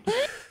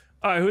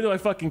 All right, who do I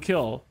fucking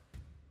kill?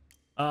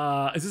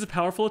 Is this a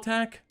powerful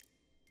attack?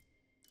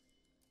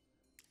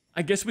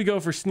 I guess we go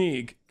for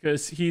Sneak,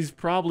 because he's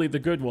probably the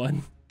good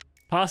one.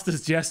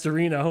 Pasta's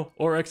Jesterino,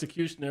 or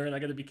Executioner, and I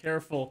gotta be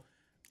careful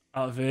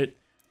of it.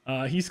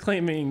 He's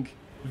claiming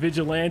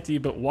vigilante,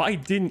 but why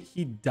didn't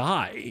he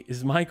die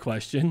is my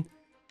question.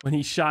 When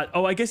he shot...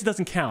 Oh, I guess it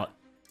doesn't count.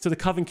 So the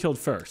Coven killed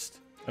first.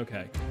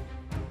 Okay.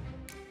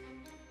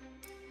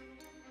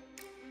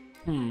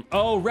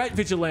 Oh, Ret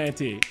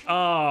Vigilante.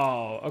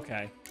 Oh,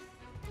 okay.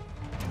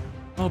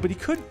 Oh, but he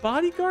could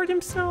bodyguard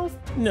himself?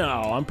 No,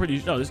 I'm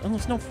pretty... No, there's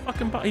almost no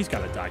fucking... He's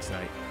gotta die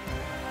tonight.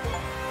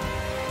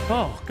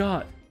 Oh,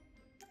 God.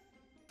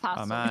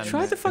 Oh, man. He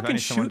tried to fucking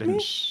shoot me?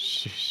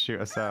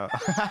 Shoot us out.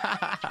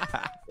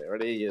 There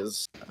it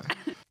is.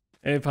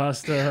 Hey,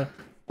 Pasta.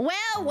 Well.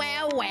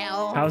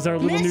 How's our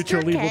little Mr.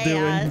 neutral evil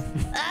doing?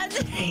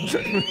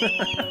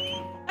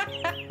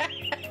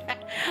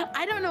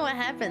 I don't know what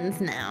happens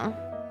now.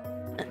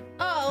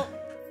 Oh.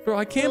 Bro,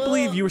 I can't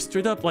believe you were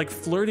straight up like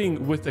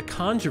flirting with the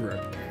Conjurer.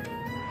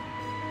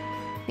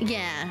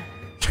 Yeah.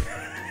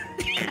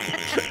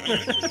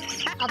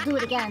 I'll do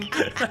it again.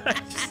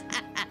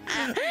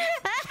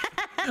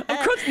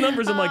 I crunched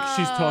numbers. I'm like,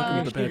 she's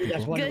talking with the bad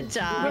people. Good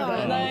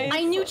job.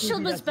 I knew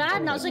Chilled was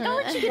bad, and I was like,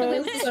 oh, she get away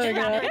with this.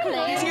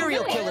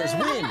 Serial killers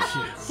win.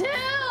 Chill.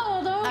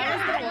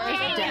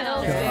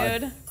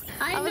 Dude.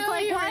 I was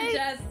like, you were a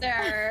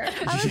jester.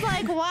 I was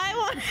like, why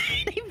won't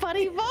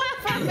anybody vote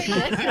for me?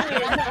 Vote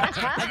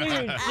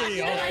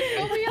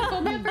me up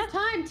for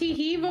time,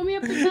 Teehee. Vote me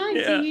up for time,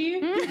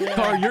 Teehee.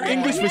 Car, your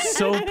English was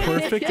so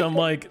perfect. I'm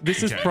like,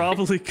 this is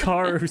probably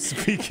Car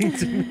speaking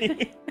to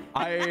me.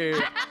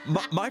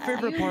 My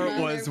favorite part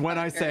was when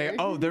I say,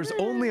 "Oh, there's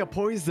only a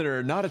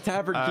poisoner, not a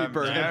tavern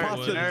keeper." And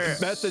Pasta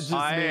messages me,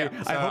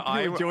 "I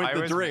hope you enjoyed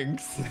the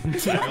drinks."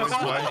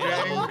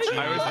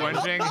 I was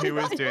wondering who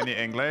was doing the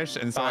English,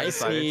 and so I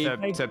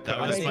decided to put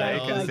a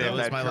mistake and say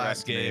that my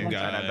last game,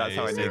 guys. And that's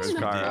how I knew it was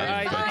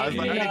Kara.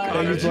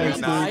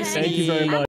 Thank you very much.